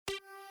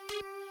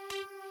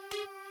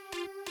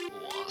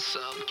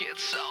some, get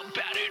some,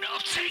 bad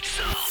enough, take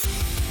some.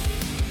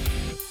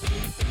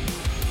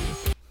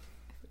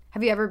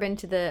 Have you ever been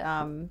to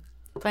the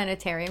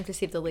planetarium to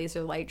see the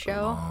laser light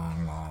show?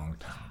 Long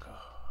time ago.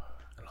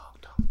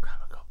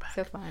 Back.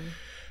 So fun.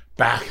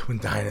 Back when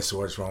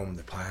dinosaurs roamed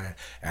the planet,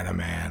 and a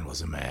man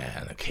was a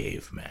man, a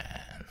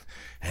caveman,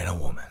 and a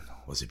woman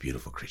was a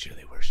beautiful creature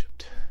they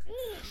worshipped.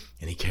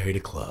 And he carried a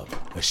club,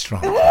 a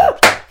strong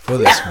club, for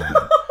this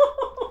woman,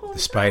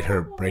 despite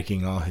her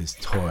breaking all his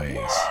toys.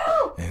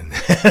 And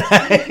Is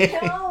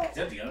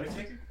that the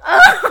Undertaker?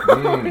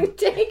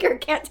 Taker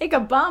can't take a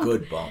bump.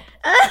 good bump.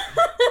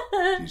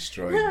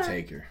 Destroyed the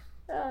taker.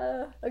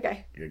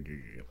 Okay.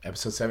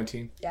 Episode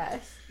 17?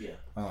 Yes. Yeah.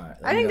 All right.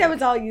 I think that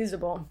was all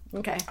usable.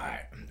 Okay. All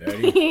right.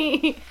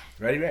 Ready?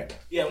 Ready?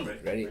 Yeah, I'm ready.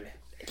 Ready?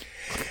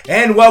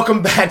 And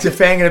welcome back to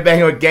Fang and a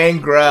Bang with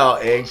Gangrel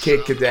and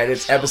Kid Cadet.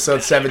 It's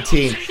episode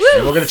 17.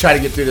 And we're going to try to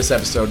get through this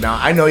episode. Now,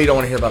 I know you don't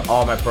want to hear about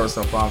all my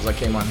personal problems. I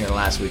came on here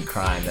last week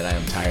crying that I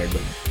am tired,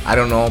 but I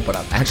don't know, but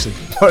I'm actually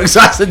more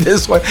exhausted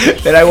this one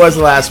than I was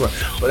the last one.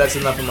 But that's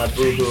enough of my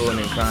boo-hoo and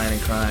crying.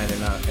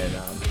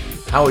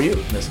 How are you,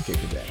 Mr. Kid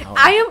Cadet?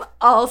 I am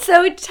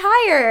also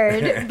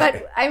tired,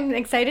 but I'm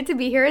excited to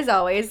be here as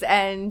always.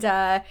 And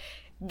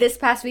this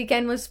past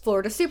weekend was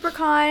Florida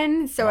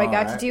SuperCon, so I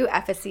got to do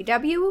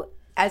FSCW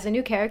as a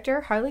new character,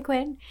 Harley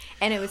Quinn,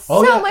 and it was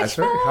much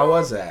fun. Right. How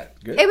was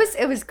that? Good.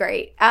 It was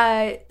great.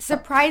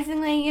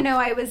 Surprisingly,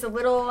 I was a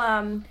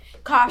little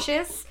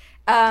cautious,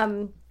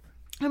 or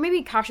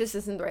maybe cautious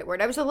isn't the right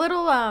word. I was a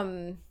little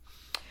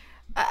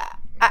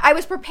I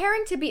was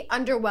preparing to be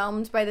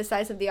underwhelmed by the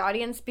size of the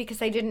audience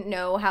because I didn't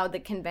know how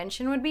the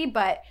convention would be,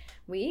 but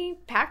we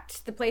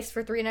packed the place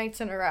for 3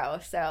 nights in a row,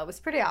 so it was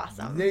pretty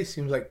awesome. It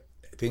seems like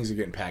things are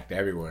getting packed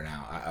everywhere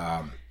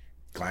now.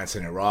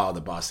 Glancing at Raw,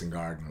 the Boston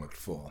Garden looked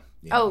full.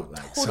 Totally.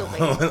 So,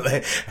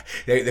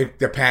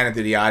 they're panning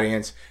to the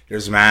audience.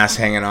 There's masks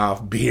hanging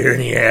off, beer in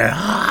the air.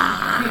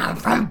 I'm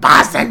from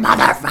Boston,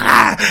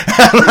 motherfucker.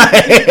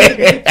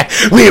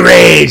 We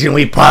rage and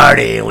we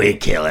party and we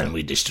kill and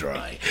we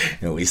destroy.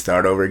 And we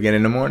start over again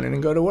in the morning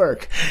and go to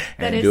work.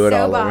 And that is do it so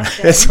all Boston.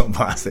 over. It's so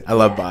Boston. I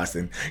love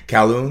Boston.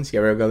 Kowloon's, you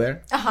ever go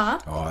there? Uh-huh.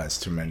 Oh,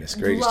 it's tremendous.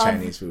 Greatest Love.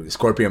 Chinese food.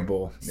 Scorpion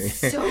Bowl.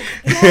 So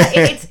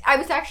I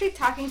was actually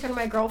talking to one of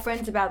my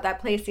girlfriends about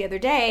that place the other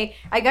day.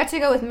 I got to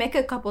go with Mick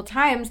a couple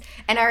times,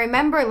 and I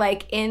remember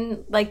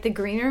in the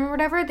green room or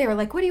whatever, they were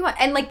like, "What do you want?"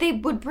 And they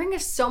would bring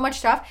us so much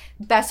stuff.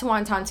 Best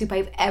wonton soup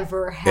I've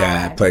ever had.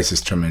 Yeah, that place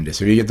is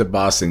tremendous. If you get to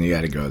Boston, you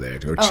got to go there.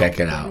 Go check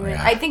it out.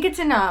 Yeah. I think it's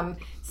in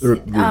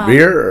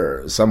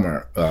Revere or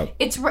somewhere.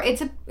 It's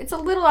a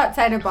little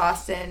outside of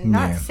Boston,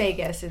 not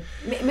Sagas.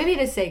 Maybe it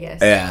is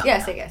Sagas. Yeah.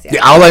 Yeah, Sagas.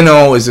 Yeah. All I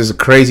know is there's a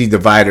crazy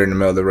divider in the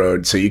middle of the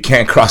road, so you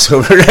can't cross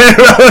over that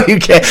road. You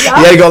can't. You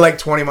got to go like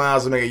 20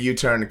 miles to make a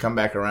U-turn to come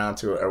back around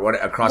to it, or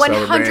across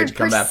the bridge,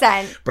 come back.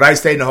 100%. But I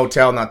stayed in a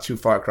hotel not too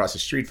far across the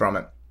street from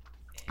it.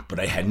 But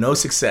I had no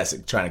success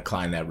at trying to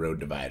climb that road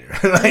divider.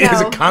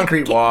 There's a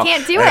concrete wall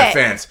can't do and it. a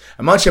fence.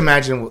 I much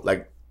imagine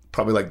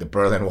probably like the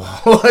Berlin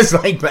Wall was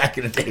like back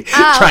in the day,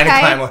 trying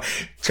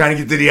to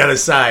get to the other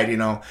side.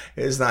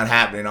 It's not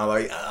happening. I'm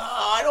like,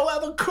 I don't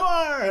have a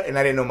car, and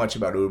I didn't know much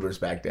about Ubers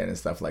back then and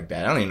stuff like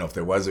that. I don't even know if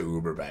there was an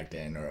Uber back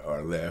then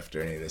or Lyft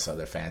or any of this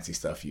other fancy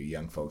stuff you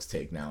young folks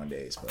take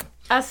nowadays. But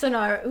Us and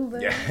our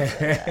Uber.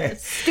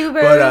 Stubers.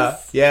 But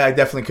I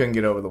definitely couldn't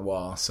get over the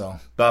wall.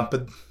 So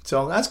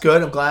that's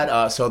good. I'm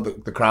glad. So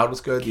the crowd was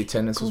good. The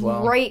attendance was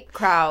well. Great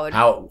crowd.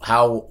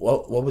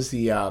 What was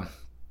the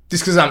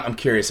just because I'm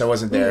curious, I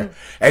wasn't there,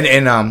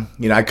 and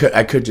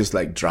I could just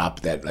drop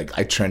that.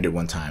 I trended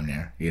one time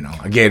there,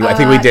 Again, I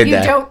think we did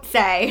that. You don't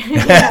say.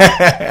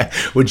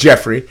 With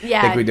Jeffrey. Yeah.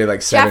 I think we did 7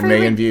 Jeffrey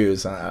million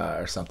views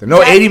or something.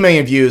 No, 80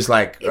 million views.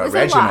 It was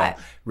a lot.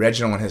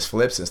 Reginald and his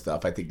flips and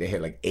stuff. I think they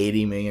hit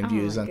 80 million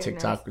views on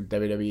TikTok with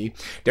WWE.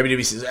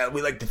 WWE says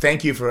we'd like to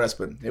thank you for us,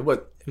 but it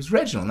was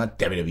Reginald, not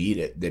WWE,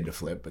 that did the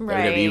flip. But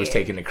WWE was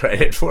taking the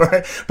credit for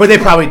it. But they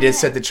probably did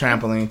set the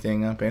trampoline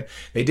thing up, and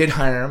they did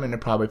hire him, and they're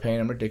probably paying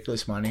him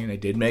ridiculous money, and they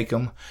did make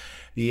him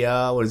the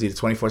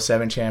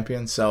 24/7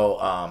 champion.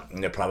 So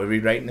they're probably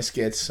rewriting the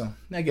skits. So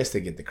I guess they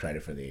get the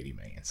credit for the 80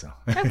 million. So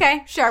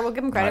Okay, sure, we'll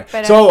give them credit.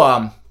 Right. But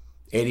so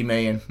 80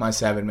 million, my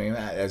 7 million.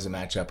 That doesn't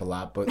match up a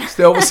lot, but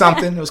still, it was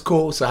something. It was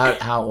cool. So,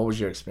 what was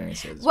your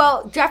experience?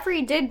 Well,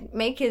 Jeffrey did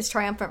make his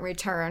triumphant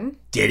return.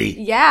 Did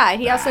he? Yeah, and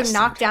he also Bastard.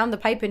 knocked down the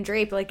pipe and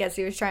drape as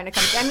he was trying to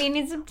come. I mean,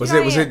 he's a Was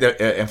giant. it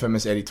the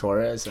infamous Eddie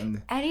Torres?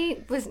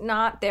 Eddie was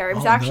not there. It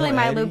was actually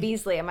Milo Eddie?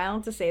 Beasley. Am I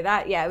allowed to say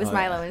that? Yeah, it was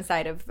Milo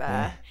inside of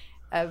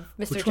Mr.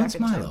 Which one's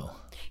Jefferson. Milo?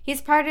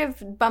 He's part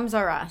of Bums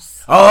Are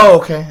Us.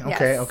 Oh, okay.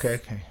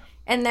 Yes.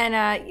 And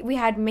then we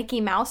had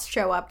Mickey Mouse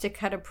show up to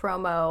cut a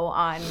promo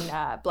on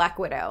Black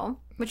Widow,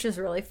 which was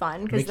really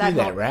fun. Mickey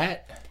that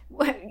rat?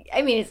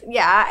 I mean,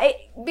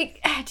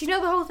 do you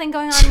know the whole thing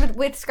going on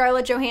with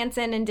Scarlett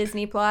Johansson and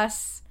Disney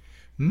Plus?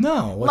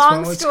 No. What's Long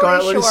wrong with story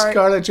Scarlett? What does short-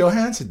 Scarlett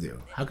Johansson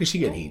do? How could she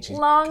get heat?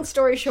 Long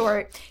story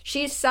short,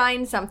 she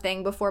signed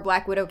something before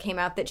Black Widow came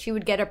out that she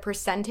would get a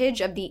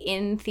percentage of the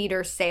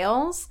in-theater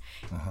sales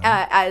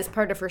as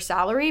part of her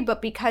salary.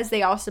 But because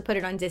they also put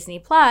it on Disney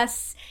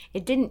Plus,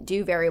 it didn't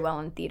do very well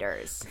in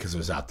theaters. Because it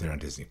was out there on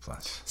Disney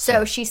Plus.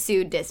 So she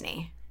sued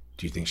Disney.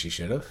 Do you think she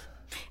should have?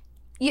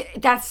 Yeah,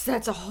 that's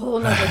a whole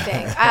nother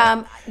thing.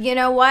 You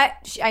know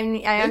what? I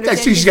understand.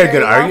 She's got a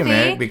good very argument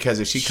wealthy. because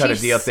if she cut a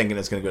She's- deal thinking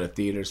it's going to go to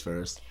theaters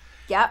first,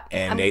 Yep.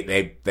 and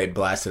they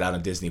blast it out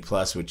on Disney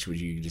Plus, which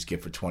you can just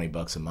get for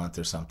 $20 a month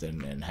or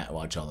something and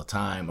watch all the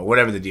time, or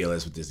whatever the deal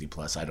is with Disney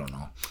Plus. I don't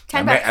know.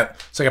 $10.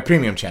 It's like a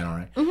premium channel,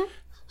 right? Mm-hmm.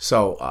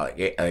 So like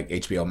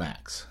HBO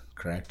Max,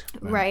 correct?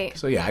 Right.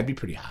 So yeah, I'd be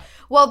pretty high.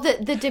 Well,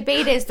 the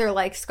debate is they're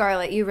like,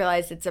 Scarlett, you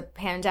realize it's a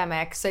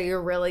pandemic, so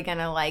you're really going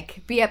to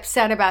like be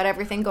upset about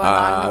everything going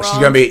on in the world. She's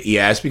gonna be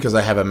yes because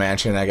I have a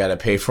mansion I gotta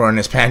pay for in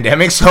this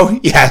pandemic. So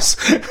yes,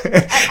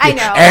 I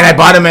know, and I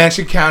bought a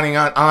mansion counting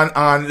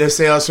on the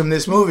sales from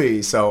this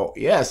movie. So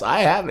yes, I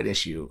have an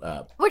issue.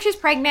 Which is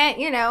pregnant,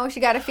 you know, she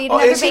got to feed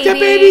another It's baby. the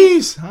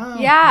babies. Oh,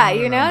 Yeah,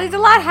 you know, there's a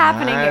lot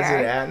happening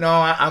here. No,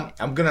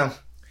 I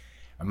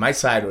might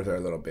side with her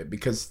a little bit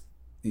because.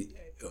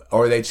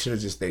 Or they should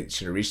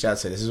have reached out and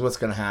said, "This is what's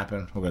going to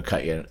happen. We're going to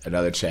cut you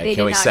another check. They Can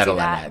did we not settle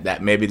do on that.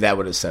 that? Maybe that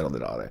would have settled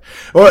it all there.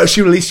 Or at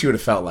least she would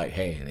have felt like,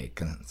 hey, they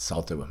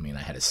consulted with me and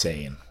I had a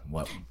say in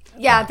what."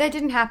 Yeah, that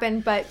didn't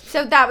happen, but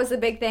so that was the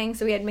big thing.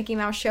 So we had Mickey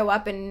Mouse show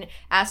up and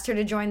asked her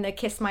to join the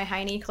Kiss My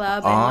Heiny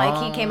Club, and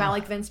like he came out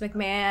like Vince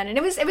McMahon, and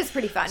it was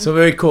pretty fun. So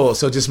very cool.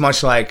 So just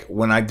much like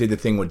when I did the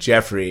thing with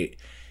Jeffrey,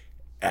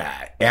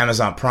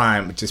 Amazon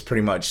Prime just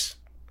pretty much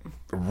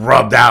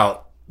rubbed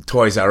out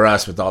Toys R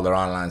Us with all their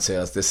online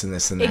sales, this and that.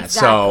 Exactly.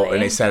 So,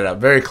 and they set it up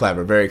very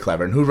clever, very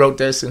clever. And who wrote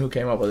this and who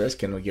came up with this?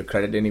 Can we give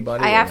credit to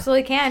anybody? I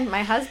absolutely can.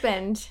 My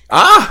husband.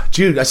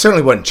 Jude, I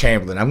certainly wasn't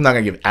Chamberlain. I'm not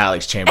going to give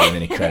Alex Chamberlain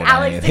any credit.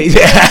 Alex on anything.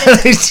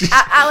 did-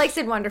 Yeah. Alex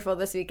did wonderful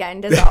this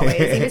weekend, as always.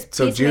 He was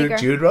So Peacemaker.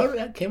 Jude wrote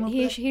it? Came up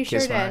He- with it? he sure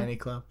Kiss My did. Heiny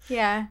Club.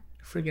 Yeah.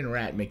 Friggin'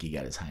 rat Mickey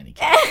got his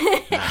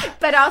Heineken.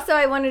 But also,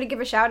 I wanted to give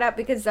a shout out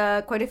because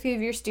quite a few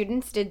of your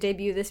students did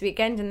debut this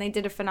weekend, and they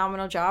did a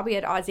phenomenal job. We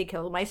had Ozzy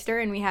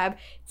Killmeister, and we have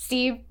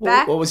Steve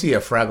back. What was he, a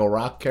Fraggle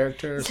Rock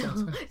character or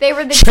something? They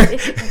were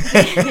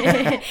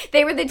the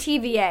they were the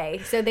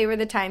TVA, so they were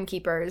the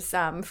timekeepers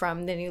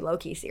from the new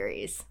Loki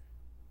series.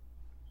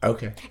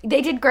 Okay.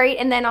 They did great,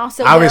 and then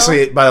also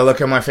Obviously, by the look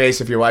on my face,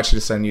 if you're watching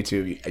this on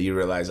YouTube, you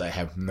realize I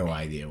have no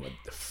idea what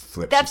the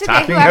flip That's she's okay.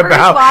 talking Whoever is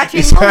about.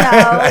 watching will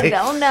know.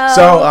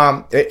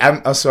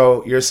 They'll know.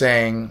 So you're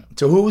saying,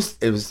 so it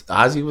was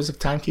Ozzy was a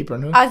timekeeper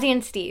and who? Ozzy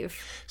and Steve.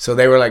 So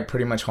they were like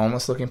pretty much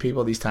homeless looking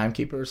people, these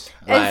timekeepers?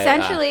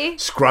 Essentially.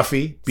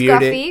 Scruffy,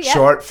 bearded, Scruffy, yep.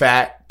 short,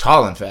 fat,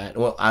 tall and fat.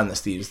 Well, I'm the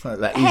Steve. It's not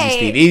that easy, Hey.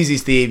 Steve. Easy,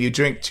 Steve. You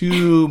drink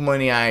too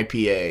many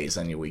IPAs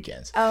on your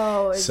weekends.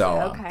 Oh,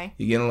 So okay.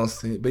 you get a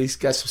little, but he's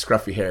got some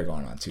scruffy hair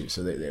going on too.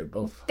 So they're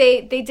both.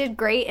 They did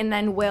great, and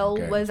then Will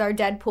Okay. was our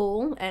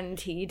Deadpool, and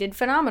he did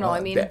phenomenal.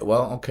 I mean,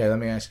 Okay. Let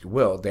me ask you,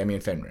 Will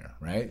Damian Fenrir,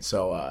 right?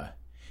 So,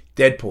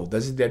 Deadpool.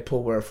 Doesn't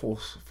Deadpool wear a full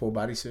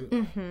bodysuit?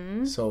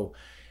 Mm-hmm. So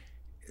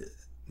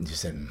you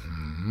said,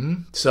 mm-hmm.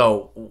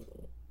 So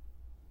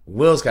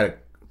Will's got a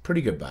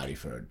pretty good body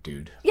for a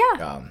dude.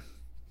 Yeah.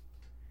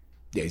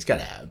 Yeah, he's got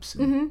abs.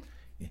 Mm-hmm.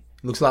 He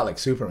looks a lot like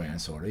Superman,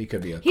 sort of. He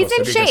could be a he's in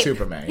Costa Rica shape.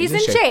 Superman. He's in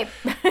shape.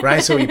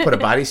 Right? So you put a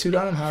bodysuit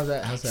on him? How's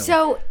that work?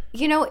 So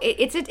you know,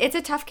 it's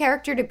a tough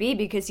character to be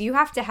because you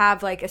have to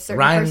have like a certain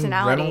Ryan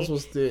personality. Reynolds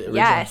was the original,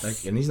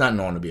 Yes. and he's not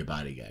known to be a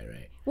body guy,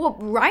 right? Well,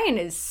 Ryan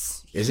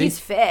is he? he's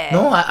fit.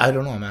 No, I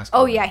don't know. I'm asking.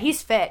 Oh yeah,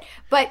 he's fit,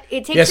 but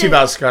it takes. Yes,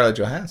 about Scarlett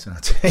Johansson.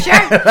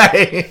 Sure.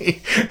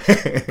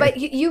 But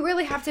you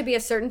really have to be a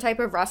certain type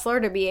of wrestler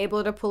to be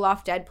able to pull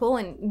off Deadpool.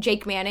 And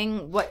Jake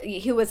Manning,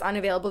 who was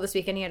unavailable this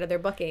weekend, he had other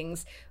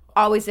bookings.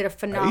 Always did a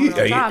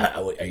phenomenal job.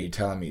 Are you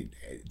telling me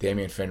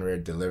Damian Fenrir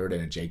delivered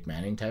in a Jake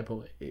Manning type of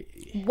way?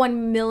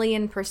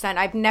 1,000,000%.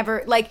 I've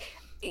never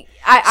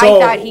I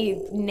thought he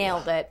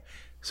nailed it.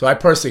 So I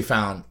personally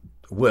found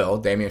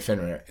Damian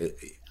Fenrir,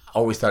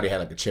 always thought he had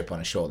like a chip on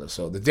his shoulder.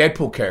 So the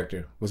Deadpool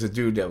character was a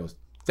dude that was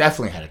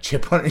definitely had a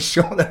chip on his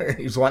shoulder.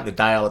 He was wanting to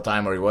die all the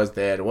time, or he was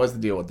dead. What's the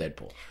deal with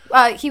Deadpool?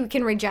 He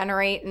can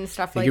regenerate and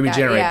stuff like He can that.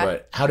 regenerate, Yeah.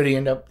 but how did he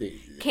end up?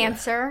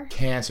 Cancer.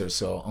 Cancer.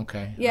 So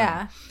okay.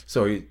 Yeah.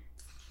 So he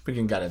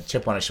freaking got a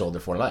chip on his shoulder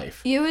for life.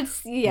 You would,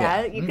 you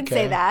could Okay.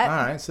 say that.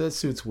 All right, so that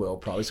suits Will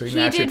probably. So he He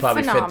naturally did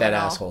probably fit that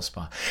phenomenal. asshole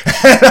spot.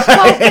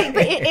 Well,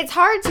 but it's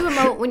hard to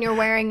emote when you're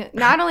wearing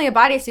not only a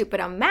bodysuit but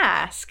a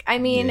mask. I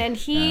mean, and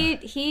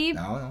he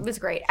No. was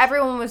great.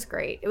 Everyone was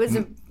great. It was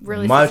a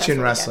really Much successful in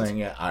weekend. wrestling.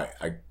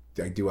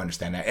 Yeah, I do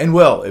understand that. And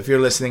Will, if you're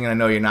listening, and I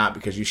know you're not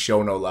because you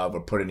show no love or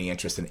put any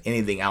interest in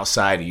anything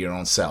outside of your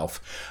own self.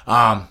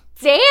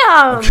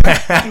 Damn.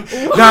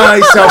 No,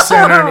 he's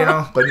self-centered, you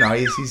know. But no,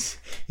 he's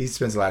he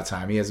spends a lot of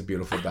time. He has a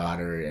beautiful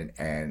daughter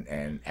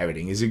and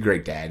everything. He's a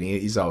great dad.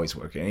 He's always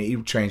working. He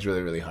trains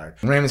really, really hard.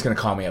 Raymond's going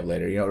to call me up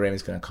later. You know what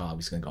Raymond's going to call?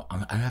 He's going to go,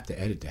 I have to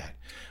edit that.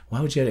 Why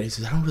would you edit? He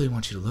says, I don't really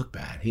want you to look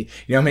bad. You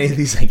know how many of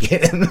these I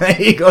get? And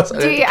he goes, I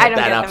don't get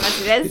the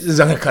messages. He says,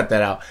 I'm going to cut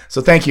that out. So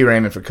thank you,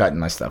 Raymond, for cutting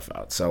my stuff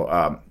out.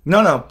 So,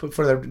 no, but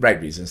for the right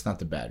reasons, not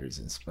the bad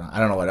reasons. I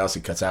don't know what else he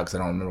cuts out because I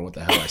don't remember what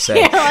the hell I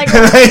say.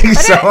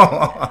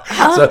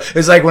 So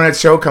it's like when a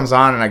show comes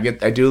on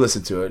and I do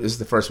listen to it. This is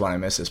the first one I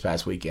missed this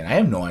past weekend. I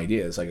have no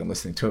idea. It's like I'm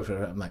listening to it.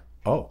 I'm like,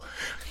 oh.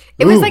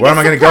 It was like where am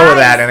I going to go with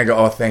that? And I go,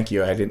 oh, thank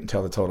you. I didn't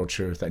tell the total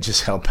truth. I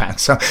just held back.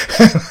 So,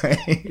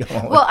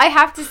 well, I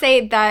have to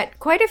say that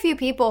quite a few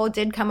people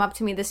did come up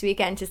to me this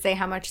weekend to say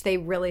how much they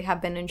really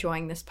have been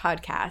enjoying this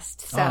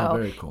podcast. So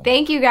very cool.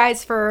 Thank you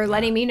guys for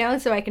letting me know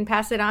so I can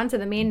pass it on to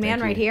the main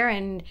man right here.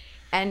 And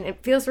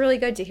it feels really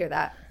good to hear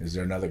that. Is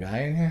there another guy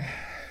in here?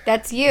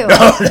 That's you.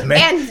 No,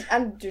 and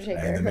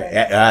Undertaker.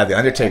 The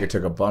Undertaker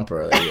took a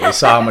bumper. They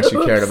saw how much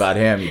you cared about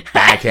him. You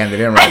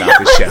backhanded him right off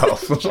the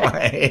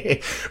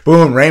shelf.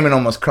 Boom. Raymond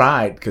almost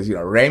cried because,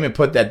 Raymond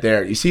put that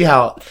there. You see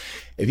how,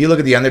 if you look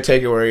at the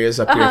Undertaker where he is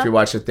up here, if you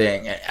watch the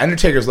thing,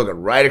 Undertaker's looking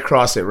right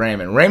across at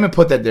Raymond. Raymond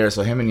put that there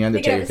so him and the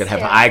Undertaker could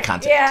have eye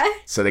contact. Yeah.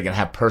 So they can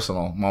have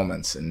personal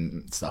moments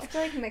and stuff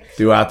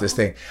throughout this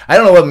thing. I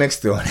don't know what Mick's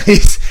doing.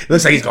 It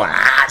looks like he's going,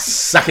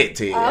 suck it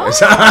to you. Or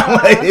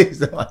something.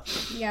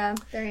 Yeah,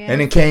 there he is.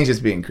 And then Kane's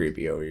just being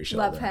creepy over your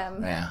shoulder. Love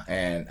him. Yeah.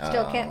 And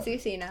still can't see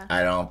Cena.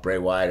 I don't, Bray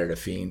Wyatt or The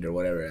Fiend or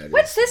whatever it is.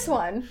 What's this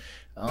one?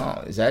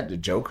 Oh, is that the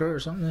Joker or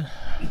something?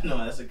 No,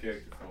 that's a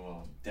character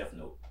from Death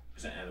Note.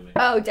 It's an anime.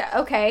 Oh,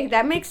 okay.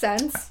 That makes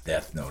sense.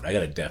 Death Note. I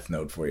got a Death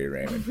Note for you,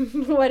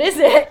 Raymond. What is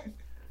it?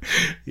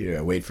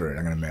 Yeah, wait for it.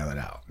 I'm going to mail it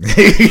out.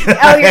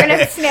 Oh, you're going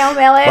to snail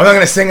mail it? I'm not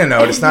going to sing a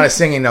note. It's not a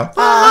singing note.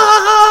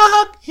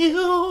 Fuck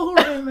you,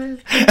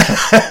 Raymond.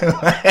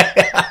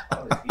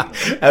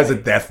 That was a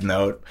Death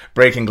Note.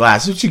 Breaking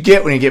glass. That's what you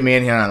get when you get me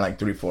in here on like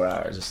 3-4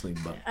 hours of sleep.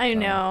 I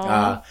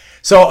know.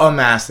 So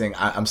Unmasking,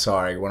 I'm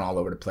sorry. Went all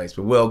over the place.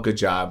 But Will, good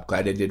job.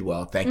 Glad they did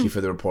well. Thank you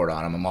for the report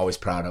on them. I'm always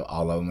proud of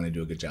all of them when they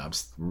do a good job.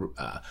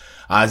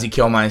 Ozzy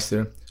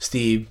Killmeister,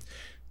 Steve.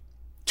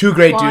 Two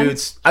great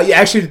dudes.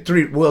 Actually,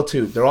 three. Will,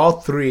 too. They're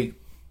all three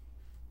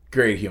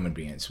great human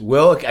beings.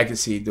 Will, I can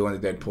see doing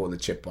the Deadpool, the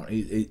chip on.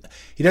 He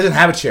doesn't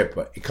have a chip,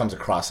 but it comes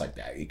across like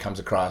that. He comes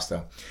across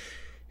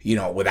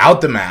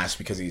without the mask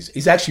because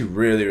he's actually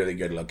really, really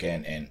good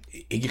looking. And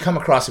he can come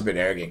across a bit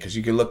arrogant because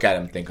you can look at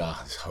him and think, oh,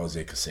 this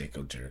Jose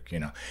Canseco jerk,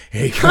 Here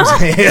he comes,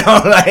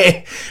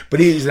 but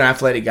he's an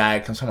athletic guy,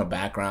 comes from a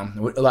background.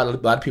 A lot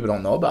of people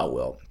don't know about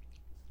Will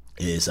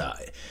is,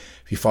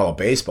 if you follow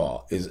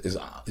baseball,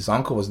 his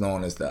uncle was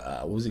known as the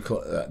what was he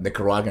called,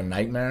 Nicaraguan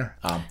Nightmare.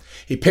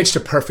 He pitched a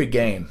perfect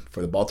game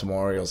for the Baltimore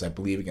Orioles, I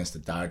believe, against the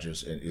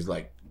Dodgers. He's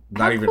like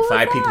not even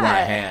five people in a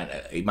hand.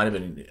 He might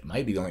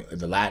be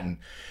the Latin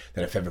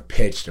that have ever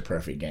pitched a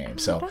perfect game.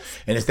 So,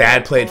 and his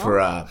dad played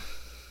for I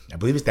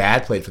believe his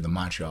dad played for the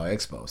Montreal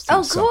Expos too.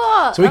 Oh,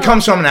 cool. So he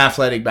comes from an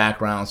athletic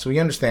background, so he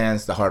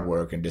understands the hard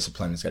work and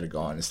discipline that's got to go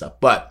on and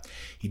stuff. But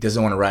he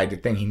doesn't want to ride the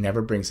thing. He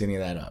never brings any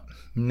of that up.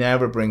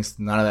 Never brings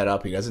none of that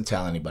up. He doesn't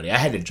tell anybody. I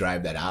had to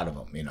drive that out of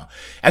him,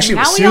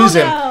 Actually,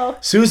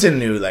 Susan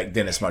knew like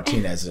Dennis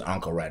Martinez, his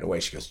uncle, right away.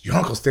 She goes, "Your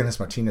uncle's Dennis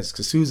Martinez,"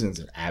 because Susan's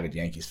an avid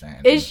Yankees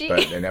fan. Is she?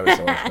 But they never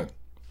told us.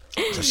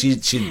 So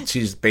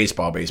she's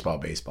baseball.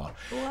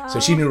 Wow.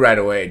 So she knew right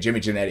away. Jimmy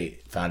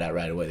Janetti found out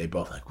right away. They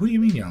both like, what do you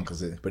mean your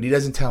uncle's in? But he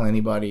doesn't tell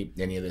anybody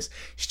any of this.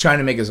 He's trying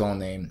to make his own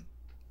name.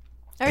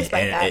 I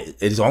respect that.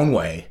 His own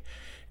way,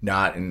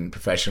 not in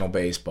professional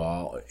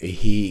baseball.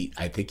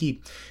 I think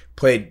he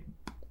played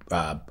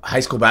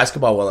high school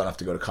basketball well enough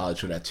to go to college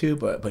for that too.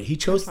 But he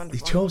chose. I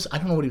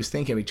don't know what he was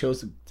thinking. He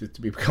chose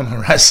to become a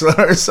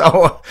wrestler.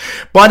 So,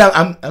 but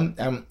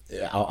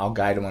I'll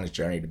guide him on his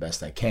journey the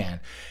best I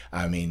can.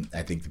 I mean,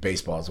 I think the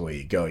baseball is the way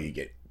you go. You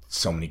get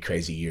so many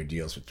crazy year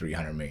deals for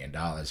 $300 million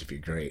if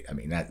you're great. I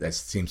mean, that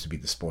seems to be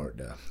the sport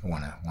to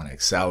want to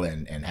excel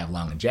in and have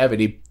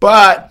longevity.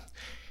 But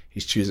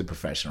he's choosing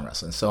professional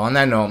wrestling. So on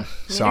that note,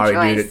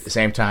 sorry, dude. At the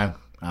same time,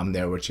 I'm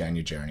there with you on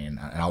your journey, and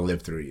I'll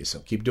live through you. So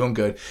keep doing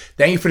good.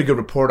 Thank you for the good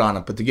report on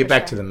it. But to get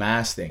back to the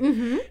mask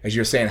thing, as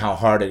you're saying how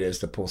hard it is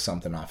to pull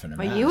something off in a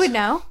mask. Well, you would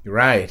know. You're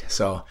right.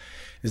 So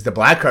is the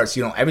black arts,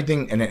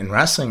 everything in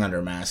wrestling under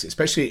a mask,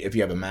 especially if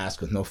you have a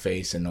mask with no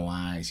face and no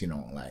eyes,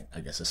 like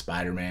I guess a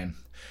Spider-Man.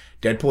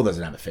 Deadpool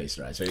doesn't have a face,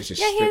 right? So it's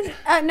just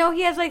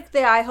he has like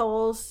the eye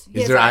holes.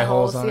 Is there eye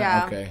holes on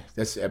it? Okay,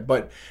 that's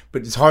but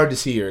it's hard to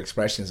see your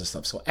expressions and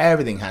stuff. So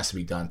everything has to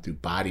be done through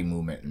body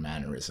movement and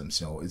mannerisms.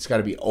 So it's got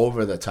to be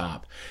over the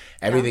top.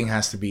 Everything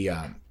has to be.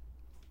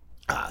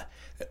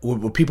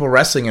 With people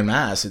wrestling in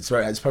masks, it's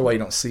probably why you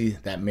don't see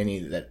that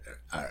many that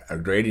are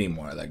great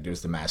anymore. Like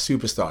there's the Masked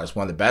Superstars.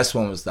 One of the best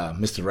one was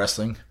Mr.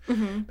 Wrestling.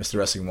 Mr.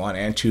 Wrestling 1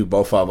 and 2,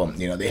 both of them.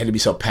 You know, they had to be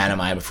so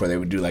pantomime before they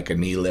would do like a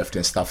knee lift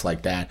and stuff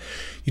like that.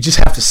 You just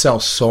have to sell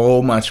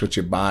so much with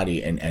your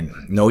body and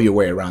know your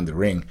way around the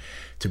ring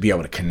to be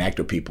able to connect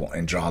with people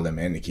and draw them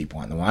in to keep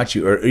wanting to watch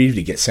you, or even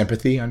to get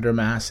sympathy under a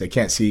mask. They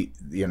can't see,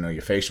 you know,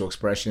 your facial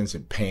expressions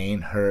and pain,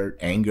 hurt,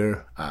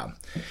 anger,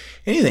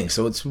 anything.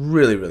 So it's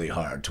really, really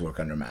hard to work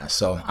under a mask.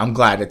 So I'm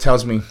glad. It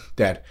tells me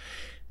that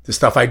the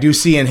stuff I do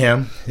see in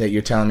him, that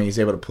you're telling me he's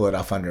able to pull it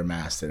off under a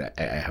mask, that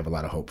I have a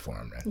lot of hope for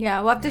him. Right? Yeah,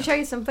 we'll have to show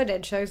you some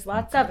footage. There's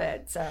lots of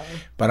it. So,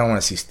 but I don't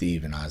want to see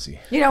Steve and Ozzy.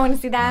 You don't want to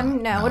see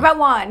them? No. What about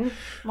Juan?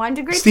 Juan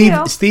did great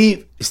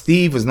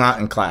Steve was not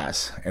in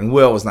class, and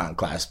Will was not in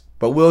class.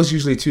 But Will's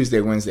usually Tuesday,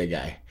 Wednesday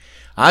guy.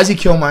 Ozzy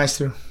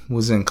Killmeister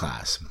was in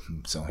class.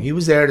 So he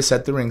was there to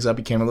set the rings up.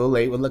 He came a little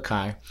late with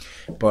Lakai.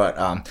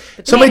 But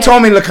somebody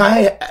told me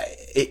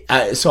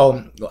Lakai,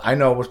 so I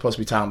know we're supposed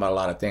to be talking about a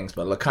lot of things,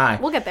 but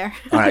Lakai. We'll get there.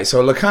 All right,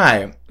 so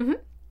Lakai,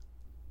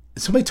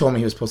 somebody told me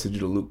he was supposed to do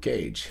the Luke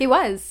Cage. He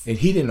was. And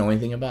he didn't know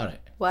anything about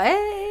it. What?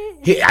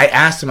 I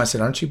asked him, I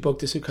said, aren't you booked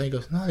this week? He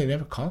goes, no, they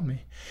never called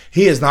me.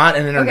 He is not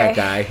an internet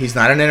guy. He's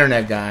not an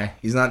internet guy.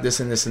 He's not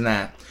this and this and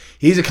that.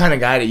 He's the kind of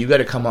guy that you got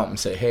to come up and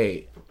say,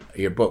 hey,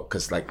 you're booked.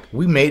 Because like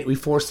we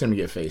forced him to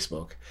get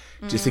Facebook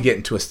just to get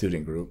into a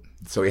student group.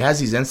 So he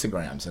has these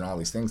Instagrams and all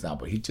these things now,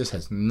 but he just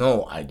has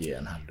no idea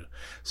on how to do it.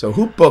 So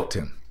who booked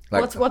him?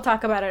 Like, we'll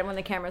talk about it when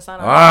the camera's on.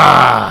 Well,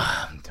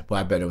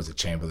 I bet it was a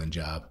Chamberlain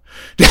job.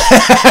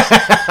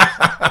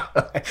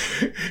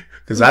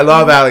 Because I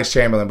love Alex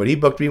Chamberlain, but he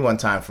booked me one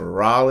time for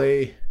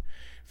Raleigh,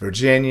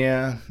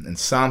 Virginia, and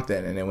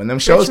something. And then when them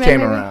shows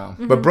came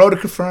around, but Broder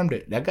confirmed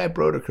it. That guy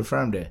Broder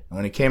confirmed it. And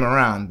when it came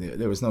around,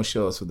 there was no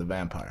shows with the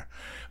Vampire.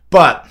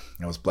 But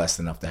I was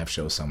blessed enough to have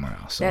shows somewhere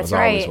else. So I was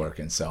always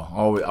working. So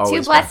always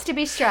too blessed to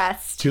be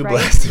stressed. Too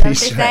blessed to be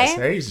stressed.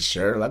 There's a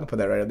shirt. I can put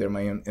that right up there in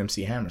my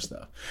MC Hammer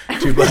stuff.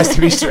 Too blessed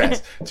to be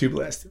stressed. Too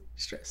blessed to be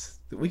stressed.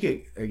 We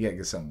could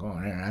get something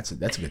going there. That's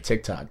a good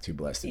TikTok. Too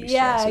blessed to be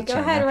stressed. Yeah, go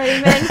ahead,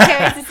 Raymond.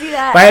 Curious to see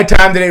that. If I had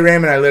time today,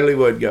 Raymond, I literally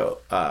would go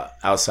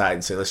outside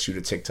and say, let's shoot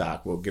a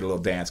TikTok. We'll get a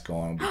little dance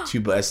going. We'll be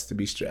too blessed to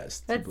be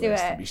stressed. Let's do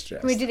it.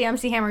 Can we do the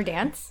MC Hammer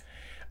dance?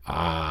 We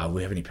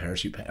have any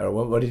parachute pants? Or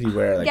what did he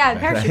wear? Like,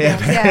 parachute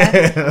pants. Yeah.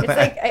 It's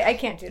like, I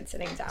can't do it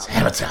sitting down. It's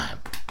hammer time.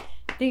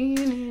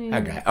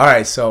 Okay. All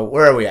right. So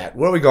where are we at?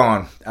 Where are we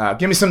going?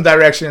 Give me some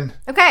direction.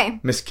 Okay.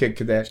 Miss Kid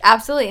Cadet.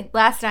 Absolutely.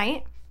 Last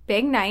night,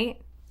 big night.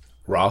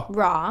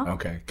 Raw.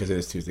 Okay, because it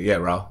is Tuesday. Yeah,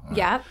 Raw.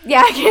 Yeah,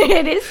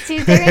 it is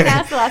Tuesday right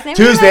now. So last name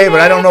Tuesday,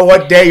 but I don't know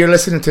what day you're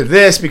listening to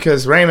this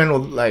because Raymond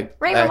will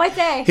what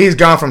day? He's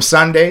gone from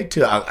Sunday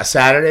to a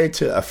Saturday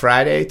to a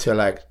Friday to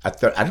like a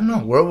I don't know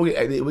where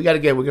we're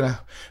gonna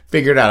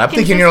figure it out. I'm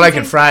thinking you're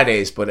liking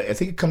Fridays, but I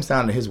think it comes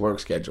down to his work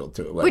schedule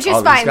too. Which is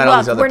fine.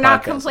 Look, we're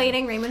not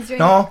complaining. Raymond's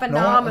doing a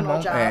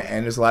phenomenal job,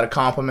 and there's a lot of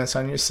compliments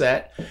on your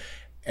set.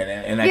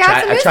 And I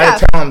try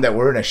to tell him that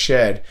we're in a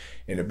shed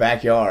in the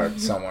backyard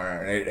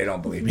somewhere, and they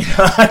don't believe me.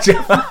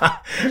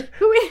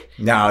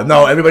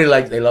 No, everybody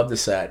they love the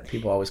set.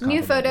 People always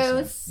compliment new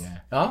photos. Yeah.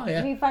 Oh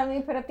yeah. We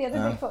finally put up the other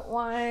Bigfoot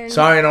one.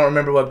 Sorry, I don't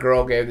remember what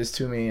girl gave this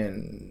to me.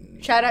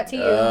 And shout out to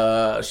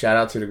you. Shout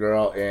out to the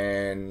girl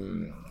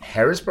in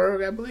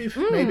Harrisburg, I believe.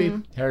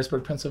 Maybe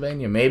Harrisburg,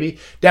 Pennsylvania. Maybe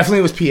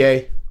definitely was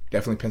PA.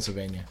 Definitely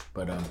Pennsylvania,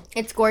 but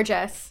it's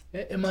gorgeous.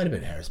 It might have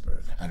been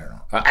Harrisburg. I don't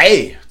know.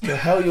 Hey, the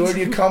hell, where do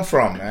you come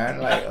from, man?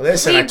 Like,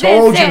 listen, I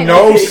told you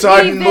no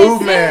sudden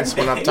movements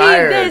when I'm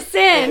tired. Leave this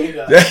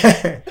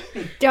in.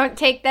 Don't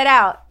take that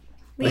out.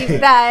 Leave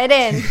that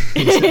in.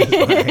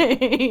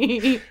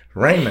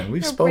 Raymond,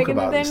 we've spoke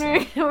about this.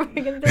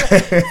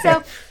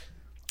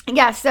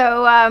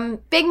 So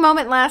big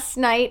moment last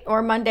night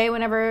or Monday,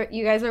 whenever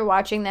you guys are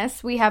watching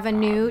this, we have a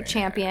new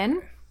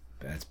champion.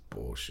 That's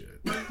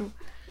bullshit.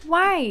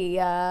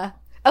 Why?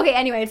 Okay,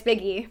 anyway, it's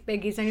Big E.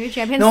 Big E's our new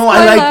champion. No,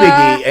 I like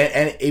Big E,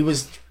 and he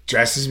was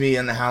dresses me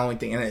in the Halloween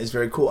thing, and it's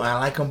very cool. And I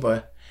like him,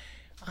 but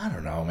I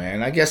don't know,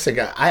 man. I guess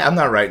I'm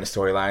not writing the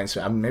storyline,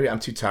 so maybe I'm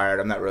too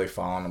tired. I'm not really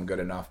following them good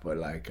enough, but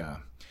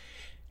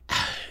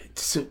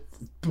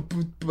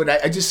but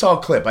I just saw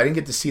a clip. I didn't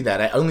get to see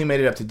that. I only made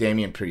it up to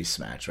Damian Priest's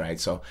match, right?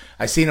 So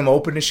I seen him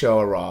open the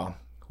show at Raw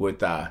with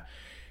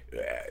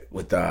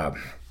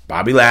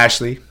Bobby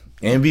Lashley.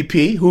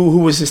 MVP, who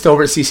was just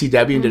over at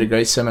CCW and did a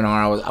great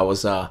seminar. I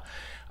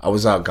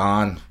was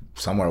gone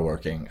somewhere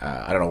working.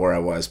 I don't know where I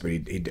was, but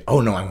he I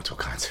went to a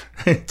concert.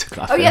 The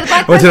Black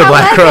Crowes. Went to the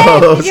Black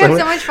Crowes. Did you have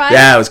so much fun?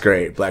 Yeah, it was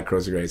great. Black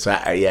Crowes are great. So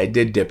I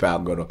did dip out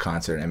and go to a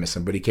concert and I missed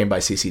him, but he came by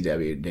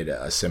CCW and did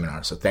a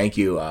seminar. So thank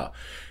you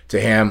to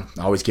him.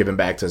 Always giving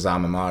back to his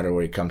alma mater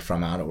where he comes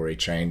from, out where he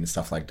trained and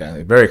stuff like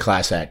that. Very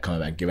class act coming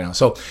back, giving out.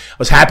 So I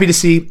was happy to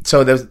see.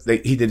 So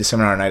he did the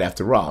seminar night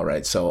after Raw,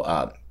 right?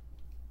 So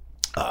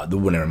the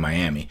winner in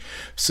Miami.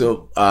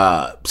 So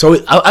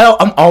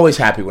I'm always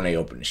happy when they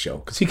open the show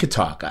because he could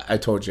talk. I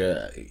told you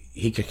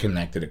he could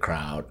connect to the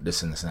crowd,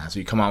 this and that. So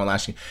you come on with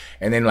Lashley,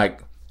 and then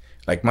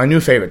Like my new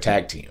favorite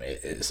tag team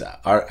is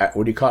what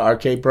do you call it?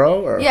 Arcade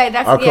Bro? Or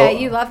Yeah,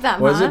 you love them.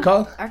 What is it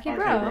called? Arcade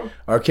Bro.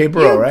 Arcade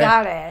Bro, right? You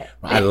got it.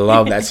 I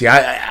love that. See,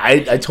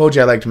 I told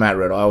you I liked Matt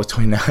Riddle. I was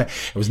told you I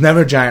was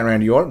never a giant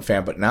Randy Orton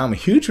fan, but now I'm a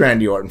huge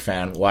Randy Orton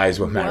fan. Why is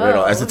with Matt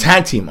Riddle as a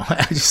tag team?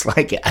 I just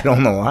like it. I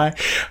don't know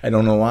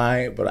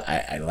why, but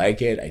I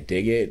like it. I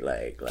dig it.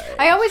 Like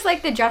I always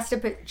like the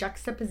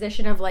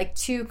juxtaposition of like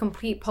two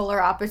complete polar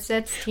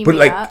opposites teaming but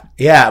like up.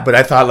 yeah, but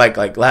I thought like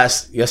when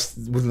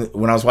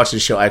I was watching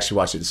the show, I actually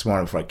watched it this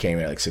morning before I came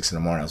here, like 6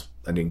 a.m.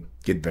 I didn't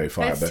get very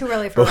far. It's too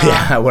early for but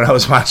yeah, when I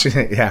was watching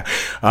it,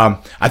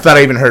 I thought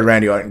I even heard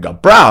Randy Orton go,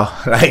 bro.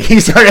 Like he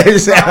started to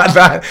say,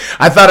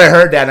 I thought I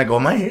heard that, and I go,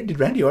 did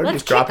Randy Orton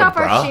just drop a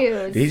bra?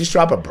 Did he just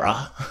drop a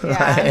bra?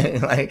 Yeah.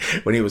 like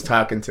when he was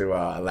talking to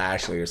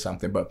Lashley or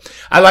something. But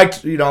I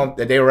liked,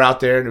 that they were out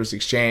there and there was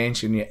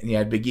exchange, and you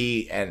had Big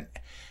E, and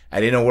I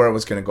didn't know where it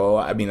was going to go.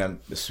 I mean, I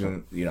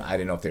assumed, I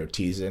didn't know if they were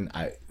teasing.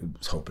 I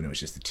was hoping it was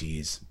just a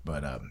tease,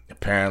 but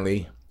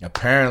apparently,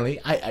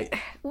 I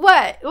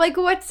what? Like,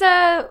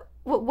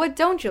 what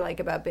don't you like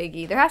about Big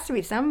E? There has to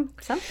be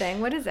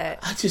something. What is it?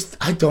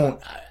 I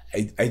don't.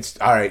 It's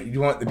all right. You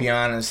want to be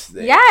honest?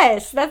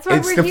 Yes, that's why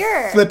we're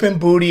here. It's the flipping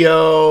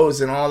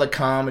bootios and all the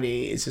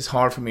comedy. It's just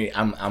hard for me.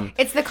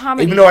 It's the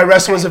comedy. Even though I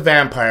wrestle as a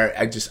vampire,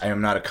 I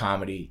am not a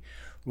comedy.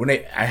 When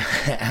I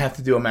have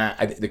to do a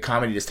match, the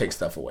comedy just takes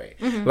stuff away.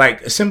 Mm-hmm.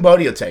 Like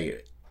Simbodi will tell you,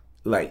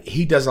 like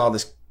he does all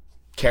this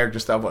character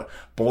stuff with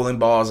bowling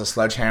balls and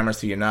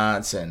sledgehammers to your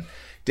nuts and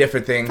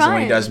different things. And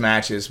when he does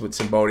matches with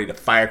Simbodi, the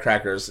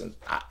firecrackers and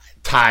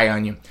tie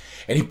on you,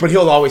 but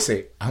he'll always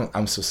say,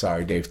 "I'm so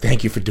sorry, Dave.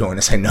 Thank you for doing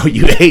this. I know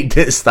you hate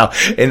this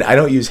stuff," and I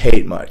don't use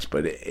hate much,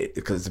 but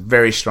because it's a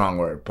very strong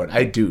word, but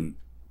I do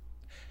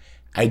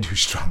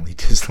strongly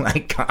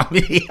dislike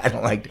comedy. I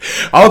don't like it.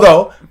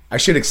 Although, I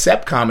should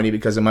accept comedy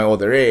because of my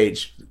older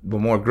age. The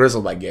more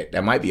grizzled I get,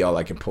 that might be all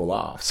I can pull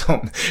off.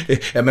 So,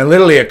 I'm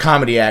literally a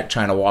comedy act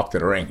trying to walk to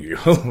the ring.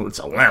 It's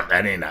a limp.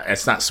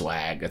 It's not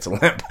swag. It's a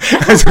limp.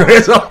 That's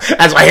grizzle.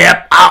 That's my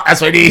hip. Oh,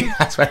 that's my knee.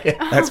 That's my hip.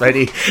 That's my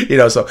knee.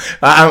 So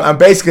I'm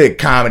basically a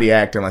comedy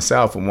actor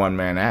myself, a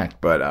one-man act.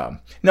 But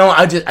no,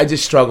 I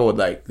just struggle with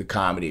like the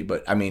comedy.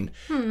 But I mean,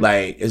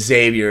 like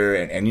Xavier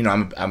and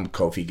I'm a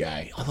Kofi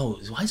guy. Although,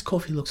 why does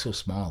Kofi look so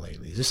small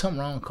lately? Is there something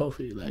wrong with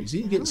Kofi? Like, is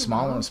he getting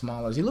smaller and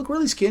smaller? Does he look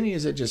really skinny?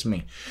 Is it just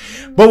me?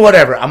 But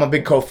whatever. I'm a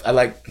big Kofi.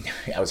 I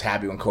was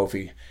happy when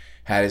Kofi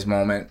had his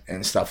moment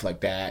and stuff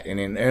like that. And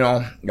then,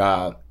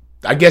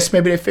 I guess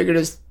maybe they figured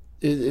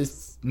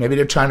maybe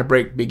they're trying to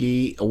break Big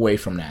E away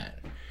from that,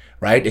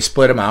 right? They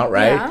split him out,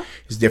 right? Yeah.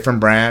 It's a different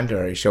brand,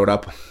 or he showed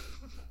up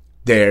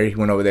there, he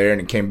went over there,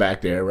 and he came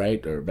back there,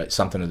 right? Or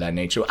something of that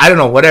nature. I don't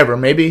know, whatever.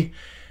 Maybe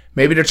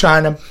they're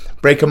trying to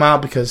break him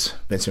out because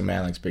Vince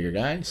McMahon likes bigger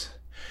guys.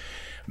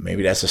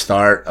 Maybe that's the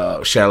start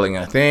of shuttling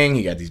a thing.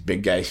 You got these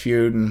big guys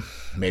feuding.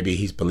 Maybe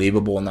he's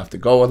believable enough to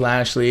go with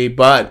Lashley.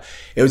 But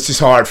it was just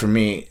hard for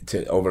me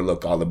to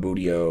overlook all the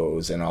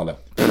bootios and all the...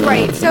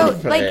 Right. So,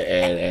 like...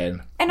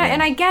 And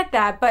I get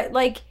that. But,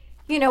 like,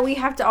 we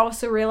have to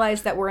also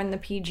realize that we're in the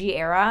PG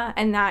era.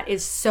 And that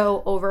is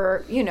so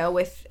over,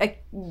 with a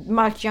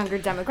much younger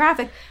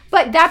demographic.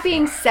 But that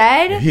being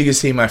said... If you can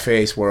see my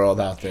face,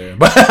 world out there.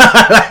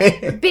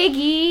 Big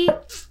E...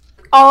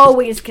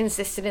 always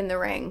consistent in the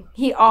ring.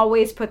 He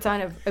always puts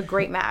on a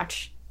great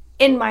match,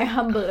 in my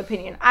humble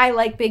opinion. I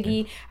like Big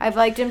E. I've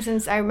liked him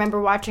since I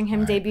remember watching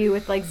him debut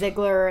with like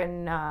Ziggler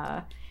and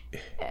I'm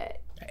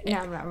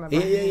not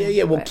remembering.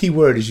 Yeah. Well, key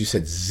word is you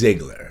said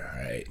Ziggler,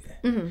 right?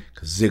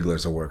 Because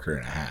Ziggler's a worker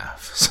and a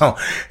half. So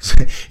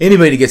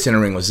anybody that gets in a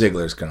ring with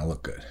Ziggler is going to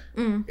look good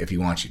if he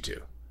wants you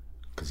to.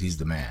 Because he's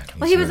the man.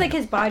 He was like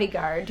his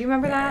bodyguard. Do you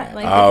remember that?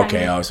 Like,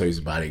 okay. So he's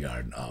a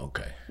bodyguard. Oh,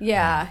 okay.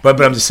 Yeah. But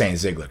I'm just saying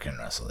Ziggler can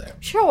wrestle there.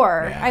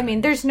 Sure. Yeah. I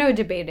mean, there's no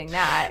debating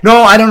that.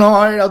 No, I don't know.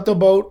 All right,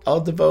 I'll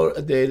devote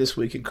a day this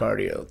week in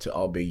cardio to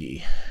all Big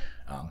E.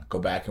 Go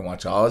back and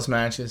watch all his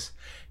matches.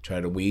 Try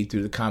to weed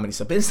through the comedy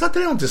stuff. It's not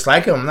that I don't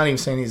dislike him. I'm not even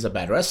saying he's a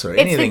bad wrestler or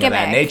anything of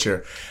that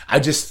nature. I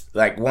just,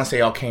 like, once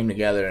they all came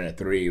together in a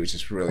 3, it was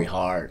just really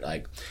hard.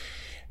 Like,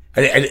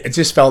 it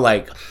just felt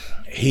like...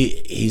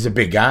 He's a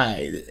big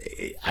guy.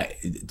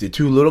 The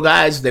two little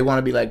guys, they want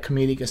to be like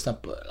comedic and stuff,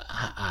 but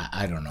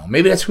I don't know.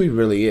 Maybe that's who he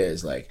really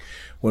is. Like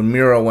when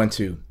Miro went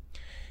to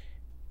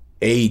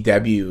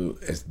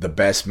AEW as the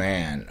best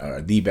man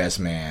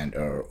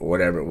or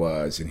whatever it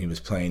was, and he was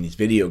playing these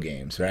video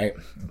games, right?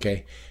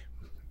 Okay.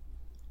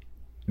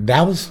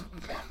 That was,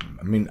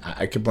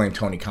 I could blame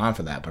Tony Khan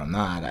for that, but I'm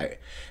not.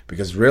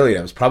 Because really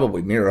that was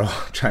probably Miro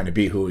trying to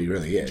be who he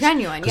really is.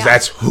 Genuine, yeah. Because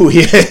that's who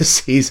he is.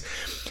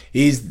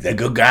 He's a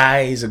good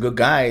guy. He's a good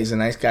guy. He's a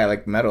nice guy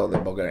like Metal.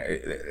 They're both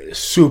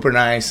super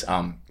nice.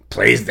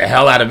 Plays the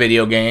hell out of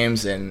video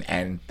games,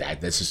 and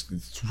that's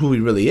just who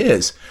he really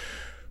is.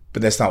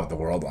 But that's not what the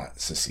world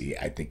wants to see.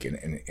 I think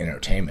in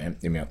entertainment,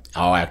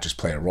 all actors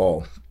play a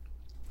role.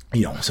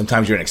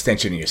 Sometimes you're an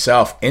extension of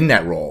yourself in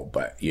that role,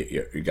 but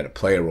you got to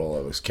play a role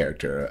of his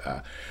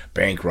character,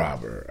 bank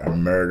robber, a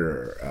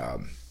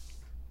murderer,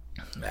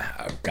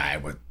 a guy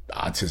with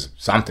autism,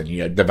 something.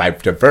 You know,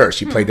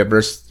 diverse. You play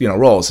diverse,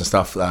 roles and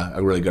stuff. A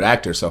really good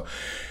actor. So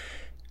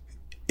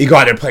you go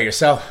out there and play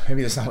yourself.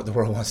 Maybe that's not what the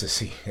world wants to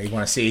see. They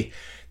want to see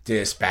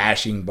this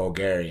bashing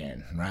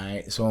Bulgarian,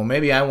 right? So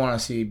maybe I want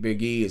to see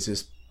Big E as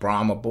this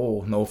Brahma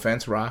bull. No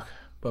offense, Rock,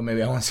 but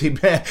maybe I want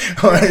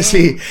to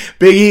see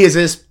Big E as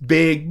this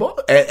big bull.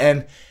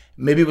 And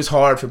maybe it was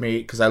hard for me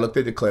because I looked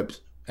at the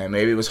clips, and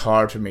maybe it was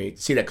hard for me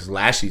to see that because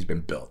Lashley's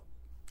been built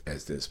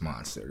as this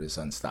monster, this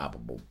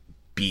unstoppable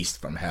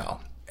beast from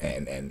hell,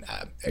 and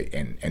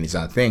he's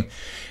on a thing.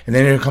 And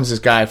then here comes this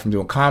guy from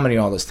doing comedy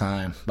all this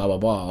time, blah blah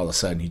blah. All of a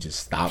sudden, he just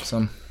stops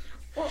him.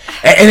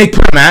 And they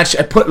put a match.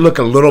 I put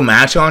a little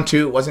match on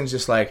too. It wasn't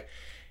just like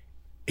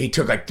he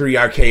took like 3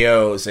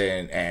 RKOs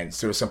and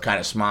there was some kind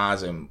of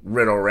schmoz and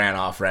Riddle ran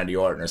off Randy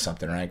Orton or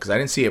something, right? Because I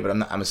didn't see it, but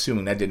I'm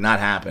assuming that did not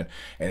happen.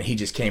 And he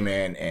just came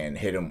in and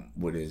hit him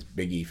with his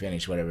Big E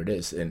finish, whatever it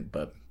is.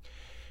 But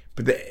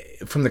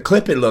from the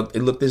clip, it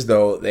looked as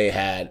though they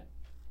had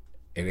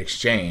an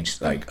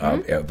exchange, like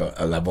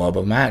a level of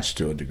a match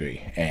to a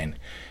degree, and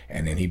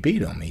then he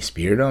beat him. He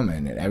speared him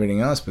and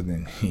everything else, but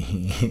then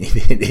he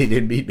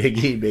did beat Big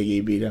E. Big E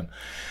beat him.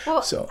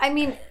 Well, so I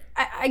mean,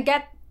 I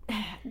get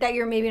that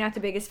you're maybe not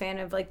the biggest fan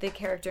of like the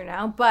character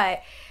now,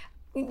 but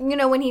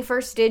when he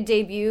first did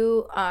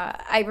debut,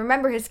 I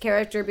remember his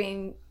character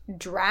being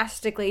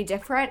drastically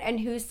different,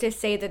 and who's to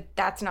say that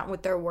that's not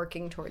what they're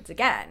working towards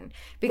again?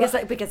 Because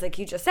like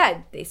you just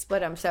said, they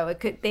split him, so it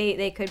could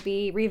they could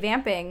be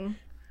revamping.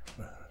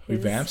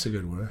 Revamp's a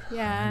good word.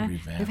 Yeah.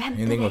 Revamp.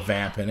 Anything with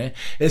vamp in it.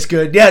 It's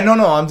good. Yeah, no,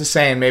 I'm just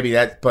saying maybe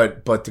that,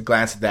 but to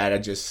glance at that,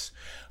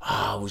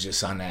 I was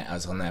just on that. I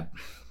was on that.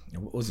 I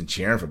wasn't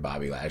cheering for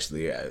Bobby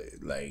Lashley.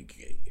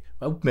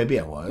 Maybe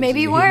I was.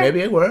 Maybe you were.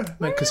 Maybe I were.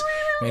 Because,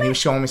 man, he was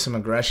showing me some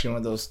aggression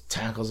with those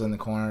tackles in the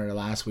corner the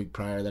last week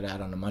prior to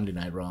that on the Monday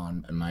Night Raw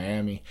in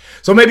Miami.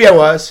 So maybe I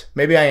was.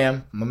 Maybe I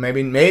am.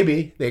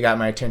 Maybe they got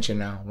my attention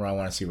now where I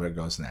want to see where it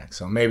goes next.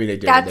 So maybe they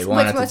did what they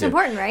wanted to do. That's what's most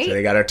important, right? So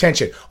they got our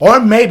attention. Or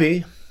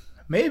maybe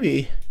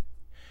there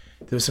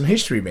was some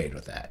history made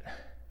with that.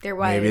 There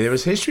was. Maybe there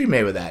was history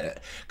made with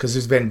that. Because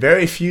there's been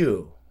very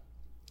few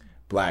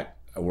black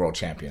world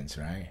champions,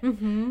 right?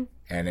 Mm-hmm.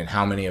 And then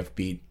how many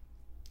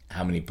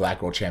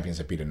black world champions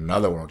have beat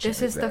another world champion?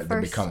 This is the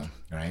first. Become,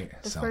 right?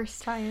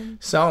 First time.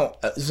 So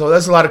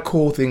there's a lot of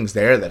cool things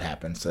there that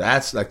happen. So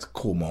that's like a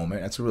cool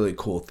moment. That's a really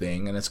cool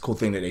thing. And it's a cool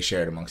thing that they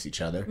shared amongst each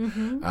other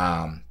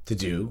to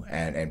do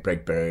and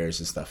break barriers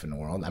and stuff in the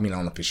world. I mean, I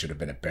don't know if it should have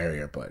been a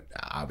barrier, but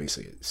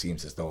obviously it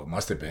seems as though it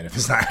must have been if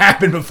it's not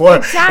happened before.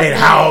 Exactly. And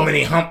how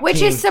many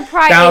Which is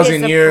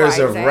surprising. 1,000 years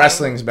of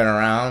wrestling's been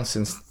around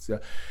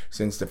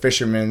since the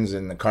fishermen's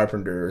and the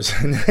carpenters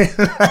and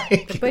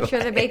the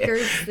butcher, the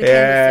bakers,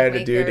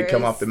 the dude that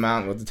come off the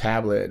mountain with the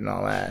tablet and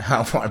all that.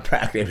 How far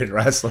back they've been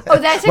wrestling? Oh,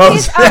 that's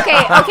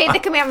okay. The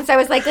commandments. I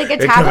was like a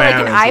tablet, like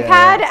an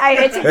iPad. Yeah.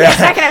 It took me a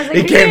second. I was like,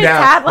 he came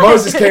down.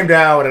 Moses came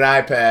down with an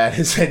iPad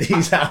and said,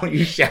 "These how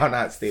you shall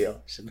not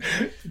steal.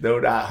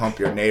 Do not hump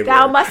your neighbor.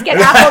 Thou must get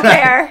apple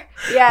care."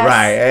 Yes.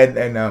 Right,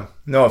 and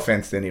no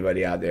offense to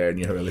anybody out there in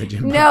your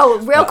religion. No,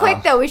 real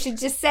quick though, we should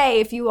just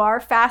say if you are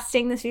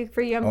fasting this week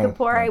for Yom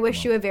Kippur, I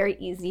wish you a very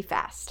easy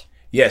fast.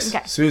 Yes,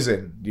 okay.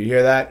 Susan, do you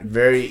hear that?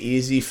 Very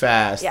easy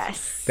fast.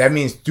 Yes. That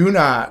means do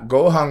not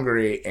go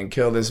hungry and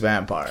kill this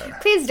vampire.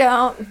 Please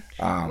don't.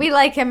 We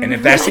like him. And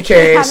if that's the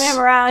case, have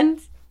him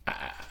around.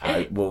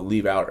 I will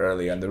leave out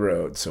early on the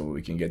road so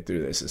we can get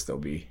through this and still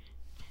be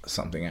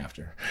something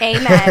after.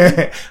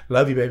 Amen.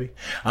 Love you, baby.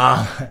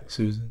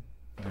 Susan.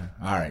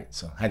 All right,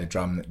 so I had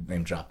to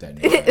name drop that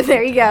name. Right?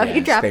 There you go. You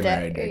dropped it.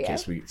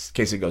 In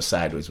case it goes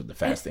sideways with the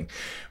fasting,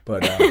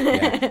 but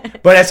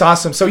but that's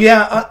awesome. So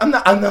yeah, I'm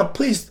not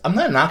pleased. I'm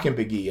not knocking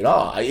Big E at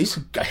all. He's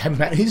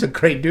a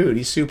great dude.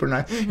 He's super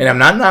nice, and I'm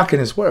not knocking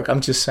his work. I'm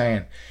just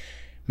saying.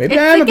 Maybe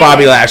I'm a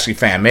Bobby Lashley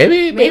fan.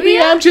 Maybe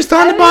I'm just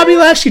on the Bobby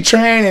Lashley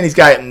train, and he's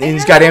got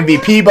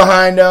MVP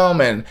behind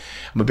him, and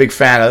I'm a big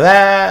fan of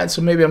that.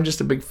 So maybe I'm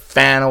just a big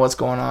fan of what's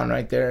going on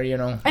right there.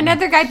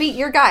 Another guy beat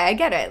your guy. I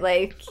get it.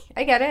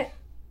 I get it.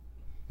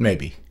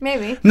 Maybe.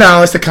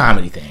 No, it's the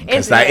comedy thing.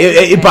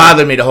 It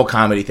bothered me, the whole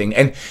comedy thing,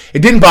 and it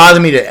didn't bother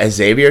me that as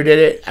Xavier did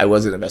it. I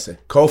wasn't invested.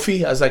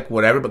 Kofi, I was like,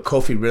 whatever, but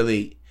Kofi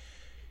really.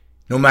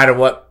 No matter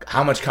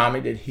how much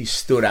comedy did, he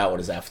stood out with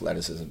his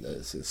athleticism,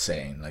 as it's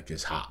saying, like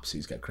his hops.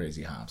 He's got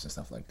crazy hops and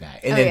stuff like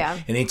that. And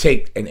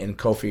and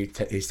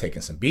Kofi, he's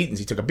taking some beatings.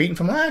 He took a beating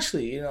from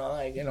Lashley,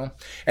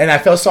 And I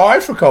felt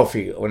sorry for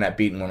Kofi when that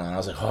beating went on. I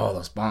was like, oh,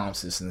 those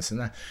bombs, this and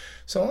that.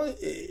 So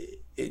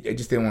I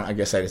just didn't want. I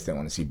guess I just didn't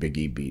want to see Big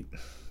E beat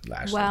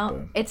Lashley.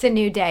 Well, it's a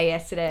new day.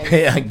 Yes, it is.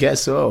 Yeah, I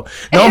guess so.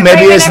 No,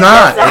 maybe it's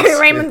not.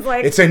 Raymond's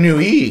like, it's a new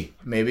E.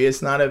 Maybe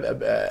it's not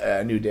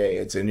a new day.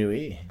 It's a new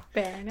E.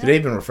 Fair enough. Do they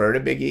even refer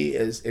to Big E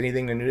as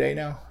anything to New Day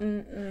now?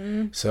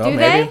 Mm-mm. So Do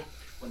maybe. They?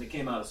 When they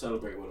came out to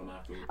celebrate with him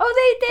afterwards. Oh,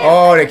 they did.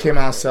 Oh, they came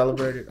out and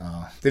celebrated.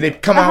 Oh, did they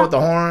come out with the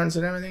horns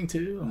and everything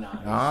too? No.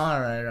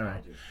 All right.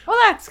 Well,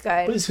 that's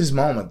good. But it's his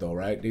moment though,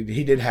 right?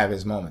 He did have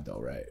his moment though,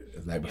 right?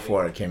 Like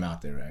before it came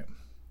out there, right?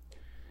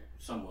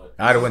 Somewhat.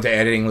 I'd have went to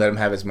editing, let him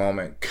have his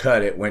moment,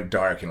 cut it, went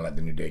dark, and let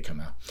the New Day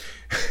come out.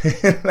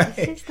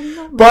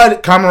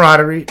 But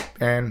camaraderie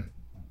and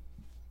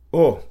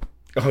I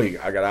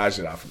got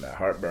agita from that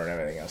heartburn,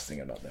 everything else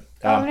thinking about them.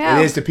 No.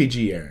 It is the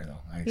PG era though.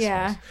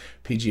 Yeah.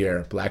 PG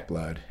era, black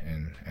blood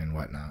and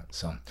whatnot.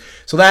 So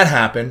that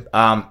happened.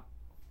 And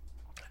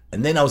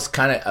then I was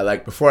kind of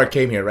like before I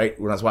came here, right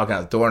when I was walking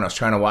out the door, and I was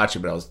trying to watch it,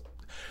 but I was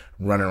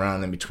running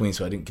around in between,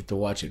 so I didn't get to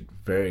watch it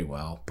very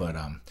well. But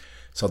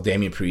saw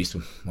Damian Priest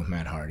with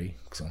Matt Hardy.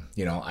 So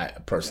I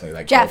personally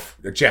like Jeff.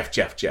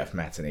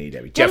 Matt's an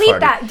AEW. Delete Hardy.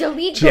 that.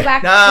 Delete. Jeff. Go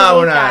back. No,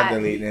 we're not that.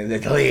 deleting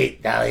it.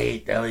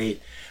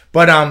 Delete.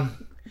 But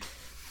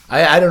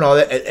I don't know.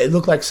 It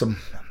looked like some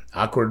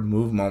awkward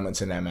move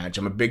moments in that match.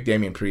 I'm a big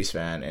Damian Priest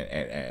fan,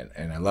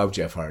 and I love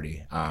Jeff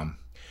Hardy.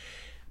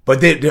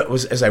 But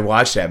as I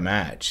watched that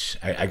match,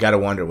 I got to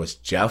wonder, was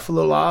Jeff a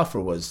little off,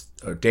 or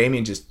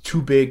Damian just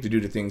too big to do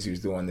the things he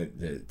was doing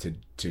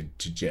to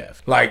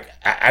Jeff? Like,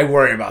 I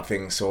worry about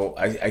things, so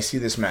I see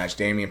this match,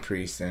 Damian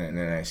Priest, and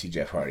then I see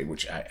Jeff Hardy,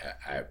 which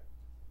I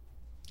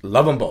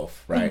love them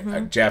both, right?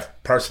 Mm-hmm. Jeff,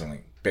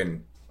 personally,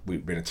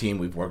 we've been a team,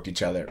 we've worked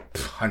each other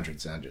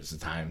hundreds and hundreds of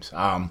times.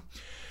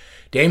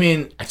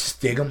 Damian, I just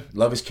dig him.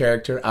 Love his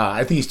character.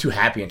 I think he's too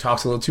happy and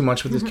talks a little too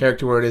much with his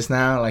character where it is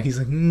now. Like he's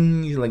like a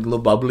little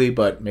bubbly,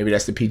 but maybe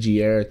that's the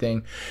PG era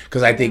thing.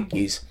 Because I think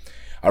he's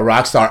a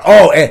rock star.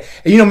 Oh, and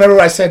remember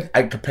what I said?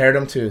 I compared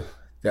him to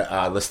the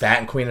Lestat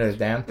and Queen of the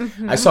Dam.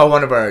 Mm-hmm. I saw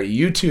one of our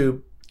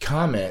YouTube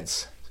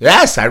comments.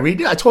 Yes, I read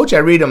it. I told you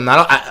I read them.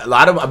 A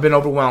lot of them, I've been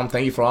overwhelmed.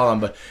 Thank you for all of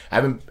them, but I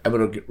haven't been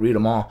able to read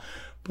them all.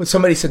 But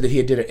somebody said that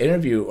he did an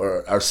interview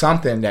or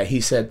something that he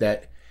said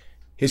that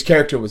his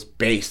character was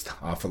based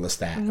off of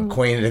Lestat,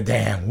 Queen of the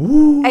Dam.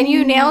 Woo. And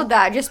you nailed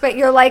that.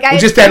 You're like,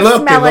 just that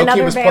look. Smell The look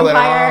another he was vampire. pulling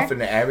off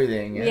and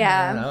everything.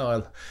 Yeah.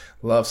 I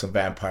love some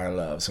vampire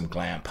love, some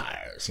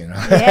glampires,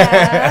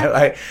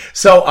 Yeah.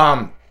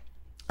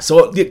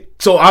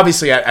 So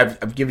obviously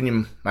I've given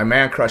you my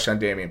man crush on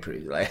Damian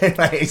Priest,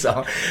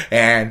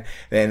 and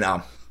then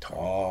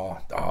tall,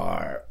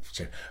 dark.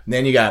 And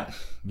then you got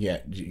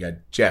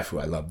Jeff, who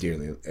I love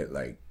dearly.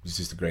 He's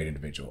just a great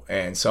individual,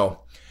 and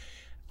so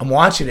I'm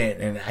watching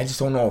it, and I just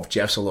don't know if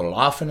Jeff's a little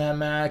off in that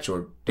match,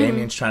 or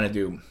Damian's trying to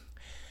do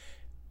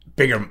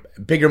bigger.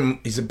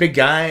 He's a big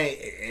guy,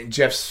 and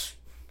Jeff's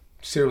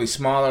considerably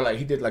smaller. Like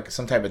he did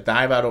some type of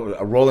dive out,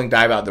 a rolling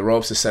dive out the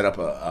ropes to set up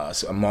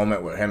a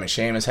moment where him and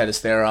Sheamus had to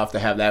stare off to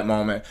have that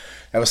moment.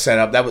 That was set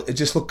up. It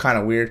just looked kind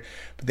of weird.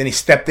 But then he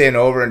stepped in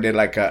over and did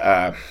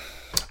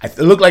it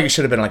looked like it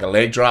should have been like a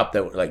leg drop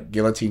that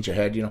guillotined your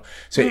head,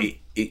 So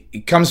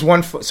he comes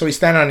 1 foot, so he's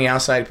standing on the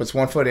outside, puts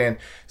 1 foot in,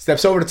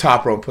 steps over the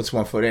top rope, puts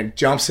 1 foot in,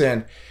 jumps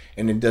in,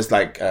 and then does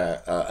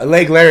a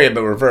leg lariat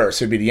but reverse.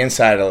 So it'd be the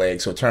inside of the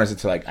leg, so it turns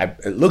into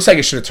it looks like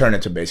it should have turned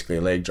into basically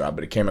a leg drop,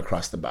 but it came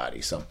across the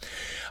body. So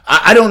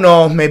I don't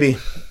know, maybe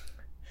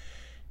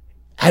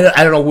I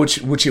don't know which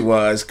it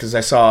was, because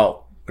I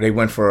saw they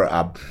went for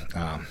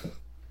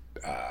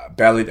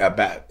belly to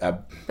back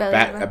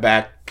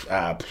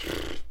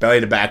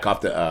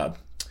off the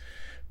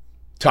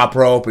top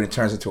rope, and it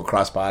turns into a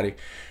crossbody.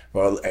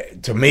 Well,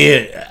 to me,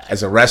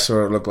 as a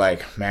wrestler, it looked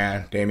like,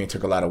 man, Damian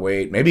took a lot of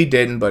weight. Maybe he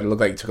didn't, but it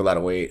looked like he took a lot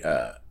of weight.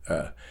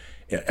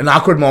 An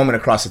awkward moment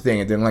across the thing.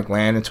 It didn't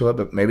land into it,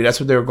 but maybe that's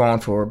what they were going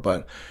for.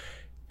 But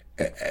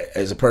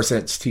as a person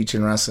that's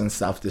teaching wrestling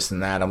stuff, this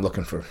and that, I'm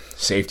looking for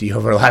safety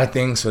over a lot of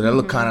things. So they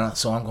look kind of.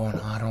 So I'm going,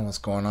 I don't know what's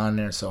going on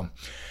there. So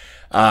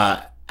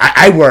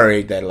I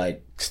worried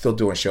that still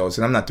doing shows,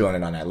 and I'm not doing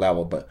it on that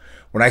level, but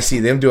when I see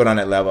them do it on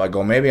that level, I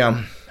go, maybe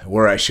I'm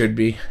where I should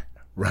be,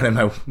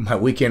 running my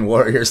weekend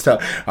warrior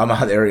stuff. I'm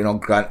out there,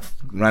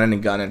 running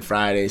and gunning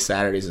Fridays,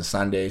 Saturdays, and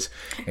Sundays,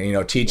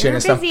 and teaching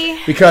and stuff.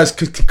 Because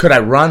could I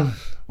run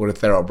with a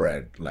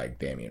thoroughbred like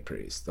Damian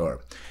Priest or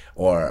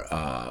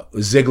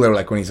Ziggler,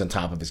 like when he's on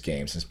top of his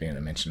game, since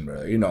being mentioned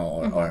earlier,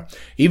 or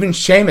even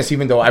Sheamus,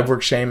 even though I've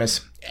worked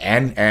Sheamus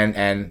and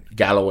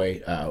Galloway,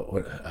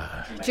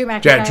 Drew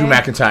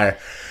McIntyre.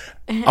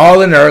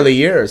 All in the early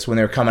years when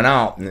they were coming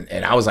out,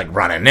 and I was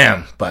running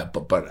them, but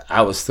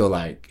I was still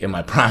in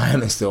my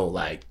prime, and still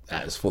I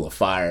was full of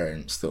fire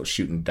and still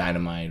shooting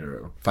dynamite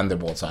or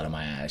thunderbolts out of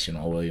my ass,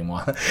 William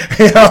Wallace.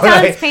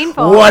 Sounds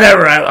painful.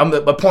 Whatever.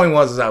 The point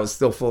was I was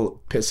still full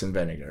of piss and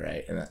vinegar,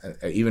 right? And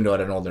even though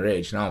at an older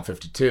age, now I'm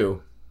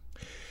 52,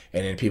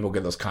 and then people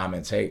get those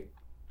comments, hey,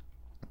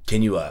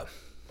 can you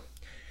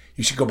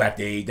you should go back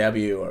to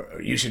AEW,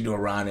 or you should do a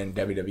run in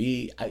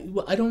WWE.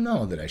 I don't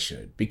know that I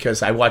should,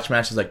 because I watch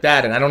matches like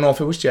that, and I don't know if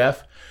it was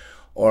Jeff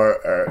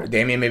or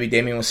Damian. Maybe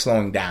Damian was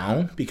slowing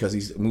down because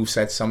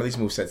some of these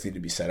movesets need to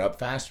be set up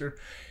faster,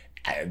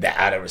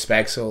 out of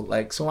respect. So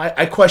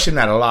I question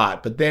that a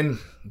lot. But then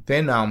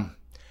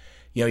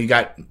you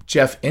got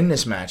Jeff in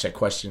this match. I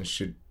question,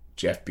 should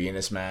Jeff be in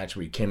this match?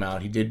 Where he came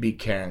out, he did beat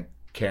Karen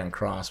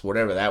Cross,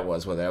 whatever that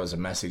was, whether that was a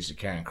message to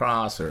Karen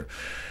Cross or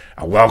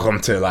a welcome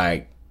to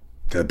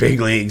the big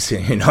leagues, we're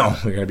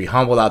going to be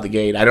humbled out the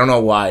gate. I don't know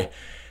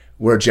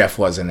where Jeff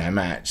was in that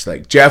match.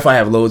 Jeff, I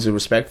have loads of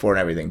respect for and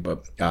everything,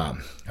 but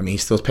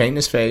he's still painting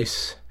his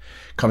face,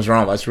 comes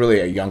around, that's really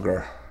a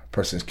younger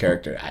person's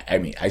character. I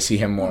mean, I see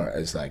him more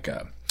as like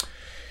not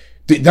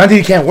that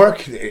he can't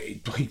work.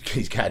 He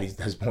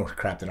does more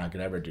crap than I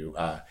could ever do,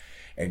 and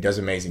he does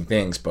amazing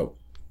things. But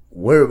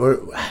where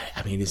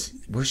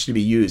should he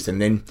be used? And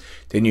then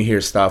you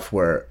hear stuff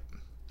where,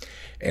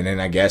 and then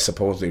I guess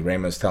supposedly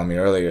Raymond was telling me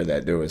earlier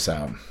that there was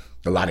a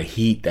lot of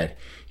heat that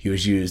he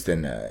was used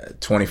in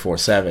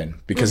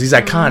 24/7 because he's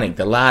iconic.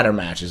 The ladder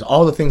matches,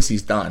 all the things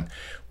he's done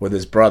with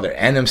his brother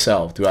and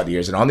himself throughout the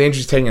years, and all the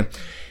injuries taken,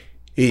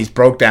 he's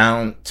broke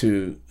down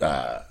to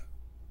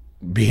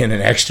being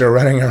an extra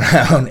running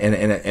around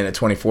in a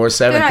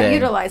 24/7 They're not thing.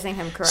 utilizing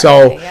him correctly.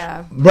 So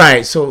yeah.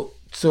 right, so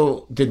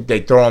did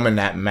they throw him in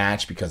that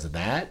match because of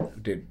that?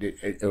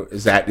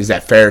 Is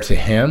that fair to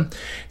him?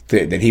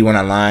 That he went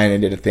online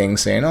and did a thing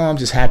saying, "Oh, I'm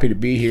just happy to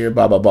be here,"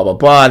 blah blah blah blah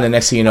blah, and the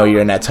next thing you know,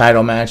 you're in that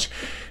title match.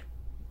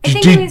 I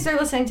think he needs to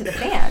start listening to the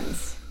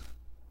fans.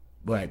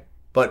 Right,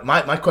 but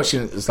my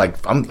question is like,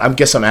 I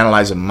guess I'm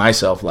analyzing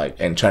myself like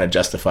and trying to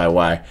justify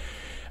why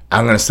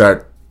I'm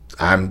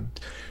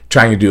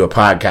trying to do a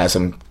podcast.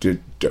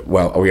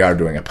 We are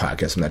doing a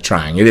podcast. I'm not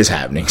trying. It is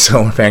happening.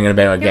 So we're banging a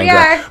band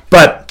again.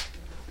 But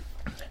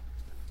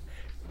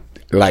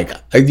like,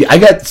 I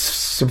got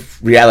some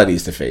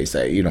realities to face.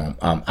 That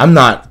I'm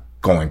not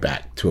going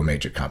back to a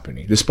major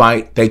company.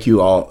 Despite, thank you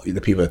all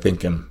the people that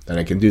thinking that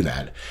I can do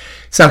that.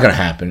 It's not going to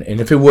happen.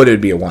 And if it would, it'd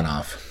be a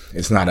one-off.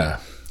 It's not a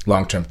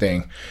long-term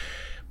thing.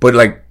 But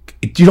like,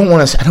 I don't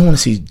want to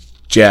see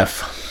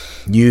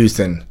Jeff used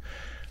in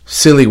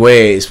silly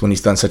ways when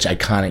he's done such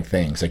iconic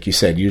things. Like you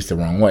said, used the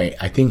wrong way.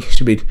 I think he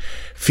should be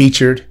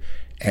featured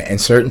in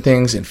certain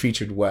things and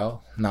featured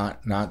well,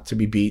 not to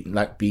be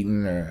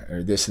beaten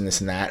or this and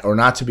this and that, or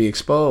not to be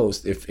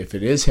exposed if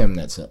it is him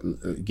that's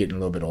getting a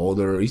little bit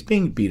older, or he's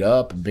being beat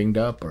up and binged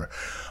up or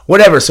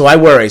whatever. So I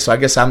worry. So I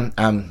guess I'm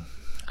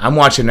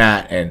watching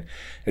that, and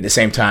at the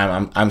same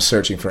time I'm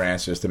searching for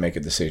answers to make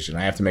a decision.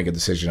 I have to make a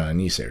decision on a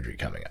knee surgery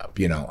coming up,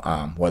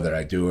 whether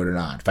I do it or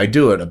not. If I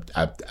do it,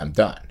 I'm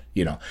done.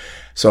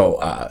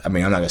 So I'm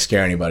not gonna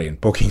scare anybody in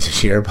bookings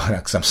this year, but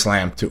because I'm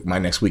slammed to my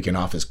next weekend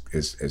off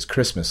is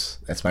Christmas.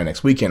 That's my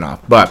next weekend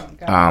off. But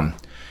I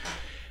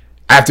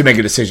have to make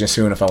a decision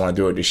soon if I want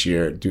to do it this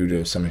year due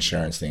to some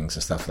insurance things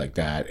and stuff like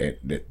that.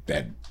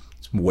 That's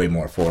way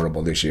more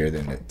affordable this year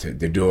than to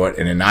do it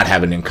and then not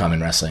have an income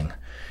in wrestling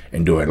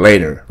and do it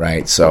later,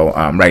 right? So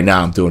right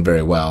now I'm doing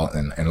very well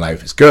and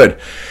life is good.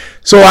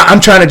 So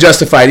I'm trying to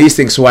justify these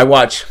things. So I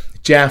watch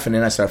Jeff and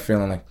then I start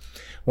feeling like,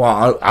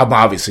 well, I'm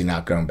obviously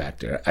not going back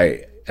there.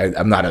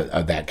 I'm not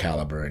of that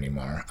caliber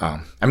anymore.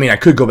 I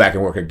could go back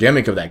and work a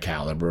gimmick of that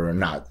caliber and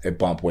not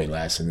bump way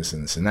less and this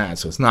and this and that.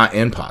 So it's not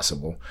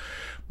impossible,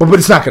 but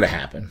it's not going to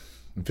happen.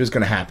 If it's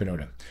going to happen, it would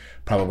have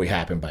probably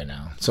happened by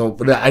now. So,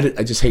 but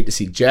I just hate to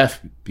see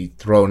Jeff be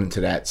thrown into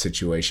that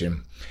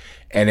situation.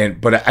 And then,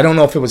 but I don't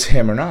know if it was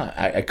him or not.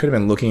 I could have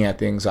been looking at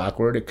things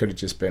awkward. It could have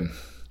just been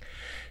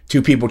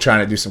two people trying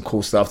to do some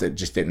cool stuff that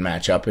just didn't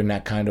match up in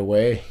that kind of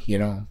way,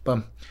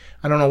 But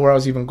I don't know where I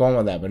was even going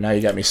with that, but now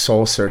you got me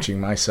soul searching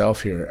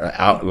myself here.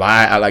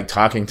 I like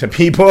talking to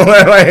people in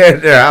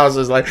their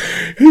houses. Like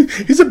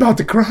he's about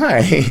to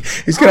cry.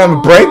 He's gonna have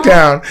a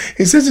breakdown.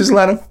 He says there's a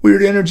lot of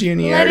weird energy in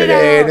the air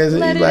today.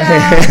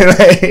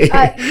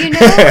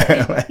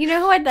 You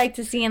know who I'd like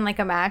to see in like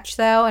a match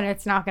though, and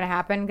it's not gonna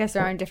happen because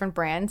they're on different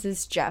brands.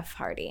 Is Jeff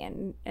Hardy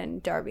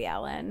and Darby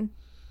Allin.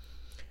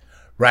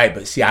 Right,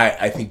 but see,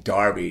 I think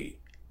Darby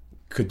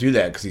could do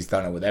that because he's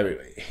done it with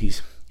everybody.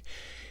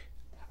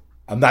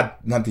 I'm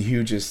not the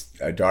hugest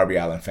Darby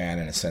Allin fan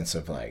in a sense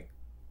of like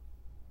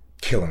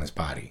killing his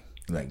body.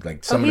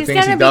 Like some of the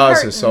things he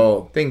does is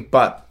so thing,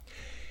 but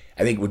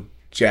I think with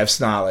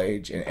Jeff's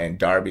knowledge and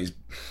Darby's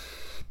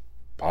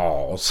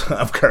balls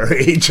of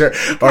courage or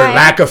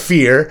lack of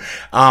fear,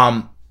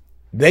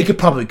 they could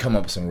probably come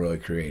up with some really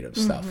creative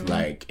stuff,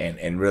 like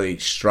and really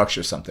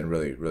structure something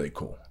really, really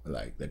cool.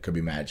 Like that could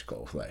be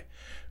magical. Like,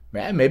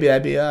 man, maybe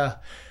that'd be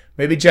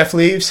maybe Jeff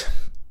leaves.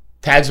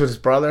 Tags with his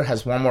brother,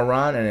 has one more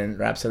run, and then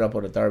wraps it up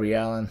with a Darby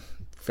Allin.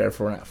 Fair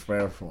for him.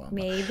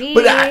 Maybe.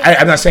 But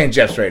I'm not saying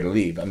Jeff's ready to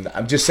leave.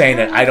 I'm just saying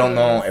that I don't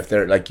know if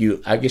they're like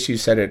you. I guess you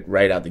said it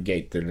right out the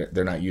gate.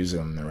 They're not using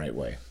them the right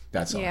way.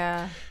 That's all.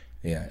 Yeah.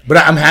 But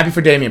I'm happy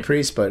for Damian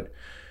Priest, but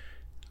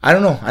I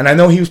don't know. And I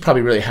know he was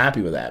probably really happy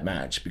with that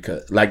match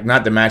because, like,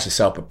 not the match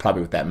itself, but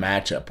probably with that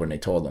matchup when they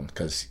told him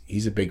because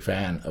he's a big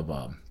fan of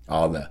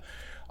all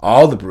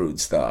the Brood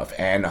stuff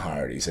and the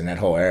Hardys and that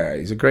whole era.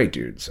 He's a great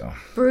dude. So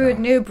Brood,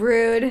 new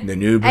Brood, the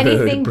new Brood,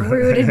 anything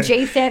Brood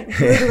adjacent,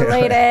 Brood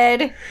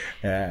related.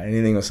 Yeah,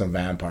 anything with some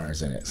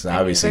vampires in it. So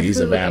obviously he's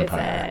a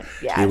vampire.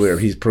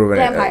 Yes. He's proven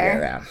vampire.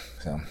 it. Yeah.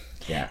 So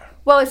yeah.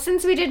 Well,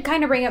 since we did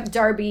kind of bring up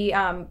Darby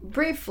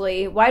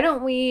briefly, why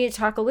don't we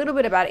talk a little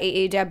bit about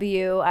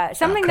AEW?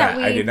 Something that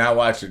I did not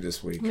watch it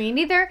this week. Me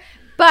neither.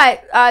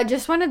 But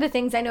just one of the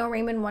things I know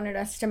Raymond wanted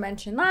us to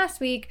mention last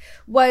week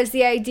was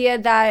the idea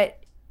that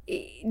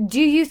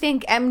do you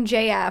think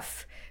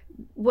MJF,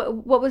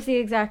 what was the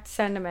exact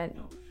sentiment?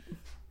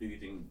 Do you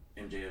think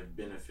MJF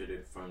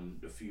benefited from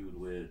the feud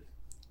with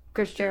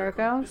Chris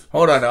Jericho.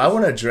 Hold on, I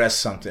want to address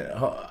something.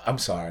 I'm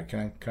sorry.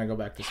 Can I go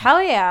back to something?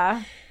 Hell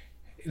yeah.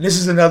 This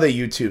is another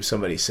YouTube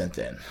somebody sent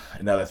in.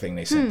 Another thing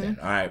they sent in.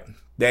 All right.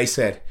 They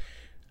said,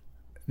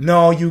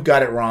 no, you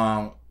got it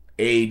wrong.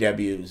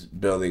 AEW's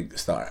building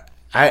star.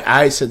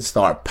 I said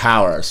star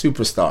power,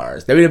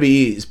 superstars.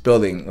 WWE is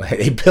building,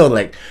 they build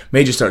like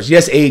major stars.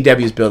 Yes,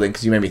 AEW is building,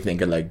 because you made me think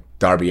of like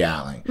Darby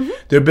Allin.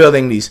 They're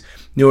building these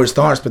newer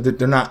stars, but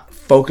they're not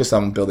focused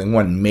on building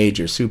one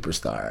major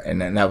superstar. And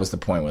then that was the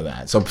point with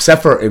that. So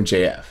except for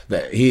MJF,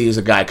 that he is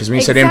a guy, because when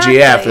you said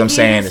MJF, what I'm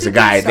saying is a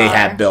guy they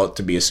have built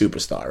to be a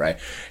superstar, right?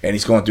 And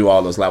he's going through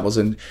all those levels,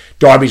 and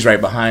Darby's right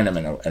behind him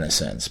in a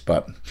sense.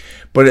 But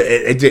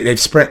they've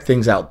spread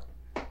things out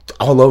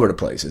all over the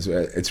place.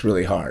 It's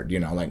really hard,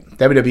 like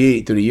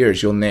WWE through the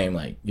years, you'll name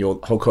like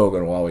Hulk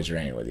Hogan will always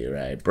reign with you,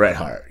 right? Bret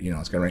Hart,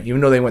 it's gonna reign,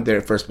 even though they went there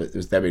first, but it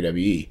was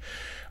WWE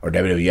or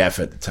WWF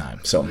at the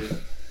time. So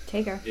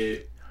Taker.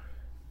 It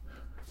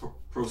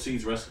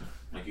proceeds wrestling,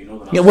 like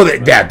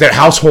they're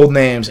household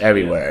names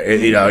everywhere.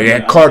 You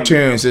had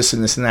cartoons, this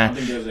and this and that. I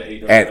think there's an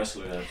AEW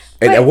wrestler that's...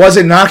 And I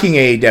wasn't knocking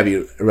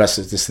AEW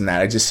wrestlers, this and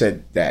that. I just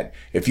said that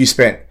if you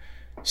spent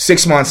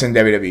 6 months in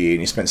WWE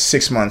and you spent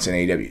 6 months in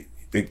AEW,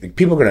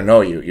 people are going to know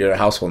you. You're a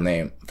household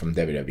name from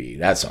WWE.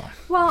 That's all.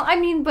 Well, I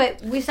mean,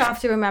 but we still have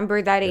to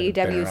remember that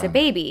AEW is a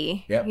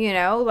baby.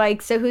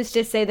 Yep. So who's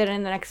to say that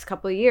in the next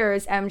couple of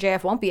years,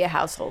 MJF won't be a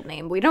household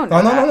name? We don't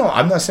know. No.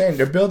 I'm not saying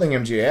they're building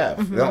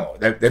MJF. No,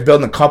 they're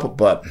building a couple,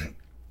 but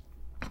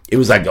it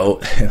was like,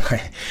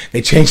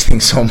 they changed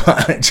things so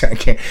much.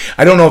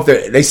 I don't know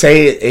if they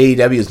say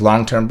AEW is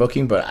long-term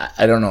booking, but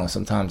I don't know.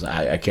 Sometimes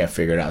I can't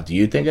figure it out. Do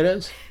you think it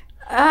is?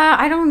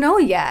 I don't know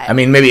yet. I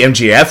mean, maybe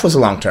MGF was a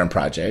long-term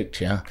project,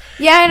 yeah.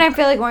 Yeah, and I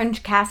feel like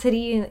Orange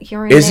Cassidy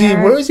here and is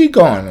there. Where is he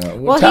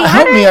going? Well,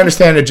 help me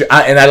understand it.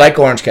 And I like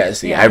Orange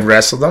Cassidy. Yeah. I've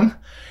wrestled him.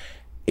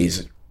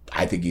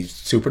 I think he's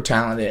super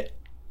talented,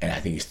 and I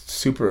think he's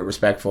super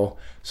respectful.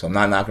 So I'm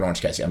not knocking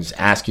Orange Cassidy. I'm just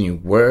asking you,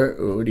 where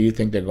do you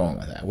think they're going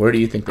with that? Where do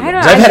you think they're going?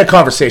 I've had a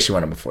conversation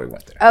with him before he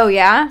went there. Oh,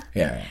 yeah?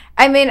 Yeah.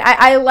 I mean,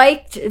 I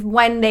liked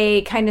when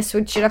they kind of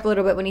switched it up a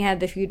little bit when he had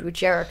the feud with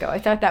Jericho. I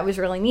thought that was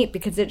really neat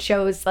because it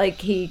shows, like,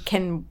 he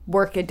can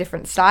work a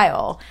different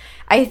style.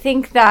 I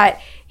think that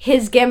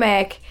his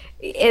gimmick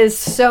is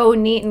so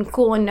neat and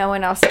cool and no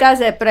one else does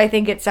it, but I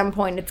think at some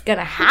point it's going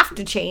to have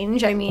to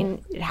change. I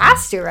mean, it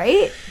has to,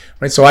 right?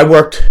 Right, so I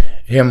worked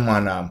him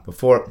on,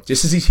 before,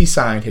 just as he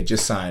had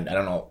just signed. I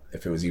don't know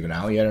if it was even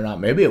out yet or not.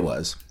 Maybe it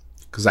was,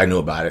 because I knew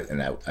about it,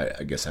 and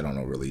I guess I don't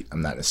know really.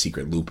 I'm not in a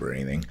secret loop or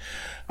anything.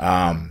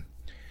 I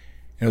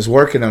was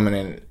working him, and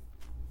then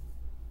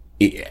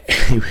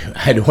I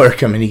had to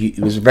work him, and he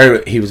was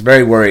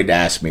very worried to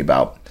ask me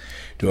about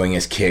doing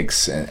his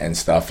kicks and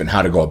stuff and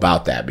how to go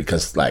about that,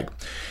 because like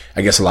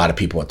I guess a lot of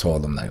people had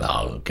told him like,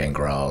 oh,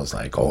 Gangrel's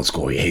like old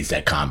school, he hates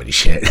that comedy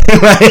shit.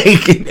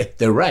 Like,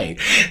 they're right.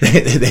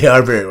 They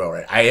are very well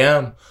right. I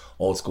am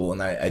old school,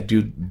 and I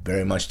do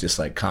very much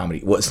dislike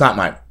comedy. Well, it's not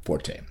my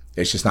forte.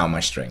 It's just not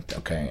my strength,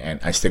 okay? And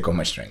I stick with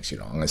my strengths, I'm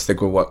going to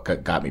stick with what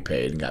got me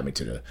paid and got me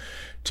to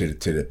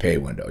the pay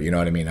window, you know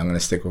what I mean? I'm going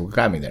to stick with what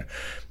got me there.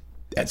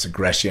 That's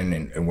aggression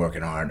and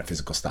working hard and a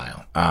physical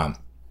style.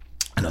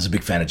 And I was a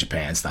big fan of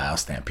Japan style,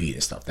 Stampede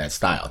and stuff, that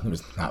style. It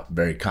was not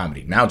very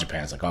comedy. Now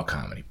Japan's like all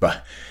comedy.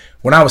 But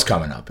when I was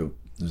coming up, there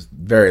was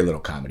very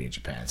little comedy in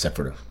Japan, except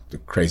for the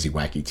crazy,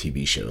 wacky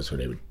TV shows where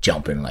they would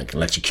jump and like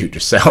electrocute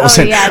themselves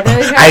and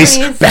ice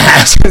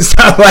baths and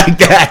stuff like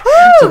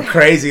that. Some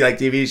crazy like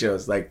TV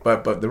shows. Like,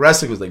 but the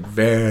wrestling was like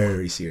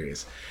very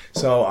serious.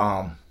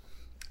 So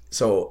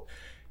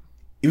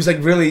he was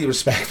like really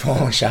respectful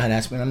and shy and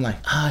asked me, and I'm like,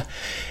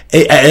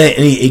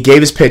 and he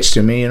gave his pitch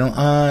to me, I'm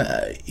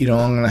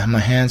gonna have my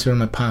hands are in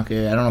my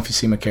pocket. I don't know if you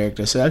see my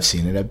character. I said, I've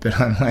seen it. I've been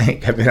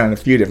on a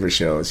few different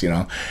shows,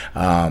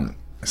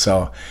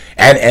 So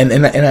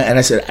and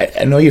I said,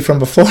 I know you from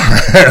before,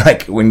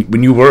 like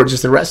when you were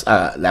just the rest.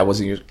 That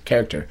wasn't your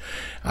character,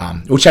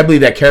 which I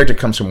believe that character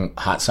comes from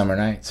Hot Summer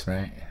Nights,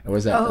 right? Or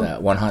was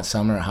that One Hot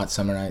Summer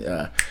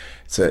Night?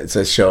 It's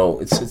a show.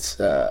 It's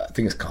I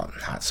think it's called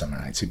Hot Summer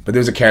Nights. But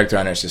there's a character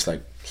on there. It's just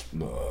like,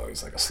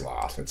 he's like a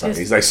sloth.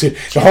 He's like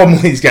the whole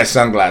movie. He's got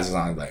sunglasses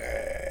on. He's like,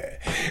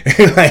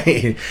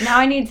 like, now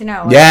I need to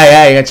know.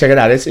 Yeah, you gotta check it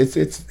out.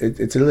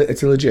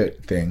 It's a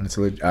legit thing.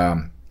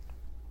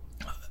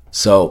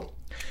 So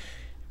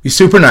he's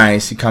super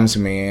nice. He comes to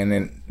me,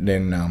 and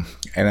then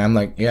I'm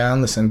like, yeah,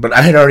 I'm listening. But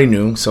I had already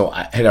knew, so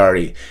I've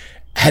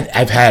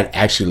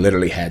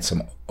literally had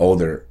some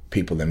older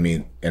people than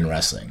me in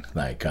wrestling,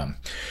 like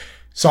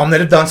some that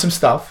had done some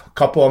stuff. A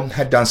couple of them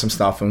had done some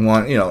stuff, and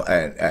one,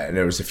 and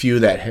there was a few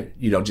that had,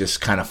 just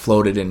kind of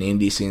floated in the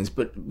indie scenes,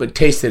 but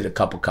tasted a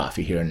cup of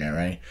coffee here and there,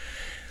 right?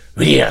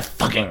 But yeah,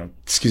 fucking,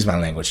 excuse my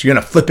language. You're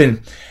gonna flipping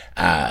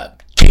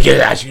kick his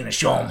ass. You're gonna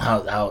show him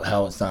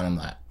how it's done. I'm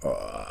like,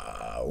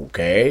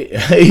 okay,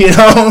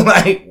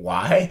 like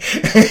why,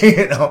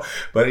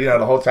 but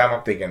the whole time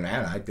I'm thinking,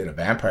 man, I did a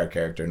vampire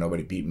character,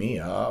 nobody beat me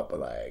up,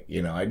 like,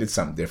 I did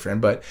something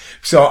different. But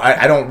so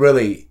I don't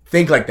really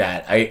think like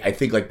that. I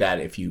think like that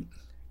if you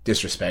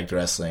disrespect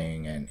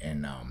wrestling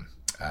and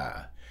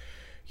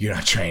you're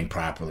not trained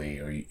properly,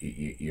 or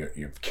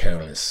you're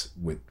careless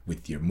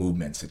with your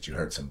movements, that you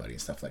hurt somebody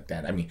and stuff like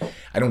that. I mean,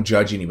 I don't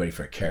judge anybody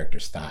for a character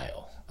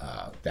style.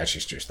 That's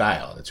just your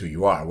style. That's who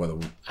you are. Whether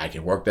I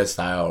can work that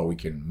style or we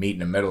can meet in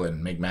the middle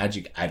and make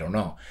magic, I don't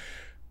know.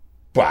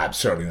 But I'm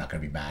certainly not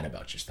going to be mad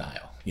about your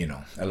style,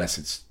 unless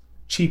it's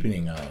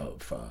cheapening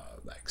of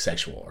like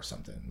sexual or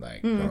something,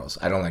 like girls.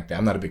 I don't like that.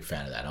 I'm not a big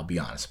fan of that. I'll be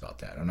honest about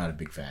that. I'm not a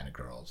big fan of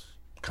girls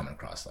coming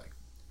across like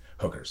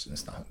hookers and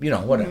stuff.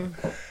 Whatever.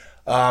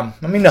 I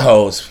mean, the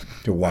hoes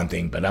do one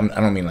thing, but I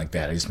don't mean like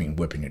that. I just mean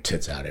whipping your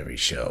tits out every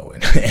show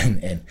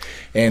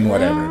and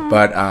whatever.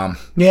 But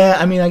yeah,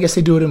 I mean, I guess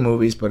they do it in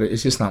movies, but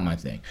it's just not my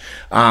thing.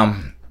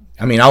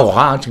 I mean, I'll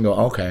watch and go,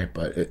 okay,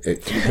 but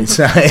it's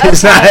not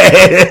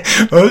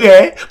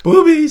okay,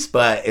 boobies,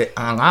 but it's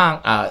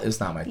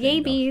not my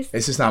thing. Yabies.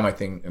 It's just not my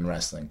thing in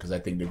wrestling, because I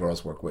think the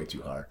girls work way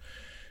too hard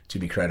to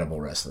be credible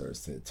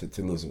wrestlers,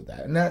 to lose with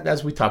that. And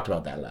that's, we talked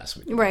about that last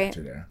week. Right.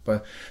 There.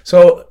 But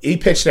so he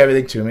pitched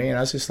everything to me, and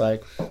I was just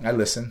like, I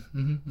listened.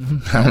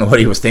 I don't know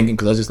what he was thinking,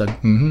 because I was just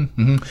like,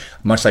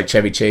 much like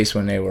Chevy Chase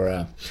when they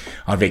were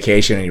on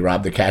vacation and he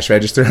robbed the cash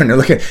register, and they're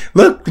looking,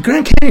 look, the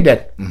Grand Canyon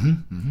dead.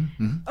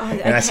 Oh,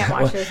 And I can't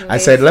watch those movies. I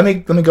said, let me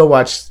go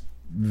watch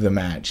the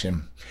match.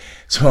 And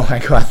so I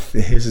go out.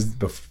 This is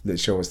before the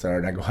show was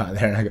starting. I go out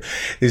there and I go,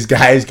 this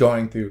guy is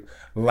going through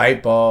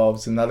light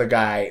bulbs. Another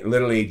guy,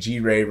 literally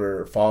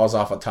G-Raver, falls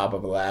off the top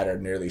of a ladder,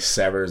 nearly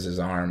severs his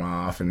arm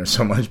off, and there's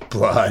so much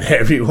blood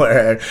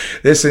everywhere.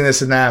 This and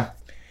this and that.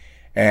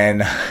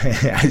 And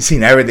I've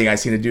seen everything. I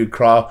seen a dude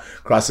crawl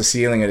across the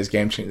ceiling at his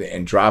game changer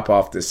and drop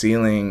off the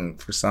ceiling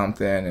for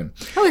something. And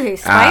okay,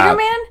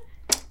 Spider-Man?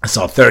 I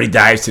saw 30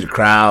 dives to the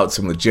crowd,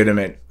 some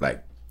legitimate,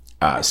 like,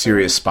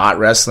 serious spot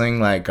wrestling,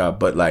 like,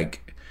 but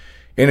like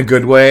in a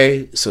good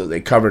way. So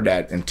they covered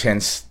that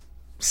intense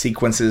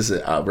sequences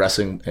of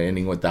wrestling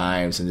ending with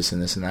dives and this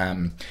and this and that.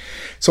 And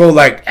so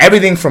like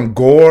everything from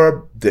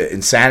gore, the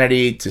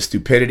insanity, to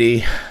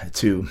stupidity,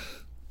 to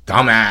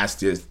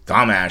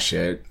dumbass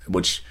shit,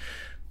 which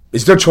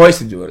is their choice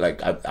to do it.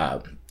 Like,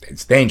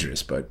 it's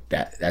dangerous, but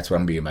that's what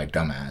I'm being, like,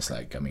 dumbass.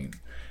 Like, I mean,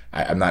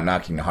 I'm not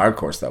knocking the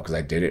hardcore stuff, because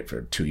I did it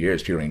for 2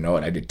 years. People don't know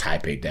it. I did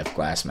Type A Death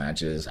Glass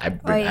matches.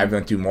 I've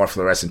went through more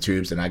fluorescent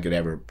tubes than I could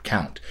ever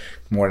count,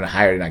 more than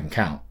higher than I can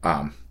count.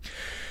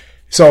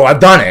 So I've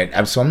done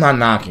it. So I'm not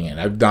knocking it.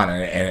 I've done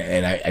it,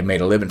 and I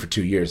made a living for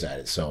 2 years at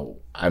it. So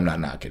I'm not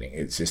knocking it.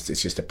 It's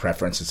just a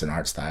preference. It's an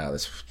art style.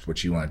 It's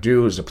what you want to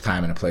do. There's a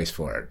time and a place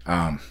for it.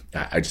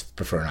 I just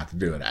prefer not to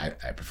do it.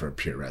 I prefer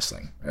pure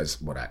wrestling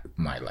as what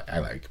I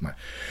like.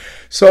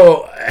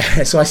 So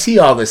I see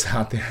all this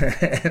out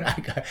there, and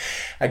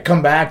I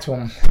come back to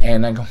him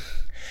and I go,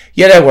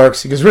 yeah, that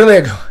works. He goes, really?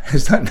 I go,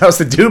 there's nothing else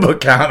to do but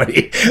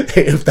comedy.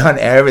 They've done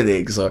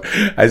everything. So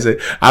I said,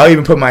 I'll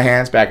even put my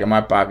hands back in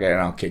my pocket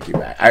and I'll kick you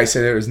back. I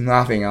said, there was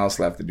nothing else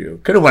left to do.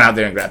 Could have went out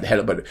there and grabbed the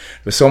head, but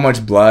there's so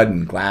much blood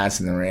and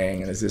glass in the ring,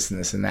 and there's this and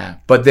this and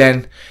that. But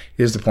then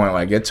here's the point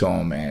where I get to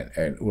him,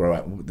 and where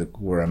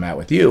I'm at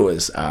with you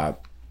is, I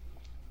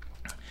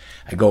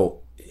go,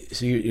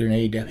 so you're an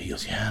AEW? He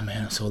goes, yeah,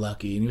 man, I'm so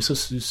lucky. And he was so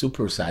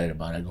super excited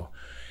about it. I go,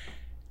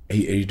 are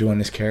you doing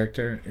this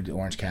character, the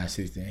Orange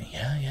Cassidy thing?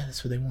 Yeah,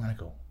 that's what they want. I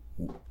go,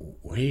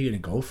 where are you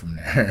going to go from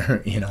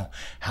there?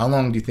 How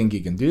long do you think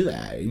you can do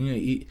that? And,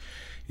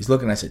 he's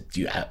looking, I said, do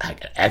you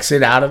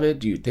exit out of it?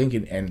 Do you think?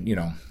 And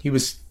he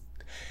was,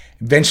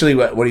 eventually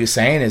what he was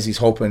saying is he's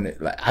hoping,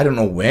 like, I don't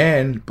know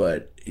when,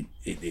 but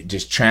it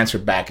just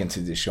transferred back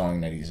into the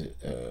showing that he's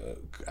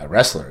a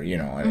wrestler,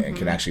 and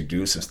can actually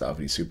do some stuff.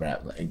 He's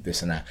super, like,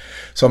 this and that.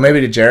 So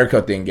maybe the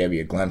Jericho thing gave you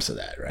a glimpse of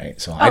that, right?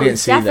 So I didn't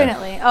see that.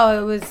 Definitely.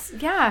 Oh, it was,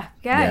 yeah.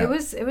 It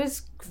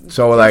was.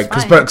 So like,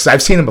 because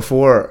I've seen him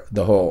before,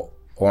 the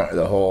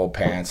whole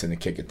pants and the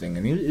kick it thing,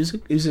 and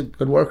he's a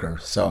good worker.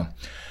 So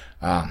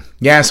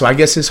so I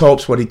guess his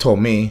hopes, what he told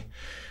me,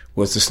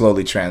 was to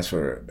slowly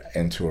transfer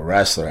into a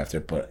wrestler after.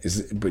 But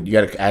you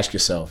got to ask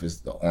yourself,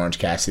 is the Orange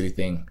Cassidy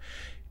thing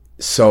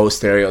so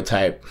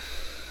stereotype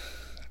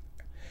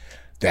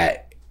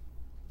that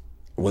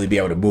will he be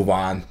able to move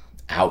on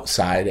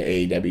outside of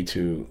AEW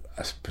to,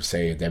 per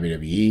se, a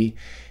WWE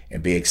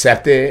and be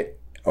accepted?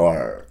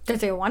 Or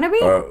does he want to be?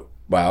 Or,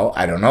 well,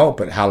 I don't know,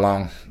 but how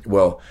long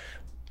will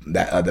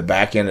that the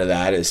back end of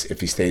that is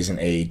if he stays in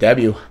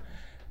AEW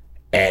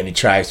and he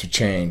tries to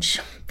change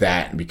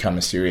that and become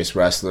a serious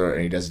wrestler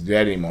and he doesn't do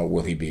that anymore,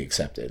 will he be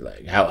accepted?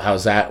 Like,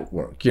 how's that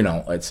work?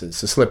 It's a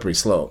slippery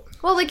slope.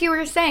 Well, like you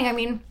were saying, I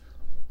mean,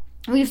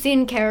 we've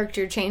seen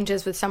character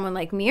changes with someone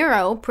like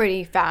Miro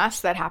pretty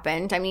fast that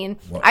happened. I mean,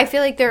 I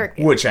feel like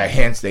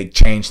they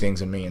change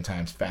things a million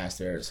times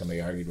faster. Somebody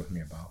argued with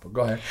me about, but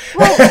go ahead.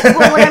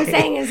 Well, what I'm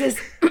saying is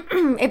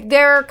if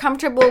they're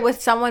comfortable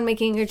with someone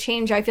making a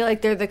change, I feel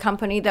like they're the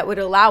company that would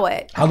allow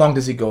it. How long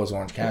does he go as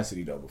Orange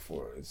Cassidy, though,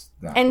 before it's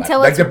not until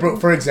like the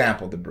Brood, for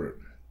example, the Brood.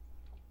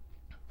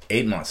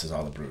 8 months is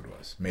all the Brood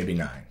was, maybe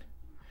 9.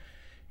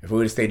 If we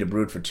would have stayed the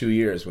Brood for 2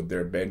 years, would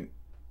there have been?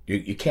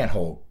 You can't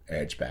hold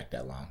Edge back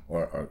that long,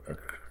 or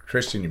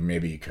Christian,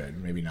 maybe you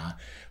could, maybe not.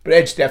 But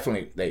Edge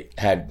definitely, they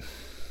had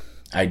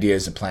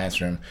ideas and plans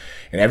for him.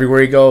 And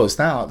everywhere he goes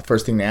now, the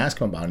first thing they ask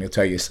him about, and he'll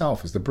tell you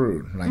himself, is the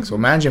brood. Like, so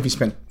imagine if he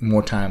spent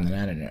more time than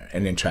that in there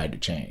and then tried to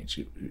change,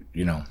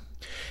 you know.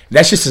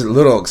 That's just a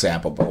little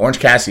example, but Orange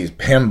Cassidy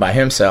is him by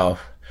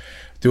himself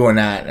doing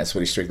that, and that's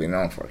what he's strictly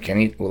known for.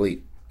 Will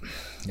he?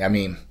 I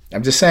mean,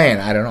 I'm just saying,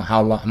 I don't know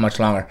how much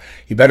longer.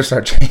 He better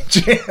start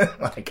changing.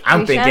 Like,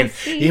 I'm thinking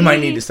he might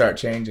need to start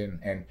changing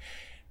and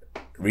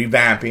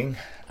revamping,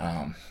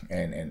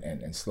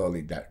 and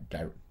slowly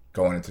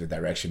going into the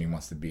direction he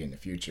wants to be in the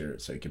future,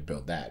 so he can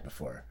build that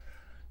before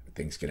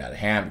things get out of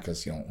hand.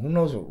 Because, you know, who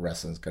knows what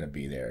wrestling's going to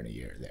be there in a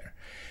year.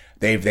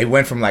 They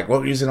went from like,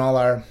 we're using all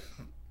our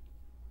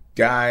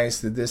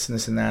guys to this and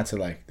this and that, to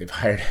like they've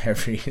hired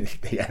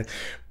they got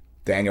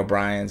Daniel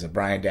Bryan's and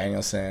Bryan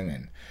Danielson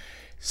and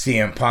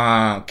CM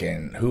Punk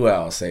and who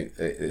else?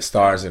 The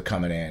stars are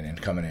coming in. Adam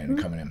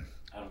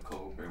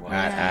Cole, Bray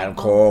Wyatt. Adam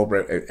Cole,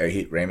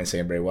 Raymond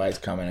saying Bray Wyatt's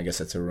coming. I guess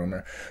that's a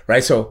rumor,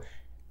 right? So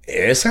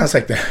it sounds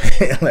like they're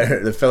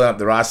filling up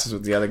the rosters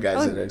with the other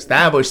guys that are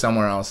established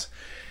somewhere else.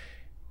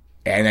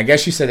 And I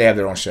guess you said they have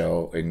their own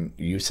show, and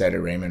you said it,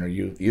 Raymond, or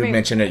you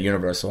mentioned it,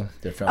 Universal.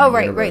 They're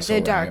filming Universal,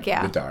 The Dark,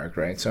 yeah. The Dark,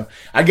 right? So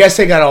I guess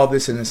they got all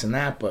this and this and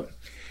that, but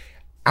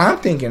I'm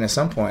thinking at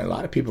some point a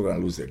lot of people are going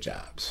to lose their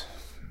jobs,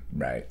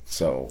 right?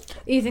 So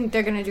you think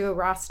they're going to do a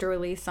roster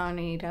release on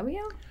AEW?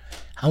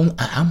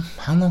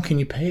 How long can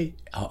you pay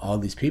all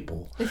these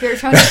people? If you're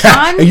Tony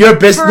Khan,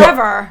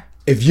 forever.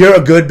 If you're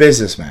a good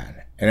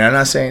businessman, and I'm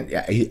not saying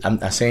I'm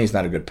not saying he's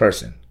not a good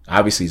person.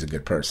 Obviously, he's a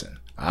good person.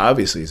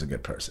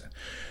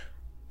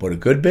 But a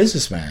good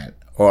businessman,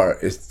 or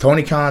is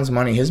Tony Khan's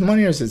money his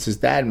money, or is it his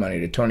dad's money?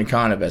 Did Tony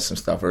Khan invest some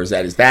stuff, or is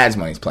that his dad's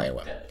money he's playing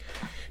with?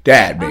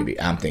 Dad, baby,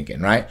 I'm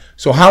thinking, right?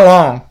 So how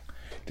long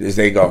does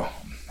they go,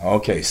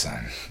 okay,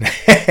 son,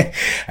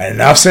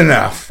 enough's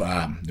enough.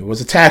 There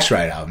was a tax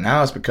write-off.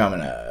 Now it's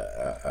becoming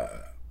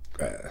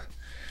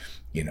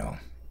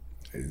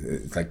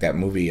it's like that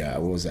movie,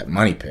 what was that,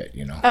 Money Pit,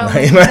 you know?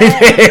 Money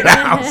Pit.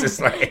 I was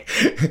just like,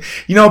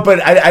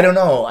 but I don't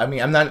know. I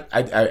mean, I'm not,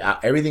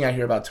 everything I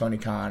hear about Tony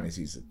Khan is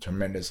he's a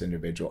tremendous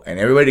individual. And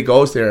everybody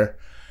goes there,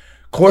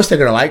 of course they're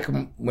going to like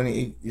him when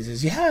he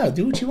says, yeah,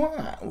 do what you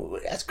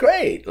want. That's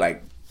great.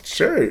 Like,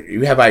 sure,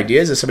 you have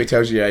ideas, and somebody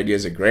tells you your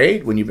ideas are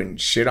great when you've been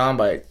shit on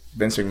by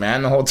Vince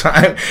McMahon the whole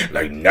time.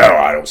 Like, no,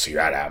 I don't see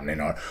that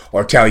happening.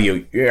 Or tell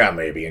you, yeah,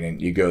 maybe. And then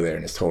you go there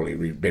and it's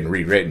totally been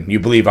rewritten. You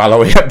believe all the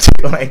way up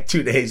to like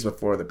 2 days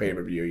before the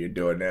pay-per-view you're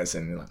doing this.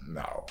 And you're like,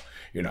 no,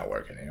 you're not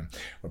working here.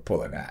 We're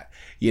pulling that.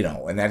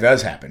 And that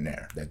does happen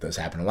there. That does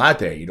happen a lot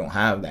there. You don't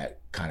have that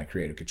kind of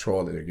creative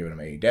control that they're giving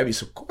them AEW.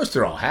 So, of course,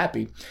 they're all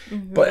happy.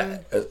 Mm-hmm.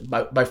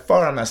 But by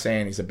far, I'm not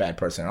saying he's a bad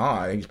person at all.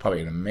 I think he's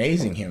probably an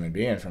amazing human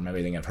being from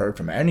everything I've heard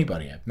from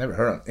anybody. I've never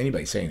heard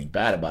anybody say anything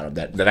bad about him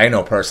that I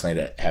know personally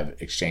that have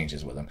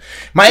exchanges with him.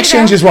 My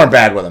exchanges weren't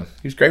bad with him.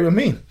 He was great with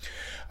me.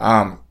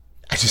 How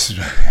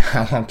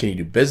long can you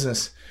do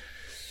business?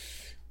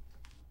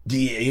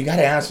 You got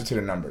to answer to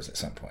the numbers at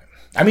some point.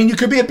 I mean, you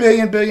could be a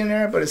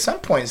billionaire, but at some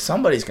point,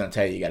 somebody's going to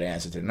tell you got to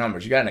answer to the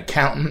numbers. You got an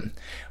accountant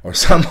or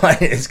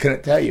somebody that's going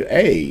to tell you,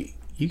 hey,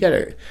 you got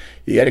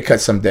to cut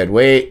some dead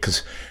weight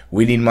because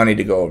we need money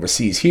to go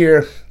overseas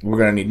here. We're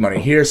going to need money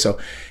here. So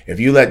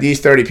if you let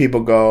these 30 people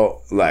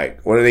go,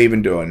 like, what are they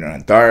even doing? They're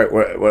on Dark.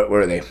 What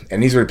are they?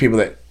 And these were the people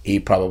that he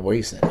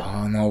probably said,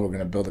 oh, no, we're going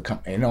to build a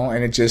company.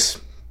 And it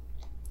just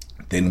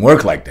didn't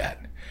work like that.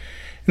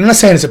 I'm not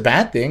saying it's a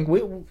bad thing.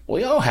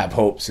 We all have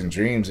hopes and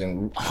dreams,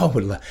 and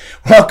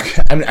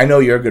I know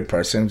you're a good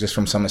person just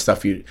from some of the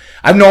stuff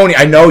I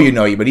know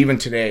you, but even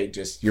today,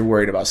 just you're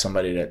worried about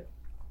somebody that,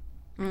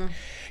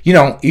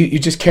 you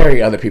just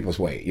carry other people's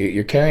weight.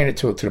 You're carrying it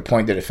to the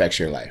point that affects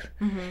your life,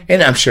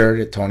 and I'm sure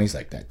that Tony's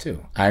like that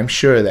too. I'm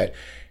sure that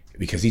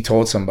because he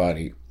told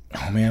somebody,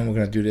 oh man, we're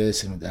gonna do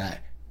this and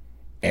that,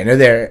 and they're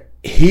there.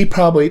 He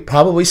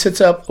probably sits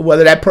up.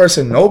 Whether that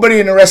person, nobody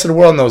in the rest of the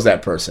world knows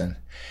that person.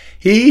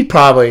 He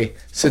probably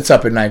sits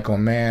up at night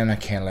going, man, I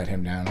can't let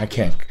him down. I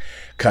can't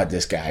cut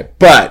this guy.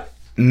 But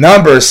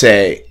numbers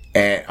say,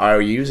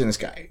 are you using this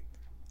guy?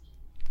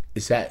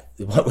 Is that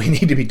what we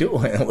need to be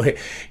doing?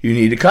 You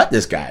need to cut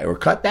this guy or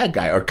cut that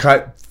guy or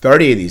cut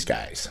 30 of these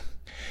guys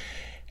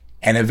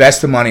and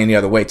invest the money in the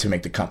other way to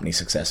make the company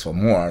successful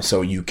more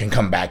so you can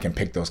come back and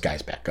pick those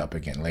guys back up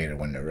again later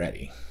when they're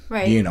ready.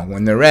 Right.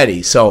 When they're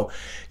ready. So,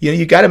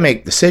 you got to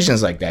make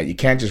decisions like that. You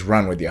can't just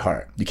run with your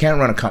heart. You can't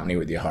run a company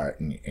with your heart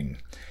and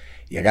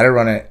you got to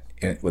run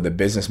it with a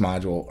business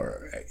module,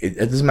 or it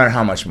doesn't matter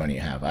how much money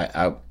you have.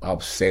 I'll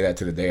say that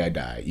to the day I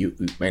die.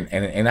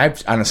 And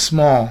I've on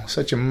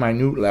such a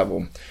minute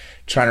level,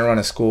 trying to run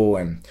a school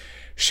and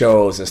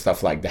shows and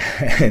stuff like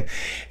that,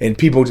 and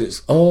people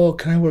just, oh,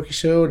 can I work a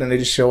show? And they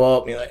just show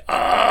up, and you're like,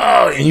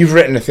 oh, and you've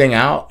written the thing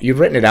out. You've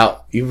written it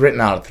out. You've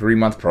written out a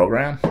 3-month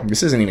program.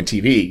 This isn't even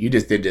TV. You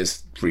just did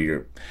this for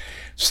your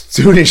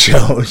student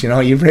shows.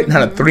 You've written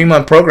out a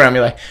 3-month program.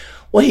 You're like,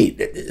 wait,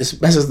 this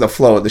messes the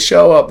flow of the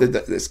show up.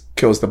 This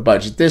kills the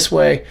budget this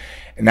way.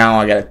 And now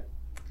I got to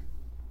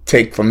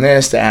take from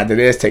this to add to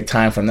this, take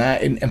time from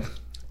that. And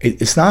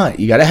It's not.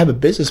 You got to have a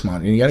business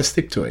model, and you got to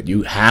stick to it.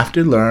 You have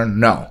to learn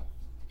no.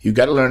 You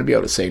got to learn to be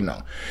able to say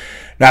no.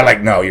 Not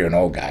like, no, you're an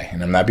old guy,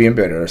 and I'm not being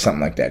bitter or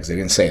something like that, because they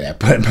didn't say that,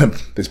 but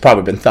it's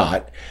probably been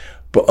thought.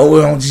 But,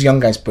 well, these young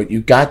guys, but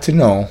you got to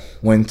know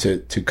when to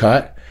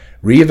cut,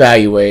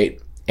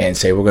 reevaluate, and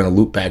say, we're going to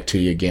loop back to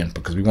you again,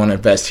 because we want to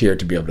invest here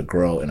to be able to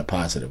grow in a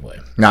positive way.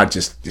 Not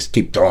just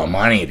keep throwing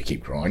money to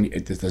keep growing.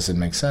 It just doesn't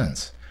make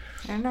sense.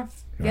 I don't know.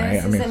 Yeah,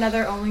 Right? this is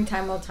another only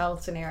time will tell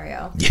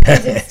scenario. Yeah.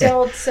 Because it's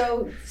still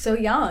so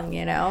young,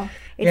 you know?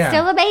 It's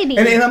still a baby.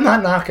 And I'm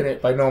not knocking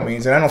it by no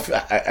means. And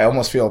I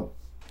almost feel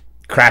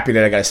crappy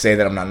that I got to say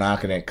that I'm not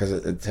knocking it because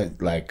it's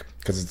like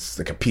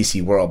a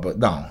PC world. But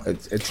no,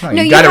 it's not.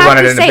 No, you got to run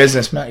it in say, a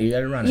business. You got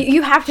to run it.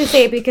 You have to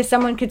say it because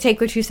someone could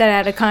take what you said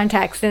out of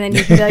context and then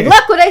you can be like,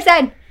 look what I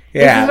said.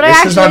 Yeah,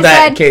 this is not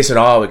that case at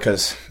all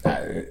because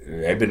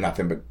I've had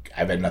nothing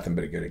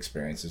but good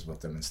experiences with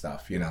them and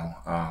stuff, you know.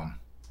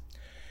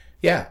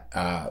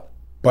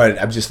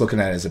 But I'm just looking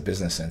at it as a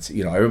business sense.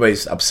 You know,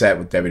 everybody's upset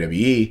with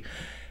WWE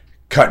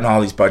cutting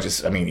all these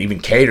budgets. I mean, even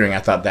catering, I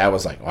thought that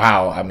was like,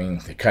 wow. I mean,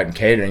 they're cutting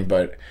catering,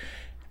 but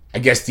I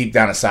guess deep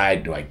down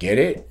inside, do I get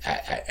it?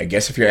 I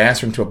guess if you're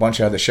answering to a bunch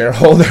of other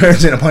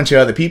shareholders and a bunch of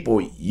other people,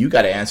 you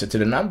got to answer to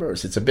the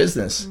numbers. It's a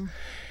business. Mm.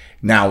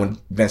 Now, when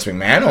Vince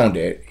McMahon owned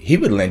it, he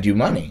would lend you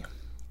money.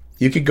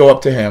 You could go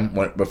up to him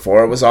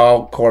before it was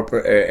all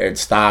corporate and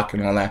stock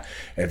and all that.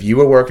 If you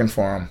were working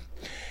for him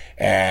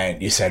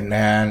and you said,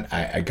 man,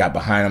 I got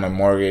behind on my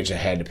mortgage, I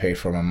had to pay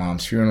for my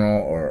mom's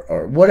funeral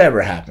or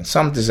whatever happened,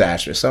 some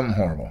disaster, something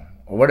horrible,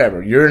 or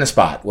whatever, you're in a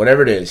spot,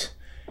 whatever it is,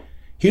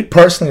 he'd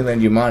personally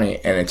lend you money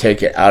and then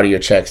take it out of your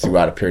checks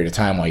throughout a period of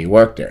time while you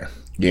work there.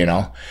 You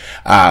know,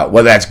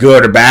 whether that's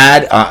good or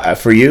bad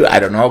for you, I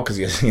don't know, because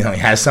he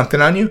has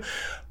something on you.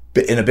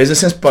 In a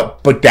business sense,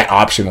 but that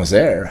option was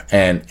there,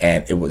 and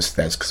that's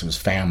because it was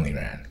family,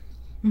 man.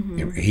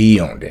 Mm-hmm. He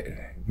owned it.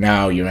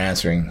 Now you're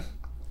answering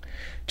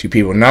to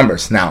people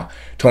numbers. Now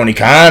Tony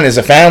Khan is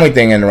a family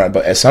thing,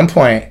 but at some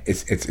point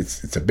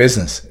it's a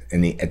business.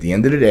 At the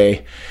end of the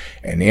day,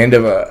 and the end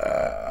of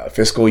a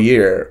fiscal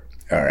year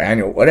or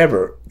annual,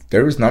 whatever,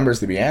 there was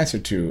numbers to be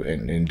answered to,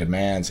 and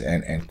demands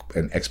and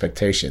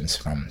expectations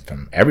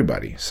from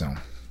everybody. So.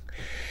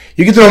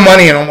 You can throw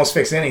money and almost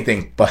fix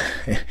anything, but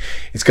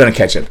it's going to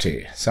catch up to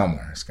you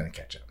somewhere. It's going to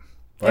catch up.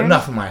 But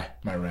enough of my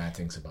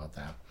rantings about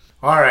that.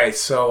 All right,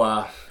 so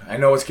I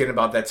know it's getting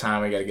about that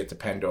time. We got to get to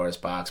Pandora's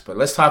box, but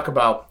let's talk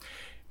about.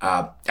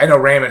 I know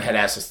Raymond had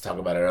asked us to talk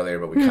about it earlier,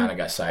 but we kind of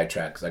got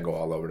sidetracked because I go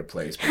all over the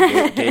place.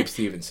 But Gabe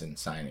Stevenson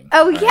signing.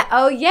 Oh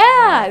right?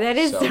 Yeah, that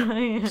is.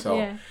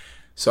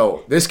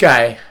 So this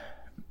guy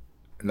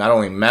not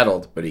only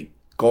medaled, but he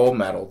gold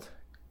medaled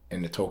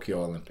in the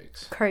Tokyo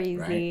Olympics. Crazy.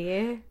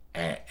 Right?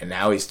 And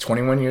now he's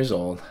 21 years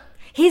old.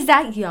 He's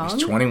that young?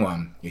 He's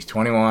 21. He's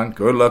 21,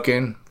 good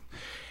looking.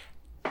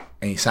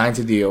 And he signs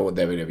a deal with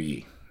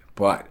WWE.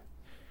 But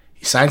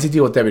he signs a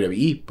deal with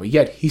WWE, but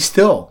yet he's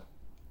still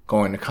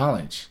going to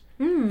college.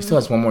 He still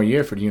has one more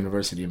year for the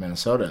University of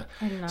Minnesota.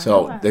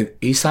 So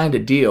he signed a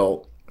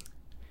deal.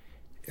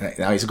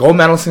 Now he's a gold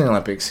medalist in the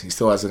Olympics. He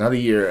still has another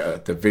year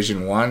at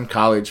Division I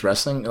college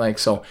wrestling.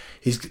 So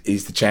he's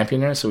the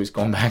champion there. So he's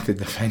going back to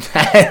defend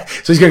that.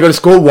 So he's gonna go to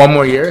school one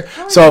more year.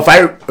 So if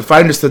I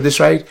understood this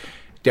right,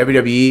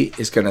 WWE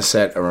is gonna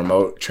set a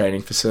remote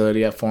training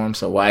facility up for him.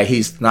 So while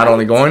he's not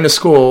only going to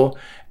school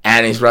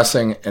and he's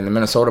wrestling in the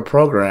Minnesota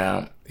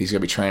program, he's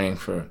gonna be training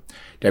for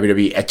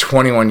WWE at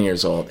 21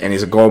 years old, and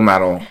he's a gold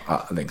medal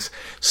things.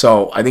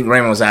 So I think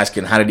Raymond was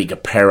asking, how did he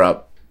compare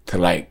up to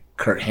like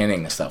Kurt Hennig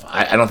and stuff?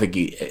 I don't think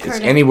he is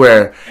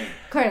anywhere.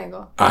 Kurt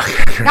Angle.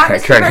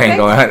 Kurt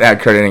Angle.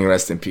 Kurt Hennig,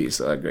 rest in peace.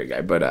 Great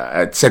guy. But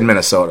it said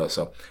Minnesota,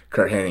 so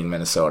Kurt Hennig,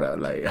 Minnesota.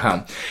 Like,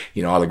 a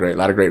lot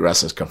of great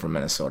wrestlers come from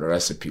Minnesota.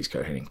 Rest in peace,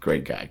 Kurt Hennig.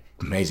 Great guy,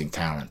 amazing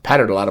talent.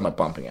 Patted a lot of my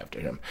bumping after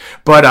him.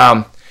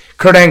 But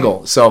Kurt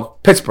Angle. So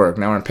Pittsburgh.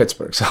 Now we're in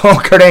Pittsburgh. So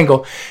Kurt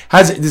Angle.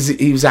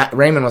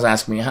 Raymond was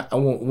asking me,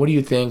 what do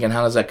you think, and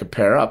how does that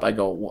compare up? I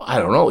go, well, I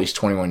don't know. He's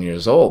 21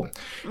 years old.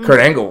 Kurt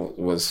Angle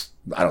was.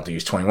 I don't think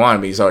he's 21,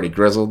 but he's already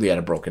grizzled. He had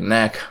a broken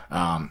neck.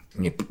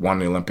 He won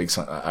the Olympics.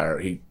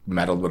 He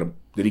medaled with a.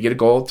 Did he get a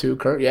gold too,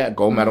 Kurt? Yeah,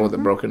 gold medal with a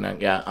broken neck.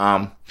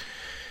 Yeah.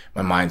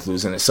 My mind's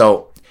losing it.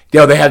 So,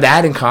 they have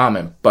that in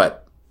common.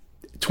 But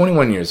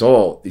 21 years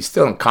old, he's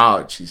still in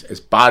college. His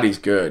body's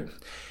good.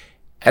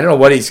 I don't know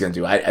what he's gonna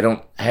do. I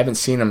haven't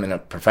seen him in a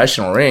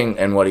professional ring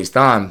and what he's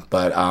done,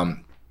 but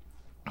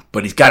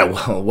he's got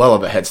a well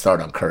of a head start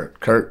on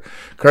Kurt. Kurt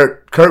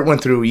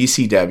went through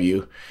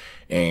ECW.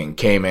 And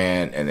came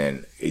in, and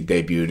then he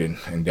debuted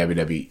in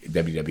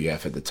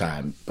WWF at the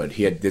time. But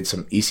he did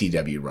some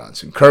ECW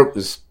runs. And Kurt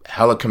was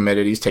hella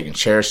committed. He's taking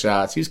chair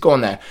shots. He's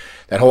going that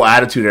whole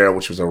Attitude Era,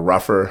 which was a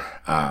rougher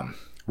on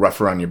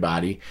your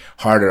body,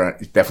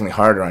 definitely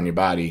harder on your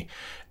body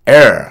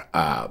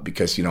era.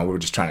 Because we were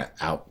just trying to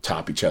out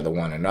top each other,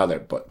 one another.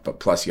 But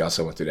plus he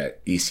also went through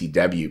that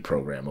ECW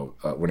program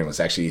when it was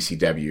actually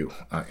ECW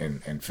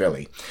in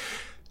Philly.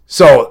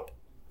 So.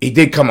 He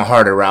did come a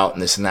harder route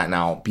and this and that.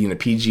 Now, being the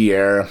PG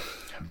era,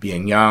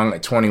 being young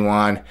at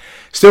 21,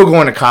 still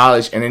going to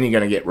college, and then you're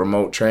going to get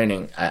remote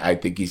training. I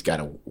think he's got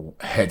a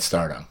head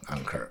start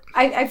on Kurt.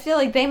 I feel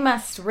like they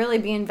must really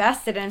be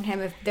invested in him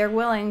if they're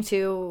willing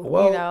to,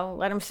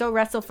 let him still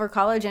wrestle for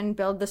college and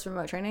build this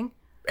remote training.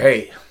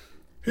 Hey,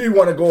 he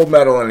won a gold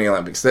medal in the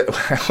Olympics.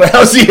 What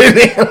else do you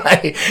need?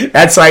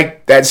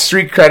 That's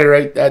street credit,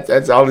 right?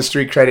 That's all the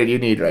street credit you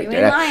need right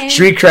there.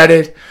 Street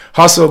credit,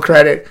 hustle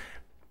credit.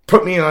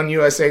 Put me on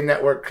USA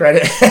Network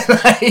credit.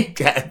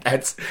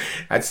 That's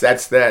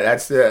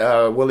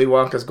the Willy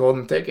Wonka's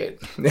golden ticket.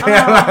 But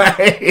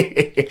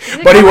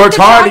he worked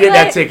hard to get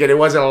that ticket. It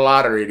wasn't a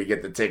lottery to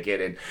get the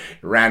ticket and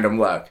random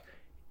luck.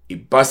 He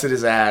busted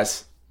his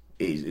ass.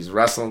 He's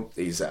wrestled.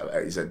 He's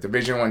a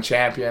Division I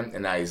champion,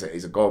 and now he's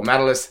a gold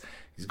medalist.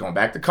 He's going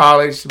back to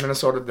college to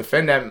Minnesota to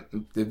defend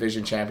that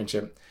division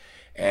championship,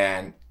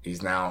 and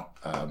he's now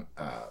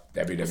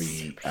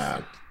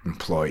WWE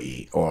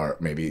employee, or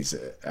maybe he's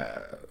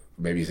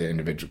an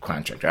individual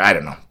contractor. I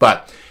don't know,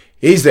 but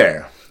he's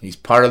there. He's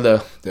part of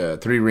the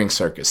three-ring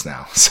circus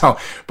now. So,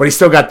 but he's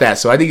still got that.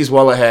 So I think he's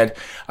well ahead.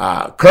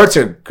 Kurt's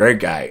a great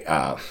guy.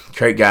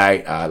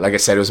 Like I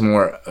said, it was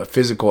more a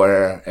physical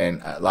error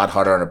and a lot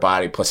harder on the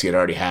body. Plus, he had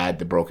already had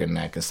the broken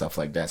neck and stuff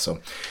like that. So,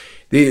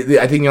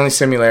 I think the only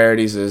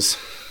similarities is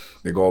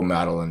the gold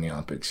medal in the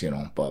Olympics.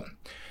 But.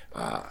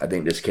 I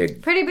think this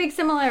kid... Pretty big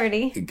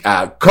similarity.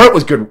 Kurt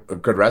was a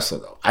good wrestler,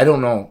 though. I don't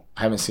know.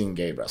 I haven't seen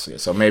Gabe wrestle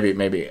yet. So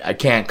maybe I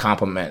can't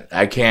comment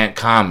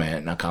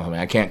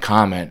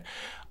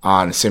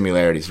on the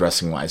similarities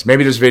wrestling-wise.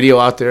 Maybe there's video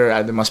out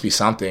there. There must be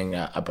something,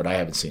 but I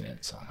haven't seen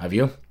it. So have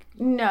you?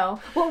 No.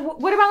 Well,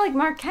 what about like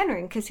Mark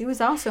Henry? Because he was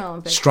also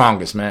Olympic.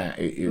 Strongest man.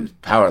 He was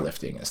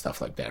powerlifting and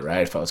stuff like that,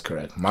 right? If I was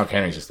correct. Mark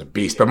Henry's just a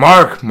beast. But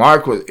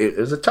Mark was. It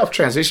was a tough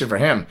transition for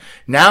him.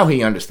 Now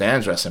he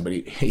understands wrestling, but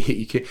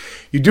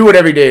you do it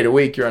every day of the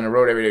week. You're on the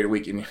road every day of the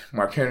week, and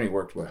Mark Henry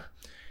worked with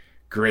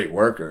great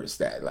workers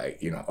that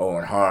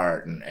Owen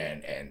Hart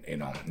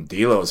and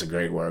D'Lo's a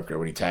great worker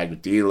when he tagged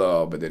with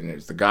D'Lo, but then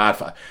there's the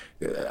Godfather,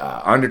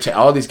 Undertaker,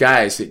 all these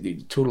guys.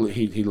 He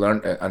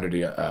learned under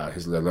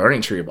the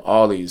learning tree of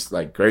all these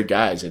like great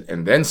guys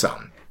and then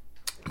some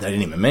that I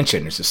didn't even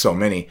mention. There's just so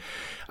many.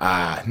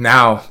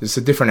 Now it's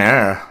a different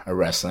era of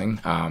wrestling.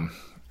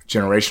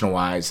 Generational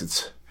wise,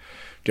 it's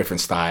different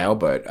style,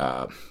 but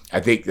I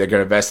think they're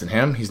gonna invest in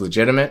him. He's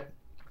legitimate.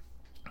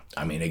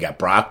 I mean, they got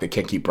Brock. They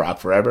can't keep Brock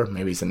forever.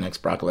 Maybe he's the next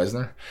Brock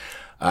Lesnar.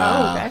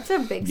 That's a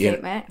big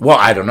statement. Well,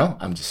 I don't know.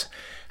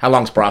 How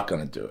long's Brock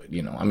going to do it?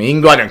 I mean, he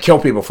can go out there and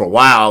kill people for a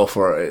while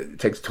before it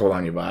takes a toll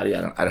on your body.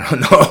 I don't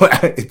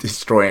know.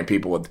 Destroying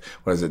people with,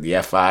 what is it, the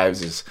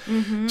F5s is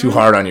too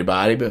hard on your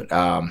body. But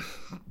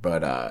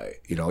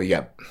you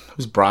got,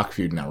 who's Brock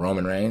feuding now?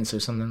 Roman Reigns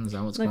or something? Is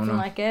that what's going on?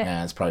 Like it.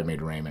 Yeah, it's probably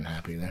made Raymond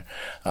happy there.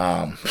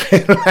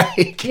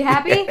 You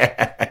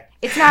happy?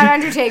 It's not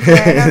Undertaker.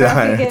 I don't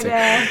know if you could,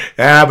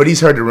 yeah, but he's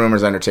heard the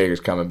rumors Undertaker's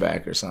coming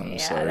back or something, yeah,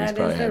 so he's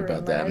probably happy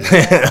about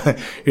that.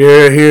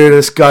 Yeah. Here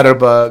the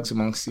scutterbugs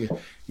amongst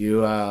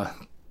you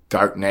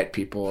dark net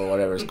people or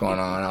whatever's going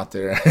on out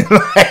there.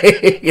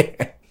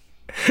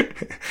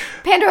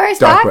 Pandora's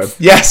box? Web.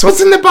 Yes,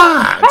 what's in the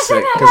box? What's in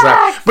the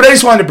box? But I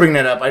just wanted to bring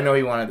that up. I know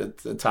you wanted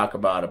to talk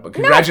about it, but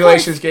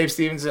congratulations, Gabe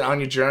Stevenson,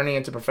 on your journey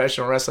into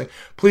professional wrestling.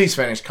 Please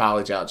finish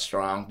college out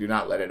strong. Do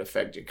not let it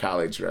affect your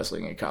college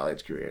wrestling and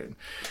college career. And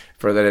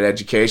further that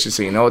education,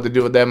 so you know what to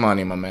do with that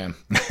money, my man.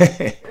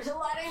 There's a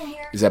lot in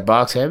here. Is that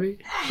box heavy?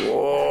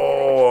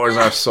 Whoa, is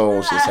our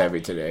souls just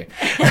heavy today?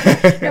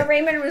 No,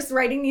 Raymond was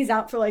writing these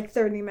out for like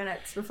 30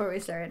 minutes before we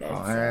started.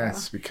 Oh, so.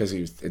 That's because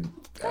he was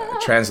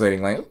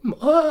translating like,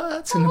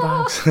 that's in the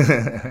box. All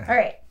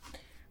right.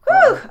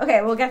 Whew.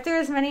 Okay, we'll get through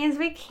as many as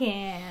we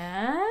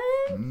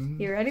can.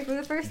 You ready for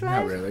the first one?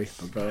 Not really.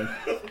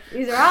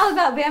 These are all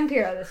about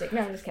Vampiro this week.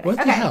 No, I'm just kidding.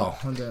 What the hell?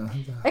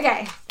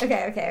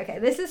 Okay.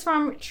 This is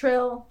from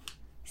Trill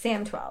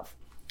Sam 12.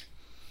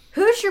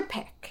 Who's your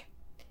pick?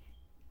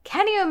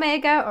 Kenny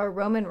Omega or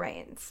Roman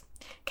Reigns?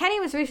 Kenny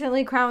was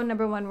recently crowned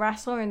number 1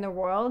 wrestler in the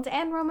world,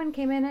 and Roman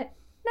came in at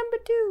number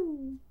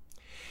 2.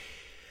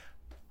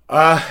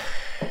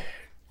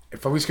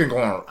 If I was going to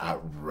go on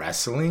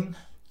wrestling,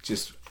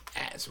 just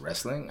as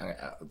wrestling,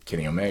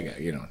 Kenny Omega,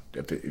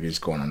 if you're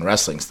just going on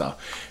wrestling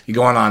stuff. You're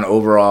going on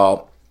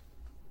overall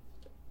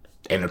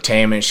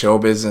entertainment, show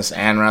business,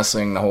 and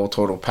wrestling, the whole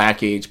total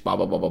package, blah,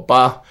 blah, blah, blah,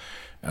 blah.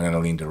 I'm going to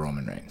lean to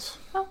Roman Reigns.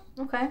 Oh,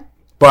 okay.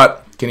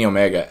 But Kenny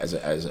Omega as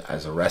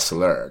a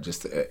wrestler,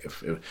 just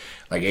if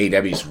like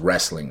AEW's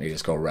wrestling, they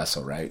just go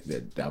wrestle, right?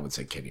 I would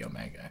say Kenny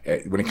Omega.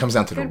 When it comes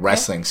down to the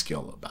wrestling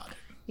skill about it.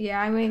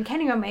 Yeah, I mean,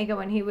 Kenny Omega,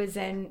 when he was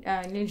in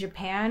New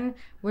Japan,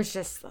 was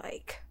just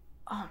like,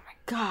 oh my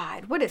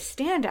God, what a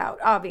standout,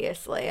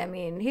 obviously. I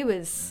mean, he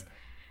was,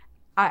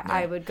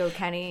 I would go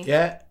Kenny.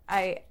 Yeah.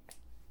 I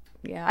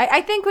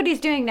think what he's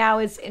doing now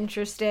is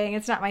interesting.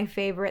 It's not my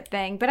favorite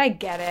thing, but I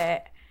get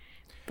it.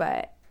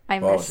 But I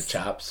miss... the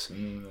chops.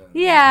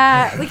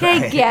 Yeah, like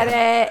I get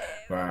it.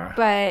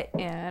 But,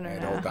 yeah, I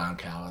don't know. Old Don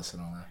Callis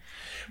and all that.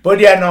 But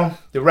yeah, no,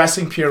 the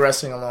wrestling, pure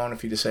wrestling alone,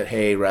 if you just said,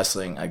 hey,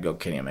 wrestling, I'd go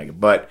Kenny Omega.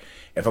 But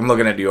if I'm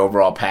looking at the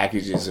overall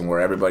packages and where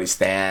everybody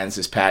stands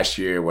this past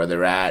year, where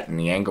they're at, and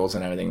the angles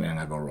and everything, then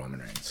I go Roman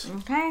Reigns.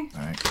 Okay.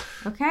 All right.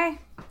 Okay.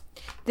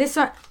 This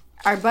one,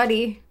 our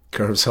buddy.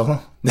 Curve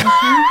Solo?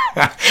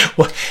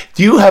 What,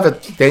 do you have a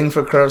thing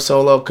for Curve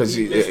Solo? Because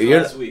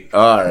you're last week.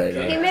 All right.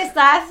 He missed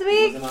last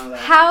week? Wasn't on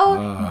last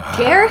How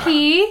dare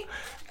he?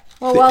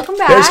 Well, welcome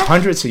back. There's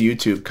hundreds of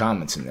YouTube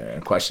comments in there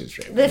and questions.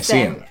 Right? I see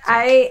 'em. Listen,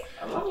 I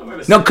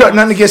No,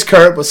 nothing against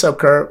Curb. What's up,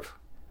 Curb?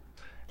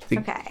 I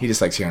think Okay. He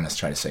just likes hearing us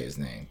try to say his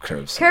name.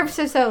 Curb Solo. Curb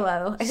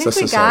Solo. I think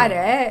So we got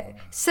Solo. it.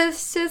 So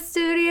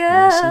Studio.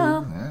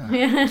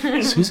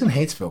 Yeah. Susan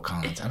hates Phil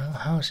Collins. I don't know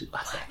how she.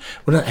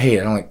 Well, not hate.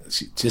 I don't like.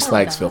 She just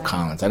likes Phil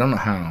Collins. I don't know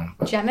how.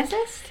 But,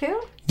 Genesis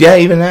too. yeah,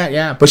 even that.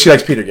 Yeah, but she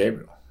likes Peter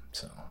Gabriel.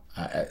 So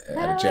at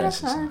a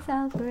Genesis.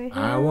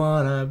 I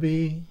wanna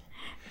be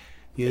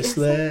your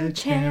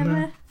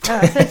sledgehammer.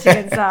 Oh, such a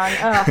good song.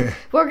 Oh,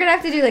 we're gonna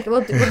have to do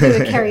we'll do a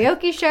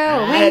karaoke show,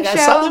 a I wing got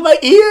show. something in my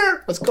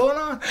ear. What's going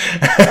on?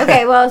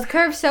 Okay, well, it's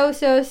Curve so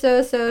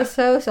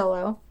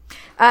solo.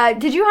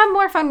 Did you have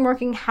more fun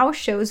working house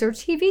shows or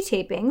TV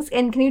tapings?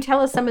 And can you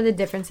tell us some of the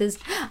differences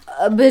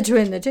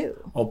between the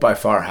two? Oh, by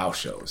far, house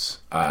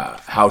shows.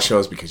 House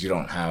shows because you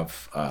don't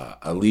have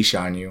a leash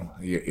on you.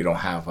 You don't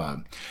have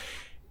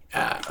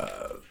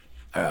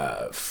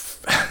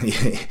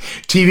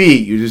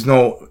TV. There's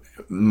no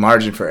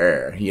margin for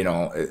error. You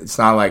know, it's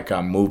not like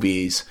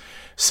movies,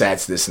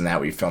 sets, this and that,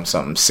 where you film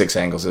something 6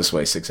 angles this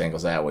way, 6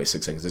 angles that way,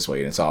 6 angles this way,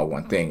 and it's all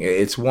one thing.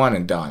 It's one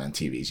and done on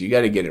TVs. You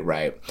got to get it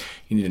right.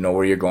 You need to know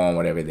where you're going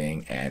with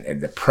everything, and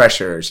the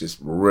pressure is just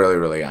really,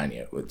 really on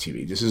you with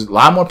TV. This is a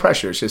lot more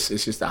pressure. It's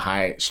just a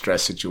high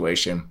stress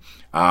situation.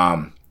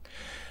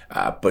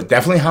 But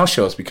definitely house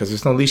shows because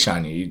there's no leash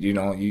on you. You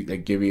know, they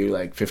give you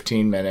like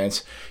 15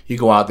 minutes. You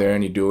go out there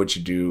and you do what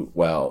you do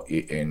well,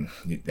 and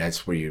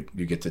that's where you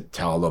get to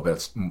tell a little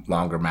bit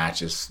longer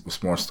matches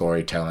with more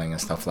storytelling and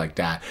stuff like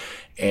that,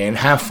 and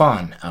have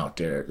fun out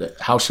there. The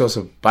house shows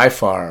are by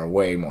far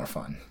way more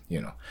fun.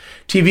 You know,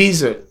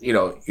 TVs are, you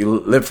know, you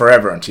live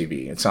forever on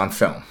TV. It's on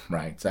film,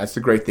 right? So that's the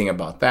great thing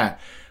about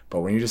that.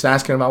 But when you're just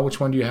asking about which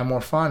one do you have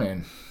more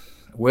fun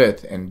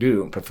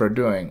prefer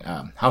doing,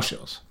 house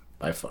shows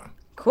by far.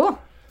 Cool.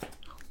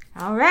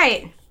 All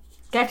right.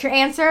 Got your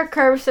answer,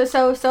 Curve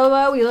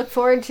Solo. We look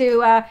forward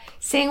to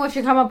seeing what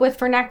you come up with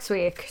for next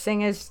week,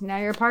 seeing as now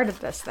you're part of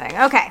this thing.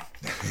 Okay.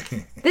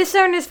 This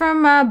one is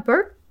from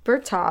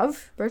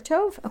Bertov.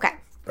 Okay.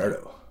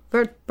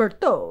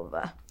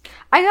 Bertov.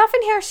 I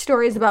often hear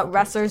stories about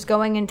wrestlers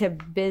going into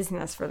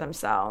business for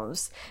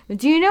themselves.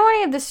 Do you know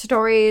any of the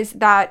stories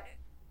that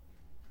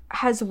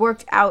has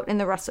worked out in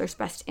the wrestler's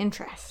best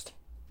interest?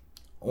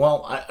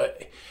 Well,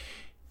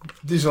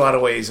 there's a lot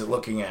of ways of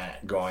looking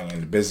at going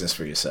into business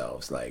for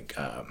yourselves. Like,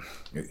 are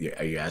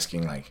you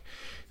asking, like,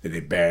 did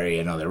they bury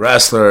another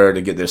wrestler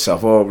to get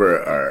themselves over,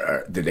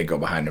 or did they go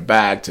behind their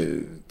back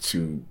to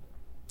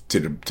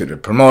the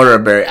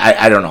promoter?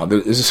 I don't know.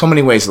 There's so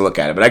many ways to look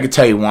at it, but I could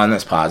tell you one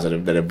that's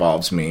positive that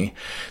involves me.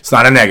 It's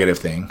not a negative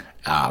thing,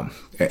 and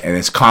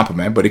it's a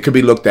compliment, but it could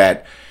be looked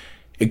at.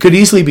 It could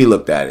easily be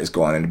looked at as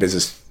going into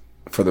business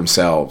for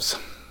themselves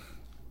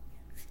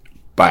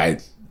by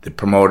the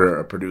promoter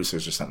or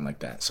producers or something like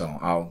that. So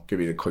I'll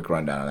give you a quick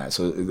rundown on that.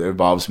 So it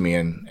involves me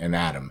and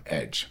Adam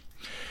Edge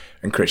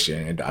and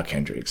Christian and Doc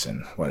Hendricks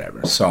and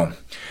whatever. So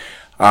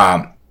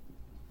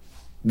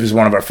this was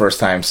one of our first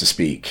times to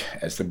speak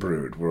as the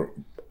Brood.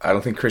 I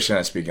don't think Christian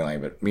had speaking line,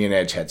 but me and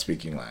Edge had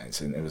speaking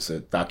lines. And it was a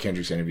Doc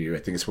Hendricks interview. I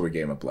think it's where we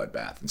gave him a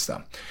bloodbath and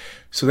stuff.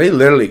 So they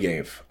literally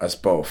gave us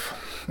both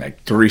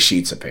like 3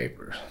 sheets of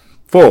paper.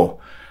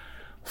 Full.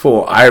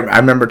 I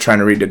remember trying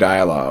to read the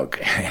dialogue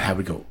and I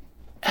would go,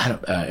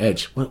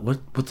 Edge, what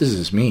does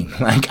this mean?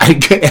 Like, I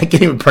can't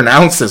even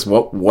pronounce this.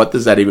 What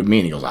does that even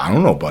mean? He goes, I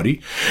don't know,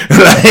 buddy.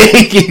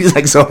 He's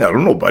like, so I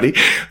don't know, buddy.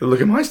 Look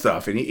at my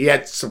stuff. And he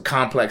had some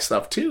complex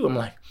stuff too. I'm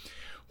like,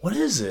 what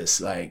is this?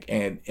 Like,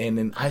 and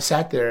then I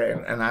sat there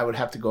and I would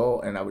have to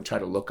go and I would try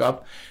to look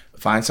up,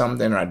 find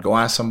something, or I'd go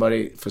ask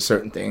somebody for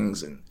certain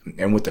things.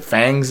 And with the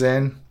fangs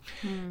in,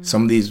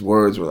 some of these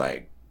words were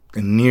like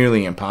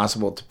nearly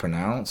impossible to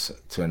pronounce,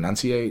 to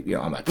enunciate. You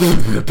know, I'm like,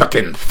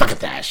 fucking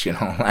dash, you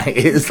know, like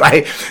it's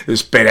like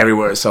there's spit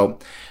everywhere. So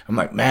I'm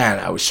like, man,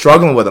 I was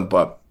struggling with them,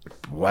 but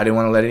I didn't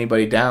want to let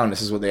anybody down.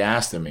 This is what they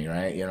asked of me,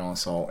 right? You know,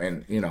 so,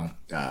 and you know,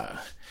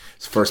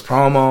 it's first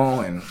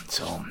promo, and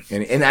so,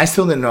 and I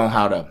still didn't know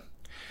how to.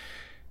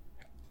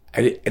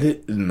 I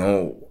didn't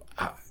know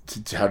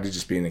how to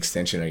just be an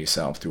extension of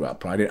yourself throughout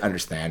promo. I didn't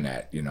understand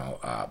that, you know.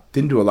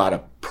 Didn't do a lot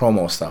of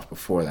promo stuff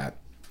before that.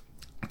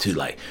 To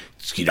like,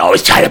 you'd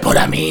always try to put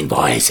a mean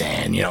voice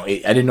in, you know. I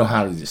didn't know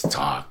how to just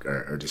talk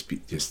or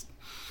just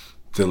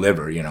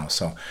deliver, you know.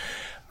 So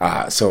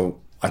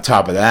on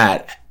top of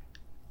that,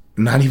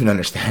 not even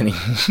understanding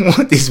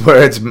what these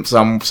words,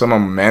 some of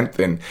them meant,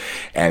 and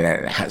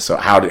so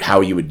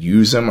how you would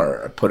use them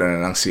or put an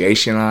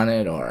enunciation on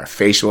it or a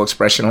facial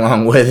expression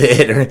along with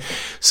it,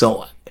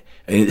 so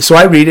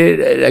I read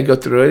it, I go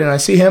through it, and I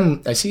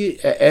see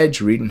Edge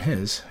reading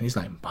his. He's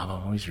like,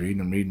 Bob, he's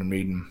reading,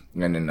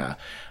 and then.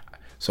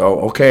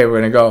 So, okay, we're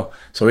going to go.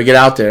 So we get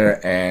out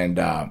there, and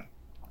I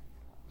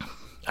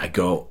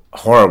go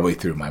horribly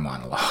through my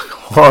monologue.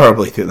 Blah,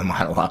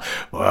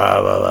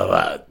 blah, blah,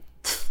 blah.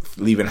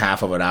 Leaving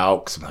half of it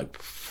out because I'm like,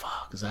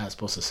 fuck, is that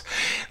supposed to...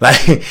 Like,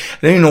 I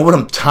don't even know what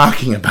I'm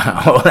talking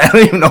about. I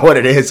don't even know what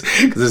it is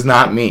because it's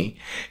not me.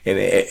 And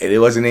it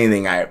wasn't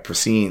anything I had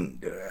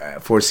foreseen.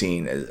 I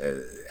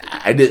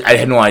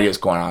had no idea what's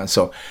going on.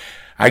 So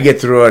I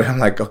get through it. I'm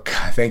like, oh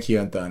God, thank you,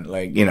 I'm done.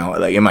 Like, you know,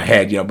 like in my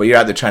head, you know, but you're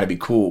out there trying to be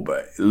cool,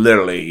 but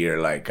literally you're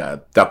like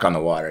a duck on the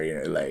water.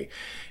 You're like,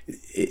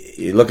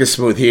 you're looking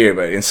smooth here,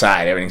 but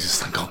inside everything's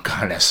just like, oh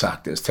God, that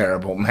sucked. It was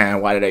terrible,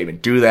 man. Why did I even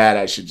do that?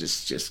 I should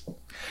just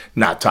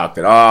not talked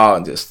at all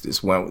and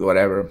just went with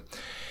whatever.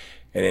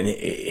 And then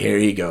here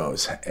he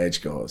goes,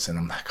 Edge goes, and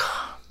I'm like,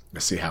 oh,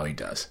 let's see how he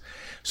does.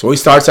 So he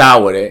starts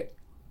out with it,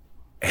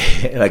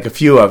 like a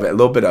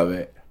little bit of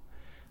it,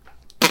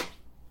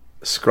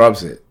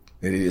 scrubs it.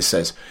 And he just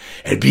says,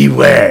 and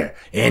beware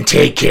and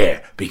take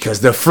care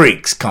because the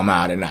freaks come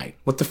out at night.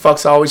 What the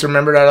fuck's always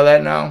remembered out of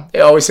that now?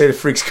 They always say the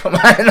freaks come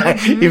out at night.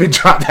 Mm-hmm. Even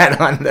dropped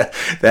that on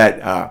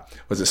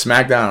was it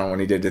SmackDown when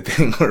he did the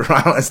thing with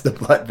Rollins, the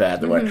bloodbath.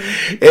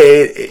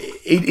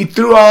 Mm-hmm. He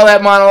threw all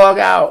that monologue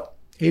out.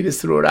 He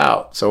just threw it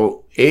out.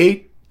 So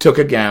he took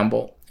a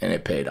gamble and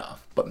it paid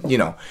off. But, you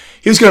know,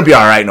 he was going to be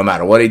all right no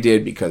matter what he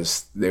did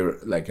because they were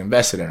like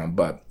invested in him.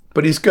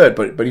 But he's good,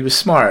 but he was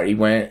smart. He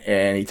went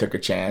and he took a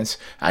chance.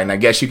 And I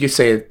guess you could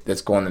say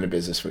that's going into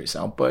business for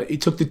yourself. But he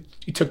took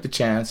the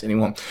chance and he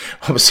won.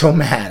 I was so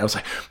mad. I was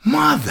like,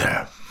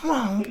 mother,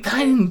 I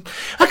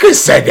could have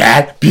said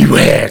that.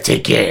 Beware,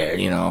 take care,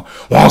 you know.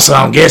 Want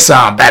some, get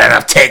some, bad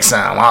enough, take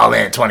some, all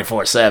in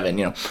 24/7,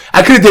 you know.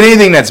 I could have did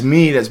anything that's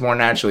me, that's more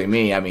naturally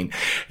me. I mean,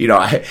 you know,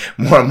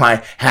 more of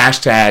my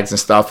hashtags and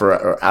stuff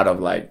are out of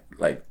like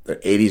the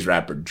 80s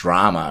rapper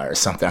Drama or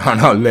something. I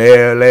don't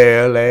know.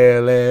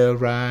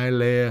 Left,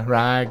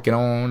 right, get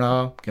on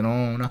up. You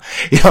know,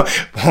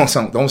 want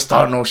some, don't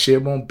start no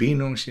shit, won't be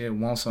no shit,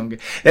 want some.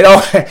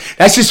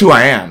 That's just who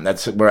I am.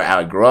 That's where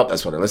I grew up.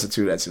 That's what I listen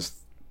to.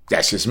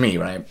 That's just me,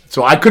 right?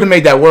 So I could have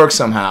made that work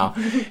somehow.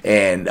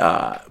 And,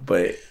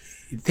 but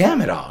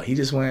damn it all. He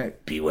just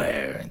went,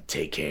 beware and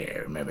take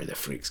care. Remember the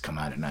freaks come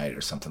out at night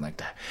or something like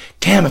that.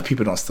 Damn if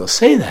people don't still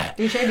say that.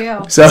 You sure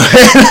do. So,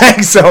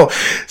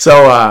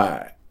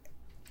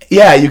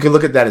 yeah, you can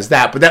look at that as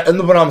that. But I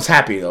was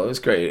happy though. It was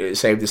great. It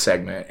saved the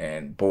segment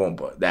and boom,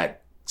 but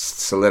that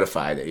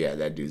solidified it. Yeah,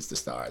 that dude's the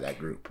star of that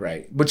group,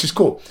 right? Which is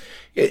cool.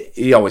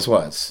 He always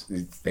was.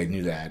 They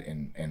knew that,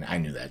 and I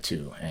knew that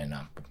too. And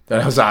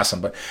that was awesome.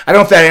 But I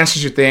don't know if that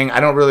answers your thing. I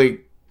don't really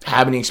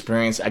have any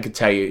experience. I could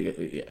tell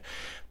you,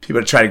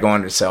 people try to go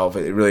on themselves.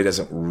 It really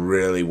doesn't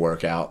really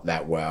work out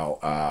that well.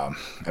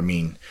 I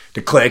mean,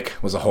 the Clique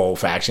was a whole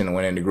faction that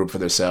went into group for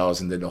themselves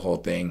and did the whole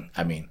thing.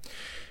 I mean,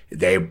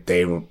 they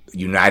were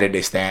united,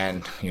 they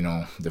stand, you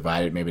know,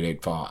 divided, maybe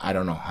they'd fall. I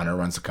don't know. Hunter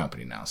runs the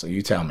company now, so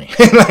you tell me.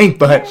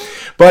 but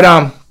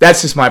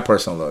that's just my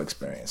personal little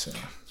experience. You know.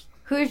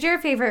 Who's your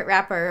favorite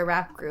rapper or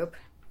rap group?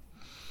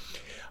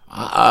 You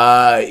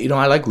know,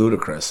 I like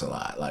Ludacris a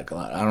lot.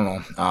 I don't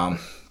know.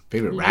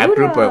 Favorite rap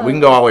group, but we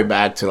can go all the way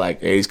back to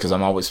like 80s because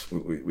I'm always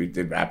we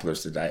did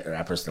Rappers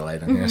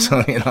Delight in here,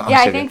 so you know. Yeah,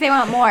 I think they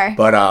want more.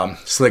 But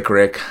Slick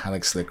Rick, I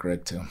like Slick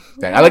Rick too.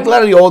 I like a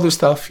lot of the older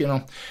stuff, you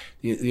know,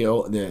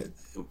 the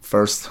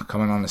first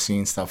coming on the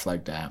scene stuff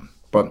like that.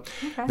 But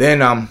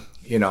then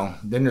you know,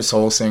 then there's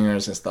soul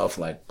singers and stuff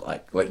like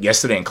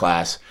yesterday in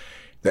class,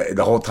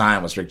 the whole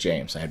time was Rick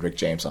James. I had Rick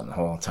James on the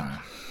whole time.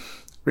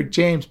 Rick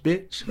James,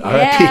 bitch.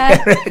 Yeah.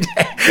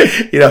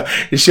 You know,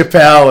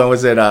 Chappelle and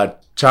was it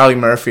Charlie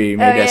Murphy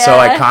made that so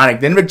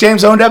iconic. Then Rick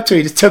James owned up to it.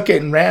 He just took it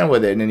and ran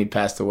with it, and then he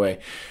passed away.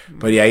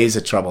 But yeah, he's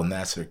a trouble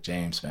mess, Rick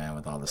James, man,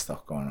 with all this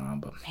stuff going on.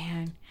 But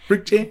man,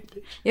 Rick James.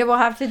 Yeah, we'll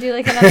have to do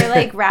like another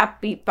like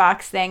rap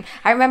beatbox thing.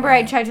 I remember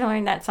I tried to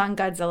learn that song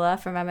Godzilla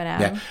from Eminem.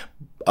 Yeah.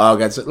 Oh,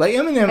 Godzilla. Like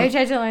Eminem. I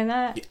tried to learn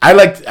that.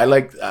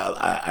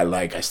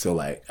 I still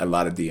like a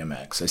lot of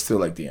DMX. I still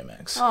like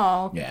DMX.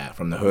 Oh. Yeah,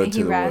 from the hood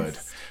to the wood.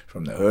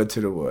 From the hood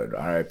to the wood.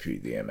 R.I.P.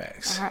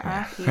 DMX.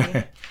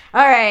 R.I.P.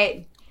 All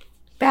right.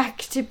 Back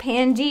to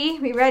Pandy.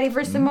 We ready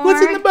for some more?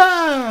 What's in the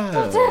box?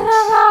 What's in the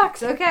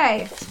box?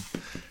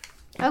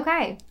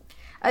 Okay.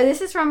 This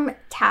is from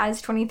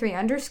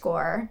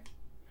Taz23_.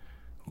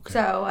 Okay.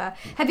 So,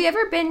 have you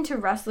ever been to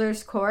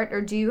Wrestler's Court, or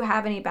do you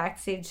have any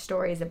backstage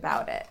stories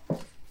about it?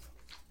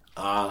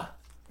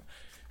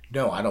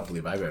 No, I don't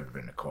believe I've ever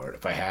been to court.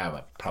 If I have,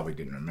 I probably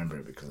didn't remember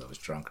it because I was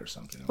drunk or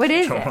something. What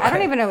is it? I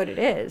don't even know what it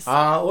is.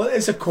 Well,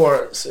 it's a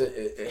court.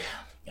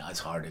 Yeah, it's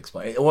hard to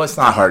explain. Well, it's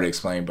not hard to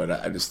explain, but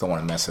I just don't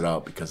want to mess it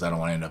up because I don't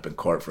want to end up in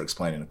court for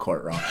explaining the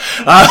court wrong.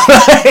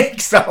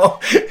 So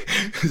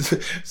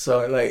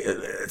like,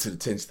 it's an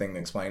intense thing to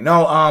explain.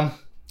 No,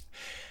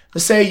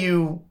 let's say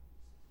you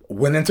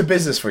went into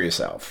business for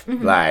yourself,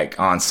 like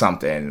on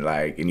something,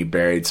 like, and you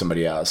buried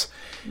somebody else.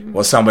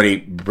 Well, somebody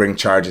bring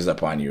charges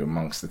up on you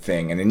amongst the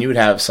thing, and then you would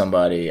have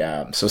somebody.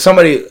 So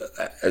somebody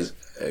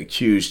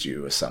accused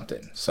you of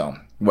something. So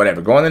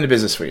whatever, going into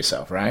business for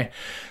yourself, right?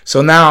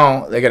 So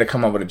now they got to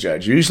come up with a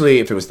judge. Usually,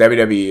 if it was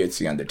WWE, it's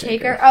the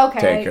Undertaker.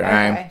 Okay.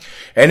 Right?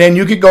 And then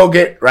you could go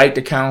get right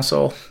to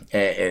counsel,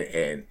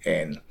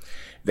 and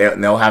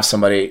they'll have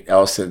somebody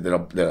else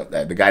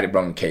the guy that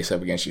brought the case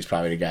up against you is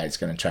probably the guy that's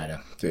going to try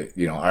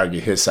to argue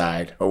his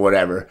side or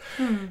whatever.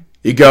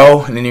 You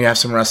go, and then you have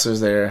some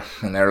wrestlers there,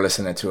 and they're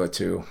listening to it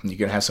too. You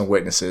can have some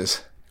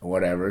witnesses or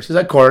whatever. It's just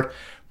like court.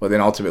 But then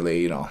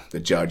ultimately, the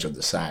judge will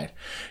decide.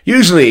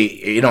 Usually,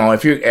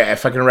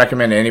 if I can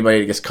recommend to anybody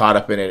that gets caught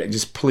up in it,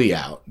 just plea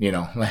out,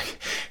 like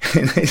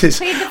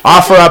just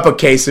offer up a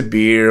case of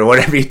beer or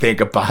whatever you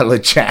think, a bottle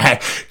of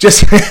Jack.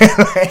 Just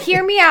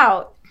hear me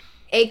out.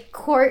 A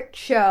court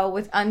show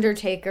with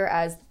Undertaker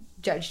as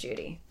Judge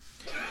Judy.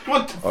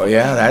 Oh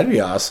yeah, that'd be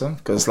awesome.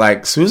 Because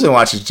like Susan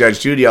watches Judge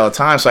Judy all the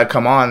time, so I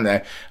come on,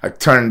 I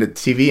turn the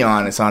TV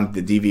on, it's on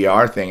the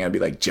DVR thing. I'd be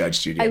like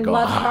Judge Judy. I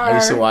love her. I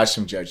used to watch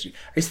some Judge Judy.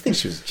 I used to think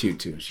she was cute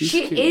too. She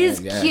is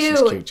cute.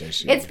 She's cute, Judge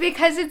Judy. It's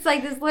because it's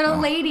like this little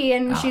lady,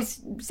 and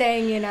she's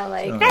saying,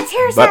 that's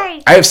hearsay.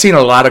 But I have seen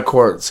a lot of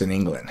courts in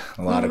England.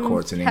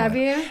 Have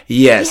you?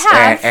 Yes,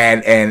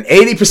 and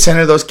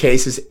 80% of those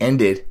cases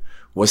ended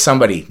with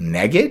somebody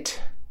naked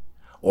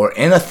or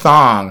in a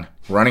thong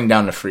running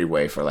down the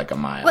freeway for like a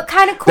mile. What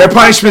kind of court? Their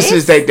punishments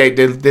is they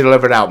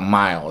delivered out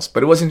miles,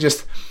 but it wasn't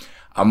just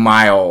a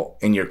mile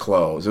in your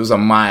clothes. It was a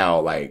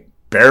mile like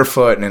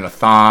barefoot and in a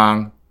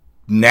thong,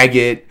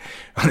 naked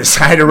on the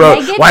side of the road.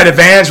 Naked? While the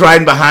van's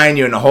riding behind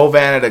you, and the whole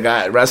van of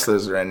the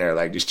wrestlers are in there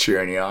like just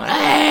cheering you on.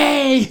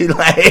 Hey,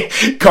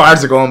 like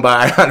cars are going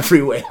by on the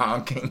freeway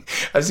honking.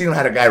 I've seen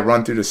had a guy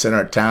run through the center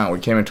of town. We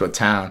came into a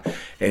town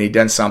and he'd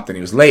done something.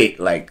 He was late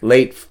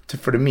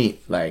for the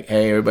meet. Like,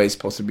 hey, everybody's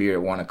supposed to be here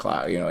at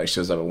 1:00. It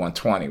shows up at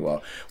 1:20.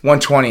 Well,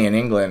 1:20 in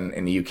England,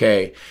 in the UK,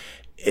 it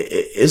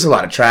is a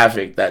lot of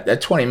traffic.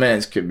 That 20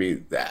 minutes could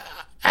be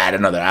add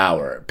another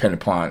hour, depending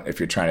upon if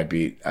you're trying to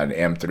beat an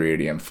M3 or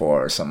the M4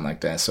 or something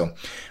like that. So,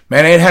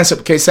 man, it has a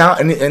case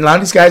out, and a lot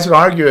of these guys would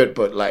argue it,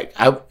 but like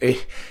I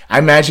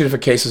imagine if a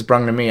case was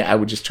brung to me, I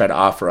would just try to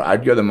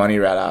I'd go the money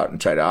route out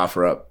and try to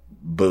offer up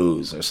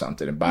booze or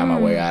something and buy my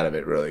way out of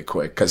it really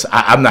quick, because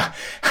I'm not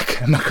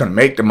going to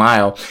make the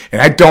mile,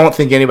 and I don't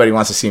think anybody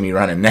wants to see me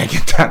running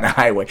naked down the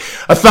highway.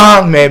 A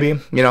thong, maybe.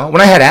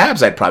 When I had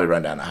abs, I'd probably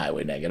run down the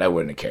highway naked. I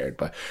wouldn't have cared,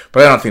 but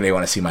I don't think they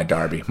want to see my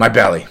Darby, my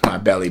belly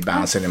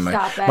bouncing, and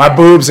my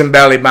boobs and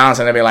belly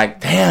bouncing. I'd be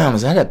like, damn,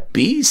 is that a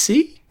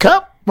BC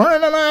cup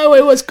running on the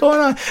highway? What's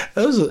going on?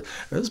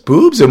 Those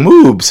boobs or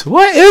moobs?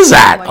 What is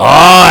that? Oh,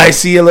 I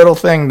see a little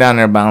thing down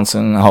there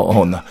bouncing.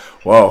 Oh no.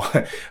 Whoa,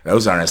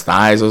 those aren't his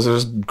thighs. Those are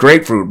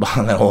grapefruit.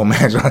 That old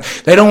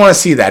man's. They don't want to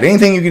see that.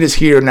 Anything you can just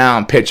hear now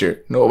and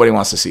picture, nobody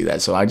wants to see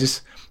that. So I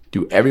just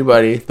do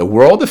everybody, the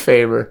world a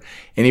favor,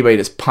 anybody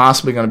that's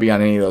possibly going to be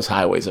on any of those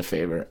highways a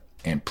favor,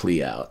 and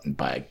plea out and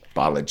buy a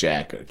bottle of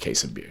Jack or a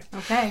case of beer.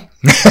 Okay.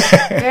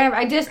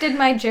 I just did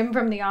my Jim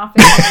from The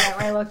Office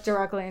where I looked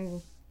directly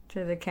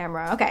into the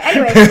camera. Okay,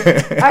 anyway.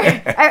 All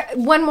right.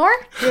 One more?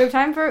 Do we have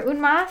time for un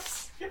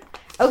más?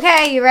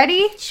 Okay, you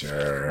ready?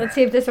 Sure. Let's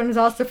see if this one is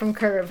also from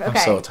Curve. Okay.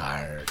 I'm so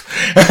tired.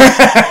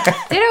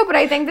 Ditto, but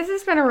I think this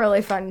has been a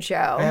really fun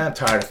show. Yeah, I'm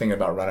tired of thinking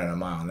about running a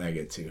mile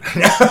naked too.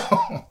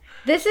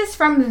 This is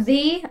from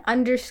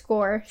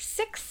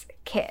 _6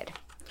 Kid.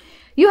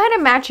 You had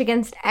a match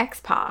against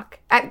X-Pac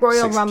at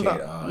Royal Rumble.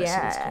 Oh,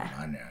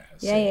 yeah.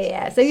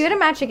 Yeah. So you had a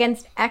match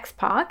against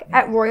X-Pac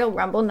at Royal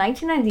Rumble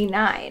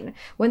 1999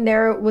 when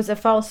there was a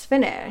false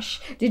finish.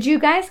 Did you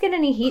guys get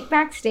any heat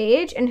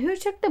backstage? And who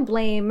took the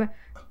blame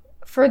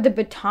for the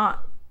baton?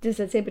 Does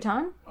it say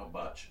baton? Oh,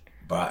 botch.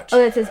 Botch. Oh,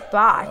 that says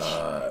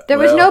botch. There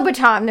was no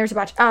baton. There's a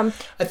botch.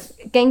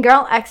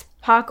 Gangrel,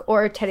 X-Pac,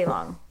 or Teddy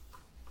Long?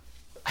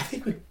 I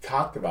think we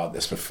talked about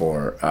this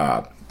before.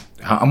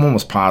 I'm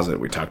almost positive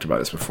we talked about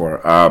this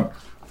before. I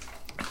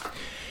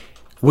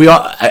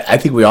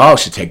think we all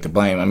should take the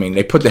blame. I mean,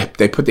 they put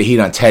the heat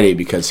on Teddy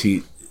because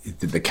he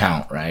did the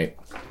count, right?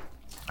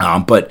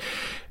 But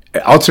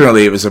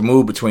ultimately, it was a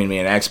move between me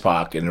and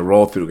X-Pac, and the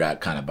roll through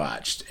got kind of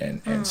botched,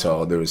 and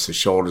so there was the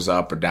shoulders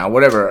up or down,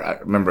 whatever. I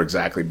remember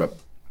exactly, but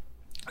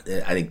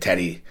I think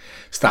Teddy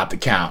stopped the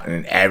count,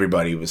 and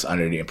everybody was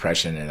under the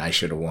impression that I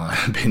should have won,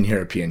 been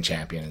European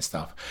champion and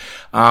stuff.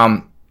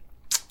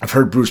 I've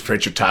heard Bruce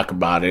Pritchard talk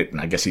about it, and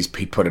I guess he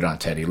put it on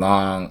Teddy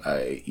Long.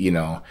 He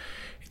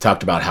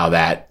talked about how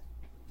that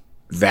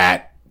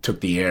took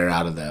the air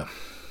out of the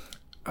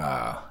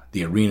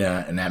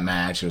arena in that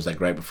match. It was like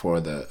right before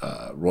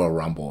the Royal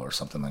Rumble or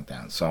something like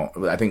that. So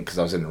I think because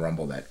I was in the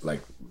Rumble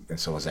and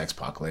so was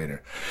X-Pac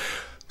later.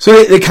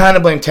 So they kind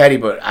of blame Teddy,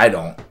 but I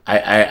don't.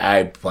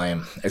 I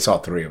blame. It's all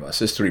three of us.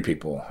 There's three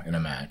people in a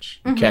match.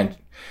 You can't.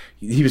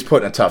 He was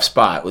put in a tough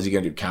spot. Was he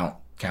going to do count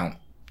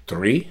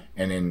 3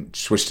 and then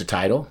switch the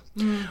title?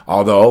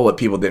 Although what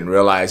people didn't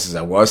realize is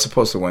I was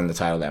supposed to win the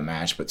title of that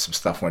match, but some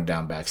stuff went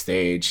down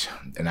backstage,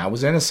 and I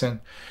was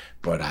innocent.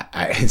 But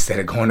I instead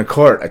of going to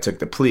court, I took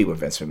the plea with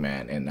Vince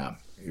McMahon,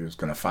 he was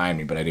going to fine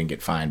me, but I didn't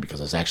get fined because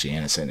I was actually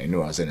innocent. They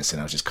knew I was innocent.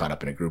 I was just caught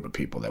up in a group of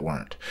people that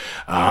weren't.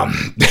 But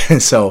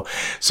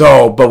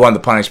one of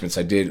the punishments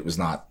I did was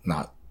not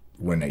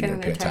win that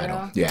European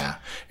title. Yeah.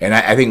 And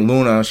I think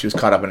Luna, she was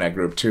caught up in that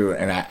group too.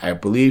 And I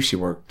believe she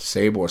worked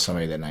Sable or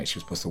somebody that night. She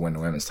was supposed to win the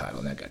women's title,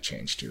 and that got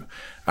changed too.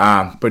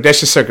 But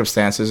that's just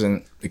circumstances,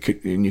 and you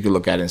could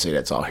look at it and say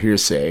that's all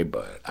hearsay,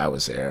 but I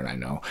was there and I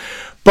know.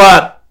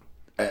 But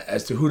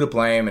as to who to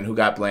blame and who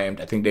got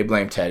blamed, I think they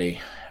blamed Teddy,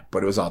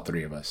 but it was all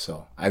three of us.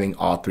 So I think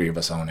all three of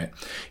us own it.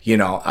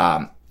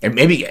 And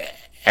maybe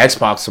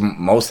X-Pac's the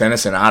most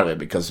innocent out of it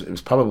because it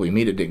was probably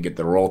me that didn't get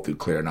the roll through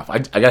clear enough. I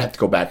gotta have to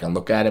go back and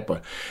look at it,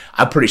 but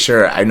I'm pretty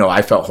sure I know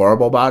I felt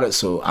horrible about it,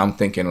 so I'm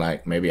thinking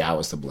like maybe I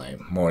was to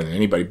blame more than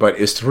anybody. But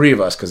it's three of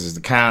us because it's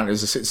the count,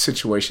 it's a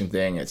situation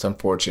thing. It's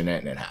unfortunate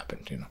and it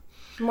happened,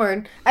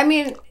 Word. I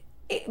mean,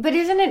 but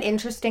isn't it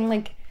interesting?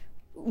 Like,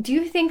 do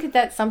you think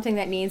that's something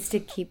that needs to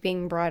keep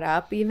being brought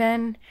up?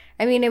 Even,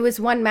 I mean, it was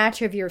one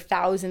match of your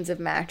thousands of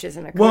matches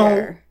in a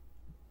career.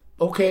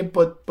 Okay,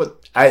 but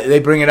they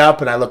bring it up,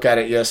 and I look at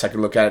it. Yes, I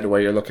can look at it the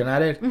way you're looking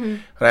at it. Mm-hmm.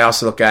 But I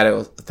also look at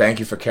it. Thank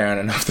you for caring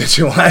enough that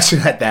you're watching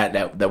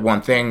that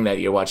one thing that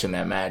you're watching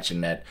that match,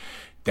 and that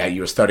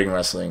you were studying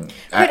wrestling.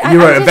 You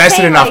were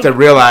invested enough to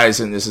realize,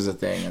 and this is a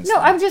thing. And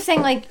I'm just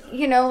saying,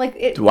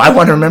 it. Do I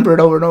want to remember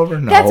it over and over?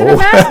 No. That's what I'm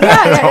asking.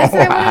 Yeah, that's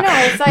what I want to know.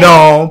 It's like,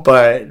 no,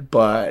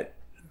 but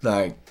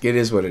like it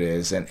is what it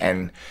is,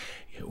 and.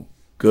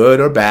 Good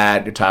or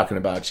bad, they're talking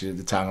about you.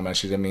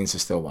 That means they're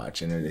still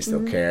watching and they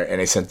still care,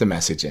 and they sent the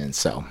message in.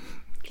 So,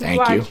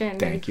 thank you.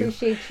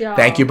 Appreciate y'all.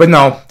 Thank you. But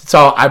no, it's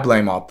all. I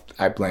blame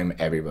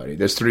everybody.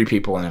 There's three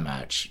people in a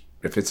match.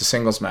 If it's a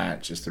singles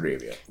match, there's three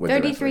of you.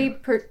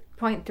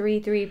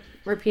 33.33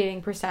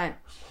 repeating percent.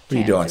 What are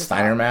you doing,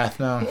 Steiner math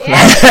now?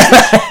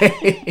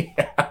 Yeah.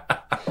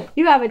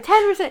 You have a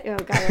 10%. Oh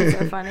god, that's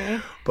so funny.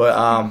 But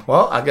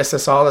I guess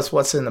that's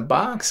what's in the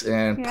box,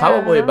 and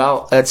probably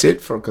that's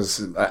it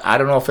because I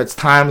don't know if it's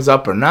time's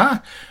up or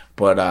not.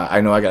 But I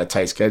know I got a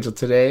tight schedule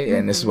today,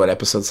 and this is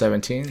episode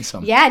 17.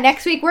 So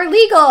next week we're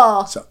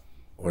legal. So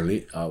we're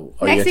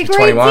next week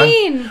we're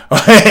 18.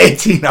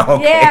 18,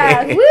 okay.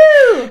 Yeah,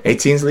 woo!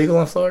 18's legal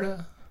in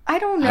Florida. I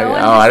don't know.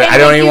 I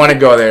don't even want to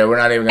go there. We're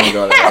not even going to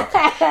go there.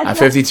 I'm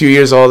 52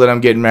 years old and I'm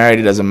getting married.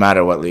 It doesn't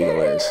matter what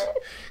legal is.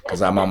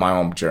 Because I'm on my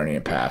own journey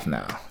and path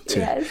now, too.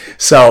 Yes.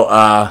 So,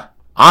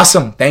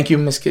 awesome. Thank you,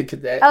 Miss Kid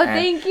Cadet. Oh,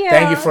 thank you.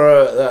 Thank you for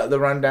the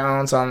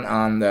rundowns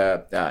on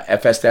the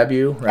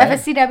FSW, right?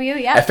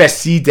 FSCW, yeah.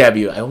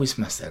 FSCW. I always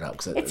mess that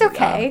up. It's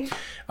okay.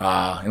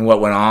 And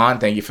what went on.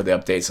 Thank you for the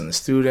updates on the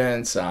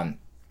students.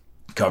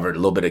 Covered a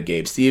little bit of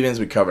Gabe Stevens.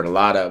 We covered a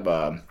lot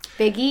of...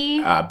 Big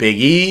E. Big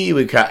E.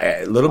 We got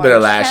a little bit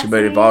of Lashley, but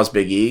it involves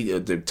Big E.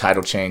 The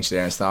title change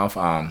there and stuff.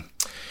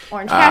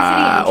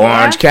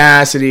 Orange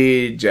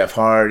Cassidy, Jeff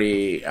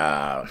Hardy,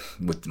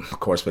 with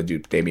my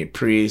dude Damian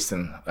Priest,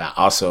 and I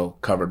also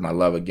covered my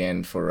love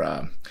again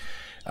for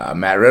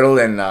Matt Riddle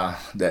and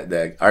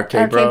the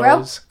Arcade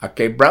Bros.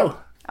 Arcade Bro.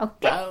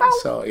 Okay, bro.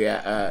 So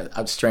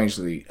I'm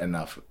strangely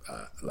enough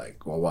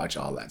we'll watch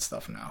all that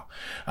stuff now.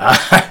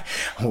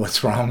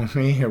 What's wrong with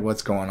me or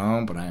what's going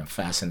on? But I am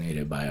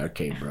fascinated by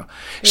Arcade Bro.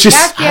 It's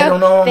just I don't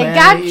know, man.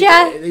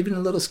 Gotcha. Even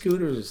the little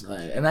scooters,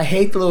 and I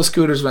hate the little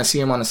scooters when I see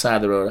them on the side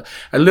of the road.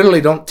 I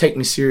literally don't take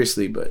me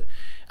seriously, but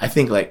I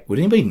think would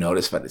anybody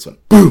notice if I just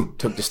went boom,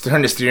 turned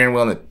the steering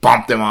wheel and it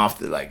bumped them off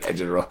the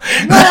edge of the road?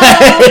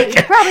 Well,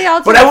 probably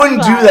all. But I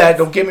wouldn't do that.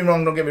 Don't get me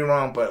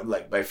wrong.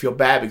 But I feel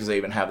bad because I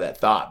even have that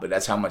thought. But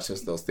that's how much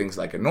those things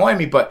annoy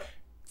me. But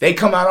they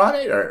come out on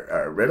it,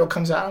 or Riddle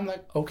comes out. I'm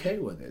okay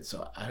with it.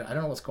 So I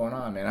don't know what's going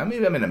on, man. I'm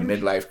in a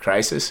midlife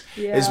crisis.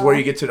 Yeah. Is where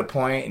you get to the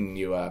point and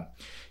you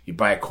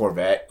buy a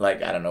Corvette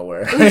out of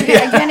nowhere. Are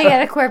you gonna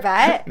get a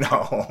Corvette?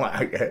 No,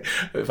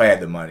 if I had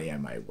the money, I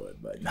might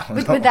but no.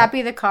 Would that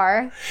be the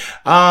car?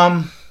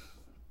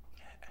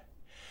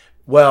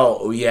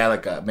 Well, yeah,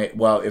 if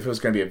it was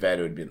gonna be a Vet,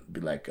 it would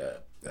be like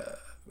a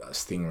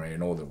Stingray,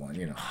 an older one,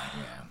 Yeah.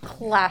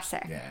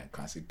 Classic. Yeah,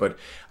 classic. But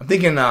I'm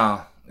thinking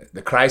the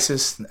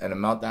Crisis and a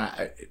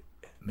Meltdown,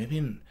 maybe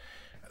in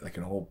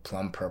an old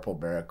plum purple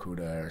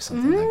Barracuda or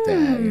something like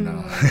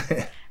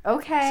that,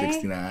 Okay.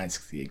 69,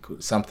 68,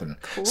 something.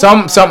 Cool.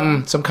 Some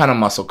kind of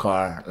muscle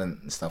car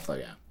and stuff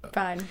like that.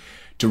 Fun.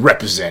 To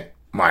represent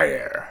my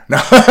era.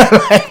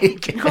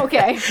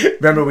 Okay.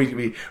 Remember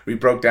we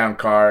broke down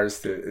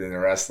cars in the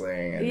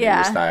wrestling and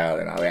your style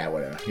and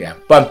whatever. Yeah.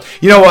 But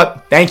you know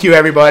what? Thank you,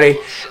 everybody.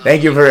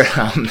 Thank you for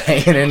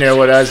hanging in there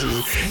with us.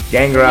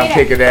 Gangrel,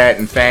 Kicking That,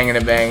 and Fanging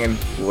and Banging.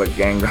 What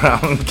Gangrel,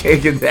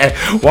 Kicking That?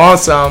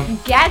 Want some?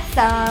 Get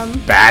some.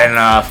 Bad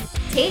enough.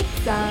 Take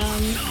some.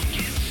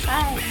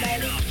 Bye,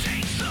 buddy.